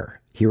air,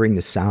 hearing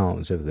the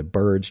sounds of the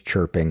birds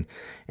chirping,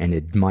 and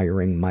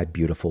admiring my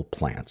beautiful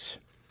plants.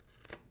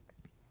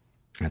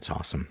 That's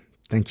awesome.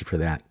 Thank you for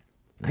that.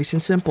 Nice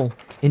and simple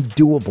and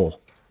doable.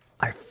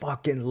 I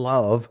fucking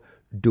love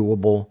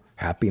doable,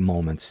 happy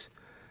moments.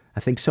 I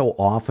think so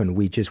often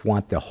we just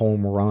want the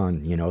home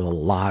run, you know, the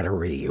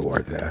lottery, or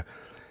the,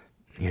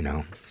 you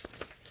know,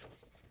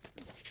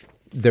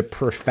 the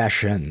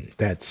profession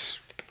that's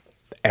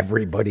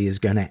everybody is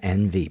going to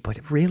envy.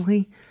 But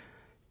really,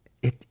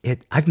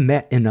 I've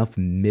met enough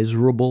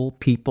miserable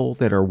people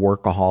that are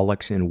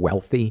workaholics and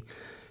wealthy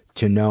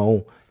to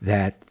know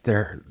that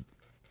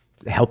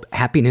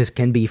happiness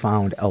can be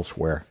found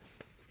elsewhere.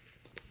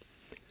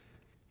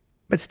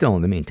 But still,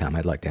 in the meantime,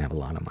 I'd like to have a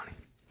lot of money.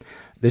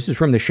 This is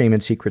from the Shame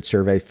and Secret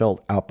survey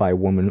filled out by a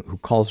woman who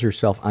calls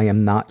herself, I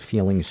am not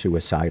feeling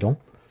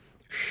suicidal.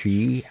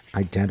 She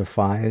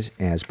identifies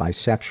as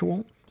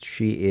bisexual.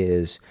 She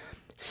is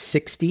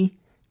 60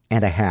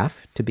 and a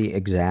half, to be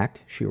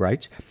exact, she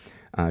writes.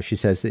 She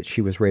says that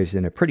she was raised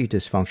in a pretty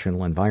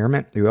dysfunctional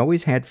environment. We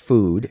always had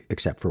food,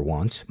 except for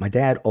once. My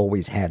dad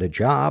always had a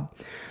job.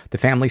 The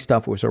family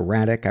stuff was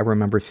erratic. I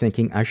remember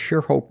thinking, I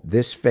sure hope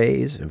this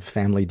phase of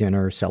family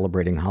dinner,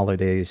 celebrating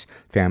holidays,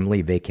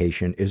 family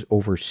vacation is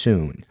over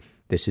soon.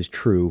 This is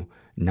true,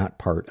 not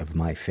part of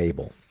my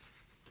fable.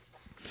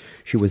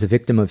 She was a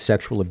victim of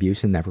sexual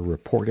abuse and never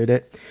reported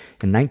it.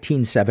 In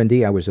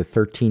 1970, I was a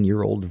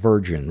 13-year-old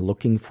virgin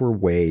looking for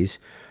ways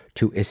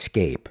to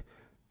escape.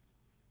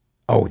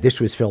 Oh, this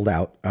was filled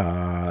out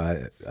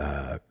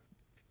a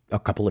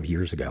couple of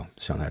years ago,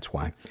 so that's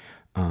why.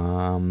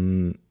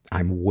 I'm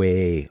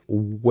way,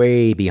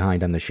 way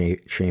behind on the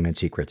Shame and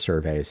Secret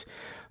surveys.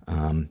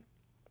 In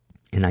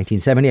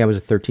 1970, I was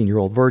a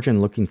 13-year-old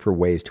virgin looking for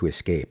ways to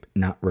escape,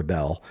 not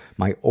rebel.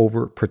 My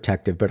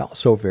overprotective but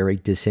also very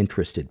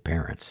disinterested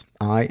parents.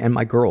 I and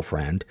my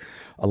girlfriend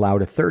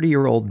allowed a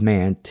 30-year-old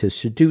man to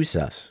seduce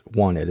us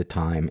one at a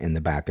time in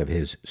the back of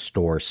his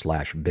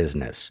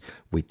store/business.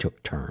 We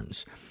took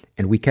turns.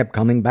 And we kept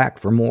coming back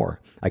for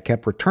more. I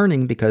kept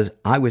returning because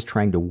I was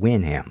trying to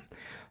win him.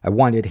 I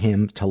wanted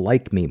him to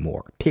like me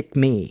more, pick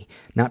me,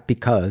 not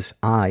because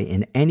I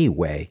in any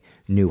way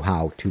knew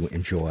how to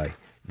enjoy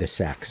the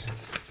sex.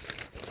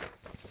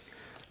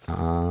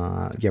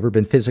 You ever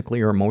been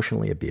physically or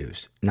emotionally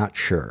abused? Not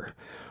sure.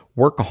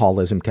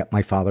 Workaholism kept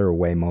my father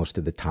away most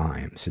of the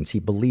time. Since he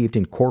believed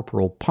in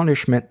corporal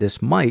punishment,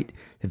 this might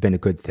have been a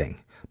good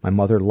thing. My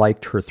mother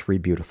liked her 3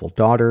 beautiful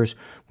daughters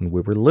when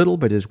we were little,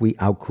 but as we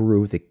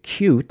outgrew the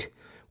cute,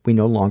 we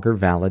no longer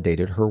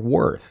validated her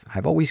worth.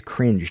 I've always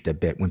cringed a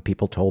bit when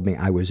people told me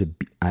I was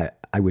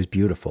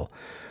beautiful.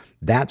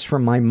 That's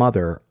from my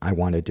mother, I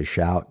wanted to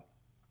shout.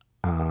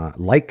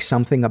 Like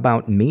something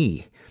about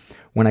me.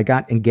 When I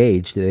got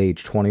engaged at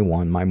age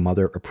 21, my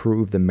mother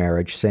approved the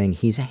marriage, saying,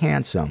 he's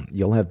handsome,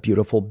 you'll have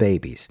beautiful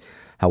babies.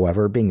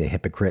 However, being the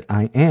hypocrite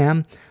I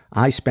am,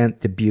 I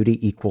spent the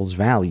beauty equals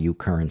value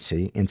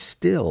currency and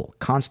still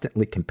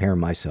constantly compare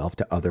myself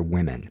to other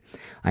women.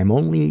 I'm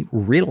only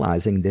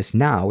realizing this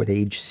now at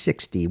age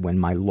 60 when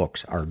my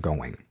looks are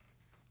going.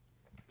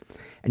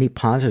 Any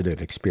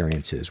positive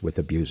experiences with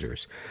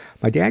abusers?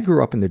 My dad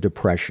grew up in the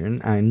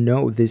Depression. I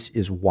know this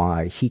is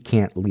why he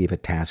can't leave a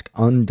task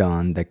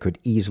undone that could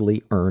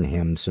easily earn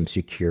him some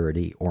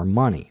security or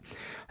money.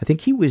 I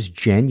think he was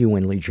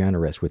genuinely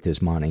generous with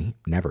his money,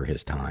 never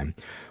his time,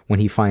 when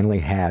he finally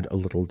had a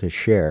little to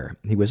share.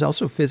 He was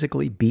also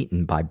physically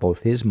beaten by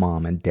both his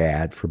mom and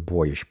dad for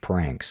boyish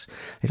pranks.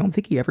 I don't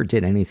think he ever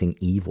did anything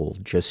evil,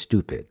 just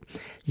stupid.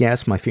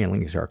 Yes, my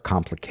feelings are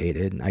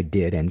complicated. I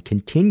did and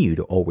continue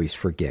to always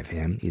forgive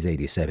him. He's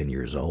 87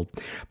 years old.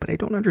 But I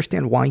don't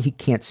understand why he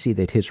can't see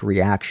that his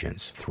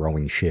reactions,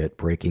 throwing shit,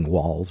 breaking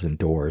walls and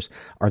doors,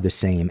 are the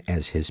same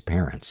as his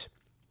parents.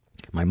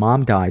 My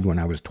mom died when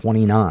I was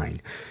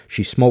 29.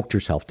 She smoked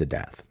herself to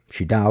death.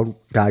 She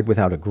died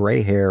without a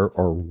gray hair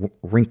or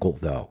wrinkle,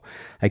 though.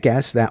 I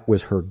guess that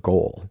was her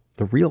goal.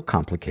 The real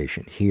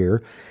complication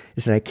here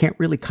is that I can't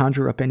really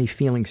conjure up any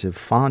feelings of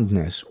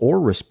fondness or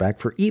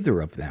respect for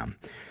either of them.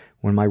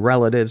 When my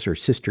relatives or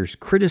sisters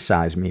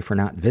criticize me for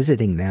not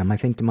visiting them, I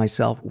think to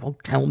myself, well,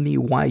 tell me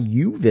why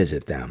you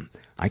visit them.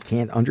 I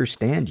can't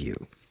understand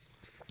you.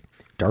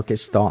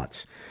 Darkest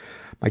thoughts.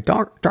 My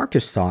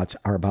darkest thoughts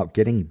are about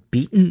getting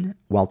beaten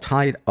while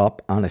tied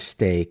up on a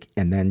stake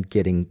and then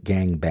getting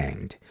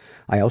gang-banged.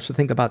 I also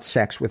think about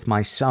sex with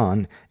my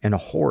son and a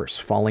horse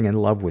falling in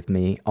love with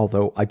me,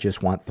 although I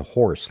just want the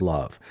horse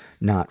love,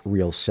 not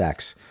real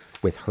sex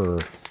with her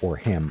or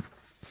him.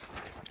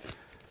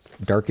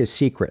 Darkest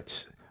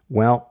secrets.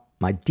 Well,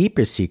 my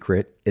deepest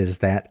secret is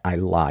that I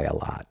lie a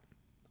lot.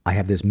 I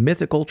have this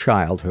mythical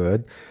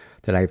childhood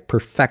that I've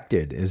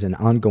perfected as an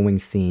ongoing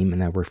theme,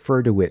 and I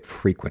refer to it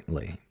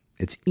frequently.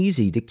 It's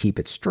easy to keep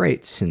it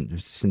straight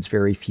since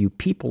very few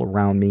people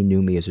around me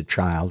knew me as a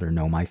child or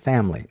know my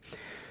family.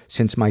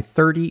 Since my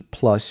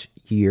 30-plus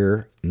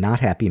year not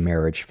happy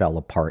marriage fell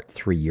apart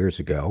 3 years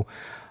ago,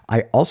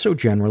 I also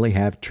generally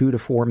have 2 to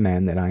 4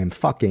 men that I am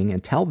fucking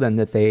and tell them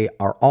that they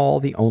are all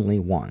the only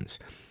ones.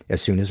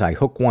 As soon as I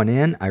hook one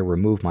in, I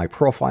remove my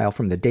profile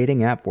from the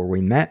dating app where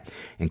we met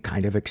and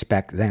kind of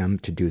expect them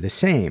to do the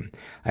same.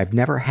 I've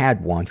never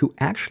had one who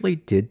actually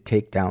did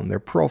take down their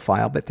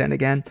profile, but then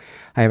again,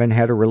 I haven't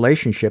had a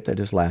relationship that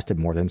has lasted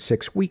more than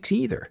 6 weeks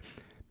either.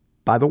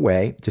 By the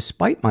way,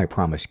 despite my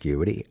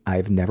promiscuity,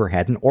 I've never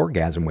had an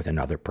orgasm with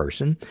another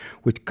person,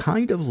 which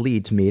kind of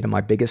leads me to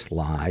my biggest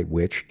lie,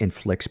 which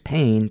inflicts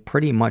pain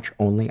pretty much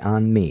only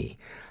on me.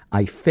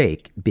 I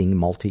fake being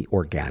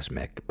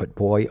multi-orgasmic, but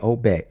boy, oh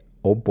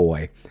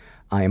boy,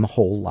 I am a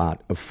whole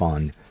lot of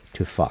fun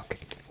to fuck.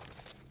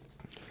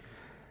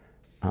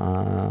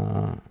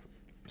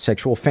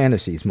 Sexual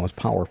fantasies most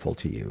powerful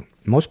to you.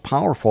 Most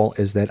powerful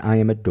is that I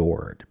am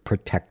adored,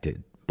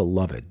 protected,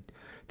 beloved.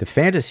 The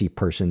fantasy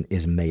person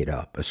is made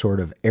up, a sort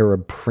of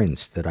Arab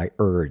prince that I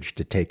urge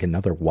to take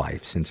another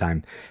wife since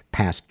I'm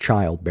past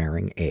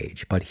childbearing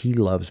age, but he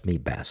loves me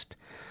best.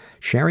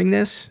 Sharing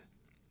this,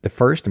 the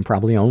first and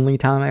probably only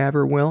time I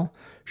ever will,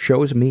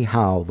 shows me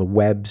how the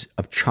webs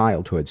of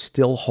childhood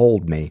still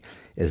hold me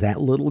as that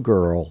little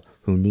girl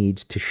who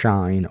needs to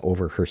shine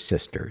over her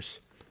sisters.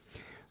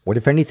 What,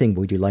 if anything,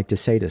 would you like to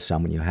say to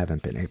someone you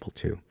haven't been able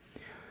to?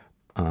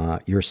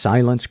 Your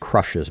silence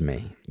crushes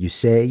me. You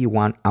say you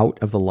want out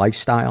of the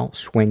lifestyle,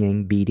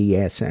 swinging,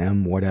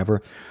 BDSM,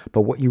 whatever,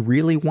 but what you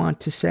really want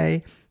to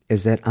say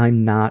is that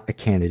I'm not a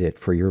candidate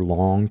for your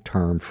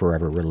long-term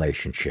forever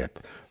relationship.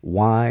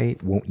 Why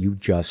won't you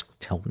just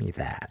tell me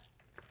that?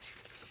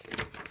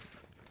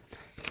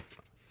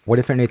 What,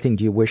 if anything,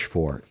 do you wish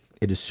for?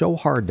 It is so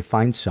hard to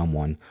find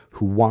someone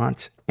who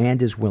wants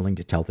and is willing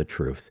to tell the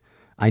truth.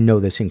 I know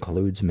this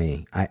includes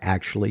me. I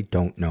actually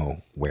don't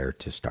know where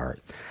to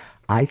start.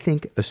 I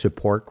think a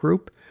support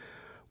group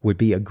would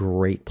be a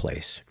great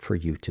place for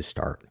you to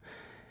start.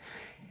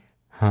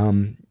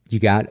 You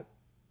got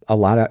a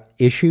lot of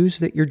issues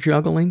that you're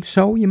juggling,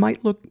 so you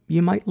might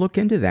look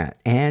into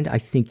that. And I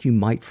think you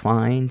might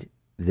find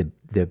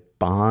the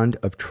bond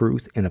of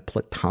truth in a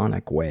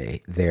platonic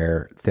way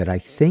there that I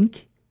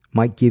think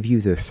might give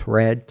you the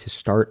thread to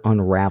start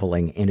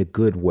unraveling in a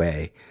good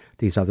way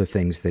these other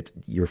things that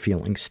you're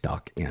feeling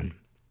stuck in.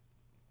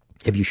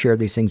 Have you shared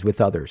these things with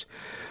others?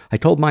 I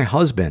told my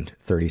husband,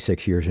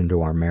 36 years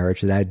into our marriage,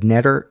 that I'd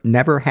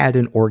never had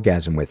an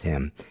orgasm with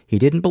him. He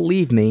didn't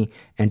believe me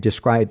and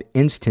described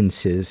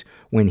instances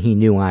when he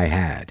knew I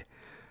had.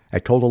 I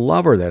told a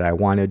lover that I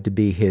wanted to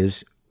be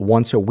his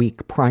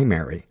once-a-week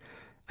primary.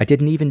 I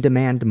didn't even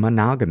demand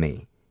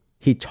monogamy.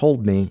 He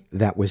told me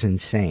that was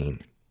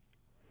insane.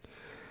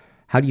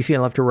 How do you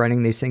feel after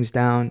writing these things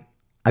down?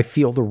 I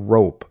feel the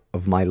rope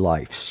of my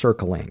life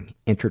circling,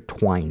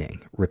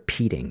 intertwining,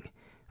 repeating.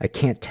 I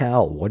can't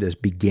tell what is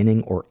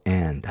beginning or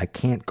end. I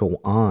can't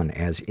go on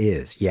as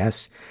is.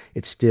 Yes,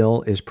 it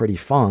still is pretty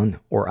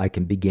fun, or I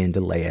can begin to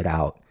lay it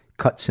out,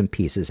 cut some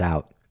pieces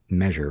out,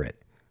 measure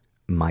it.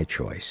 My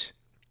choice.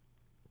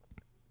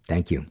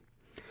 Thank you.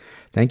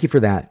 Thank you for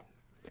that.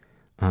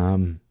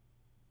 I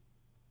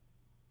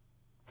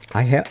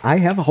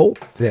have hope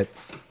that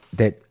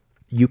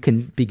you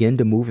can begin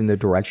to move in the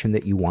direction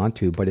that you want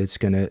to, but I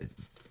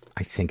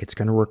think it's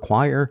gonna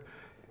require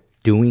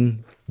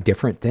doing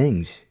different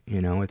things.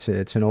 You know, it's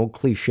an old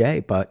cliche,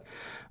 but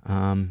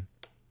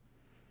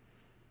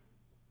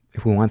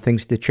if we want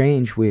things to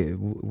change,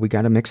 we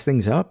got to mix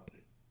things up.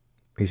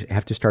 We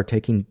have to start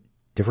taking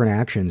different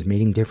actions,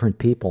 meeting different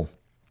people,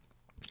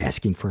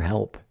 asking for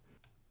help.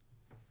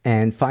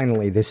 And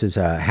finally, this is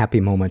a happy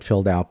moment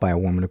filled out by a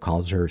woman who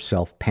calls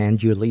herself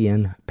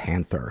Pandulian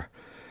Panther.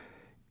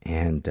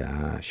 And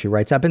she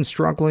writes, I've been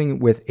struggling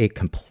with a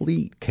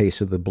complete case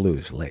of the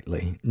blues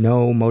lately.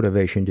 No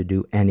motivation to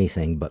do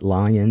anything but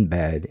lie in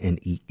bed and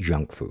eat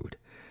junk food.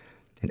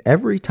 And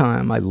every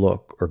time I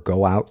look or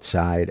go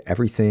outside,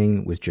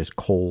 everything was just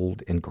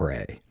cold and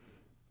gray.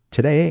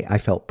 Today, I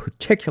felt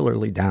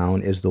particularly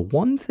down as the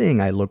one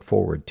thing I looked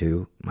forward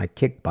to, my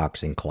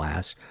kickboxing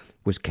class,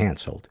 was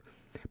canceled.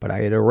 But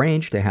I had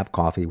arranged to have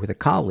coffee with a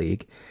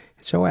colleague,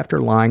 so after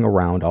lying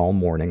around all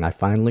morning, I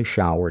finally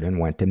showered and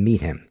went to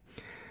meet him.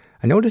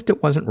 I noticed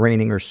it wasn't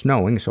raining or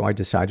snowing, so I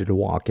decided to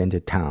walk into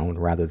town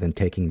rather than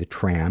taking the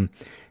tram,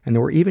 and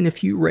there were even a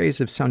few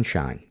rays of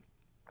sunshine.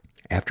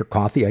 After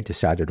coffee, I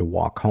decided to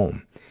walk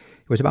home.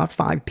 It was about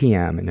 5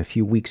 p.m., and a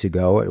few weeks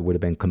ago it would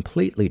have been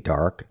completely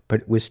dark,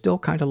 but it was still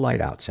kind of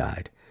light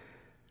outside.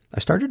 I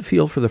started to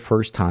feel for the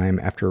first time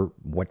after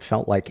what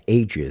felt like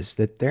ages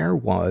that there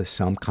was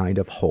some kind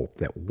of hope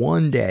that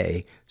one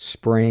day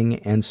spring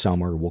and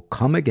summer will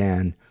come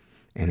again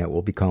and it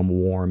will become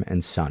warm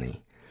and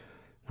sunny.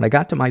 When I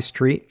got to my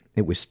street,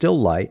 it was still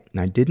light and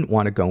I didn't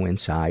want to go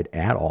inside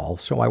at all,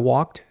 so I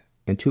walked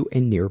into a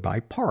nearby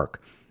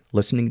park,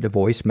 listening to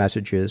voice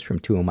messages from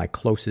two of my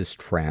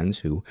closest friends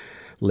who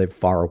live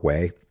far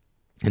away,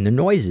 and the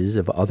noises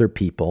of other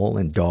people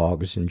and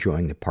dogs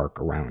enjoying the park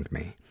around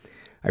me.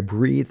 I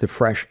breathed the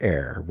fresh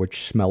air,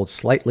 which smelled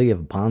slightly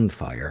of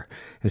bonfire,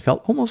 and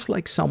felt almost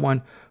like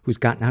someone who's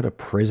gotten out of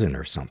prison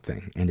or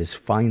something and is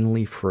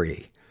finally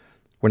free.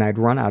 When I'd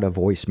run out of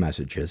voice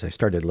messages, I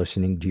started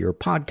listening to your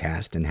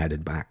podcast and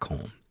headed back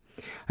home.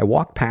 I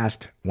walked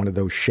past one of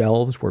those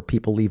shelves where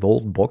people leave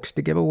old books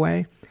to give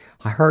away.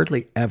 I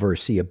hardly ever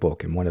see a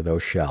book in one of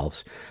those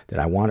shelves that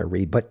I want to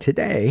read, but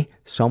today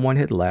someone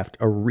had left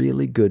a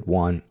really good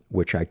one,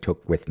 which I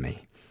took with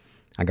me.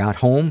 I got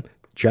home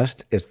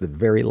just as the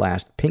very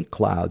last pink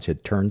clouds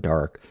had turned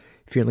dark,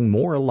 feeling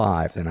more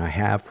alive than I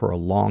have for a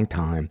long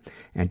time,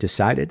 and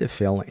decided to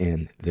fill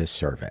in this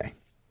survey.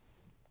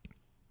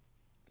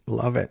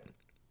 Love it.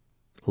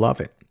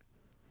 Love it.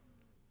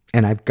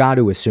 And I've got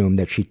to assume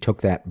that she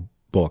took that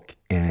book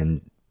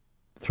and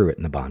threw it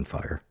in the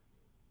bonfire.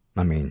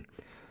 I mean,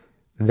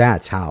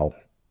 that's how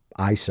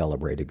I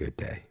celebrate a good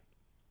day.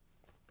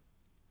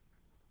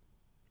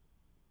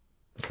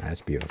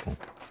 That's beautiful.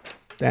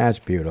 That's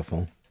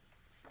beautiful.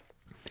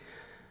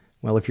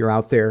 Well, if you're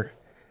out there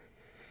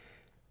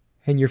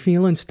and you're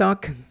feeling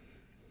stuck,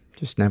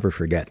 just never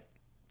forget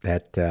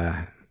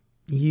that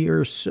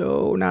you're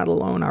so not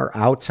alone. Our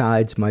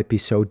outsides might be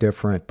so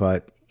different,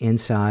 but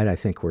inside, I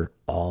think we're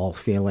all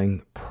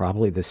feeling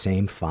probably the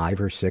same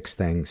 5 or 6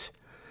 things.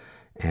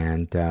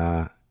 And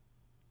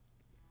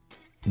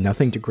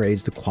nothing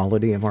degrades the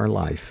quality of our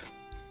life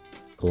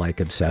like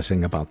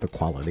obsessing about the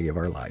quality of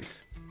our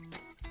life.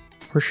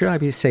 Or should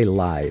I say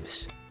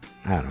lives?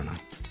 I don't know.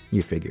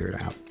 You figure it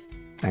out.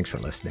 Thanks for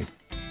listening.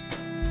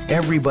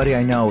 Everybody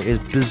I know is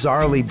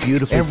bizarrely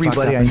beautifully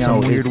Everybody I know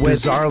is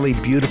bizarrely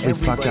beautifully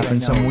fucked up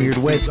in some weird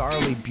way.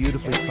 Bizarrely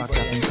beautifully fucked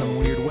up in some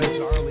weird way.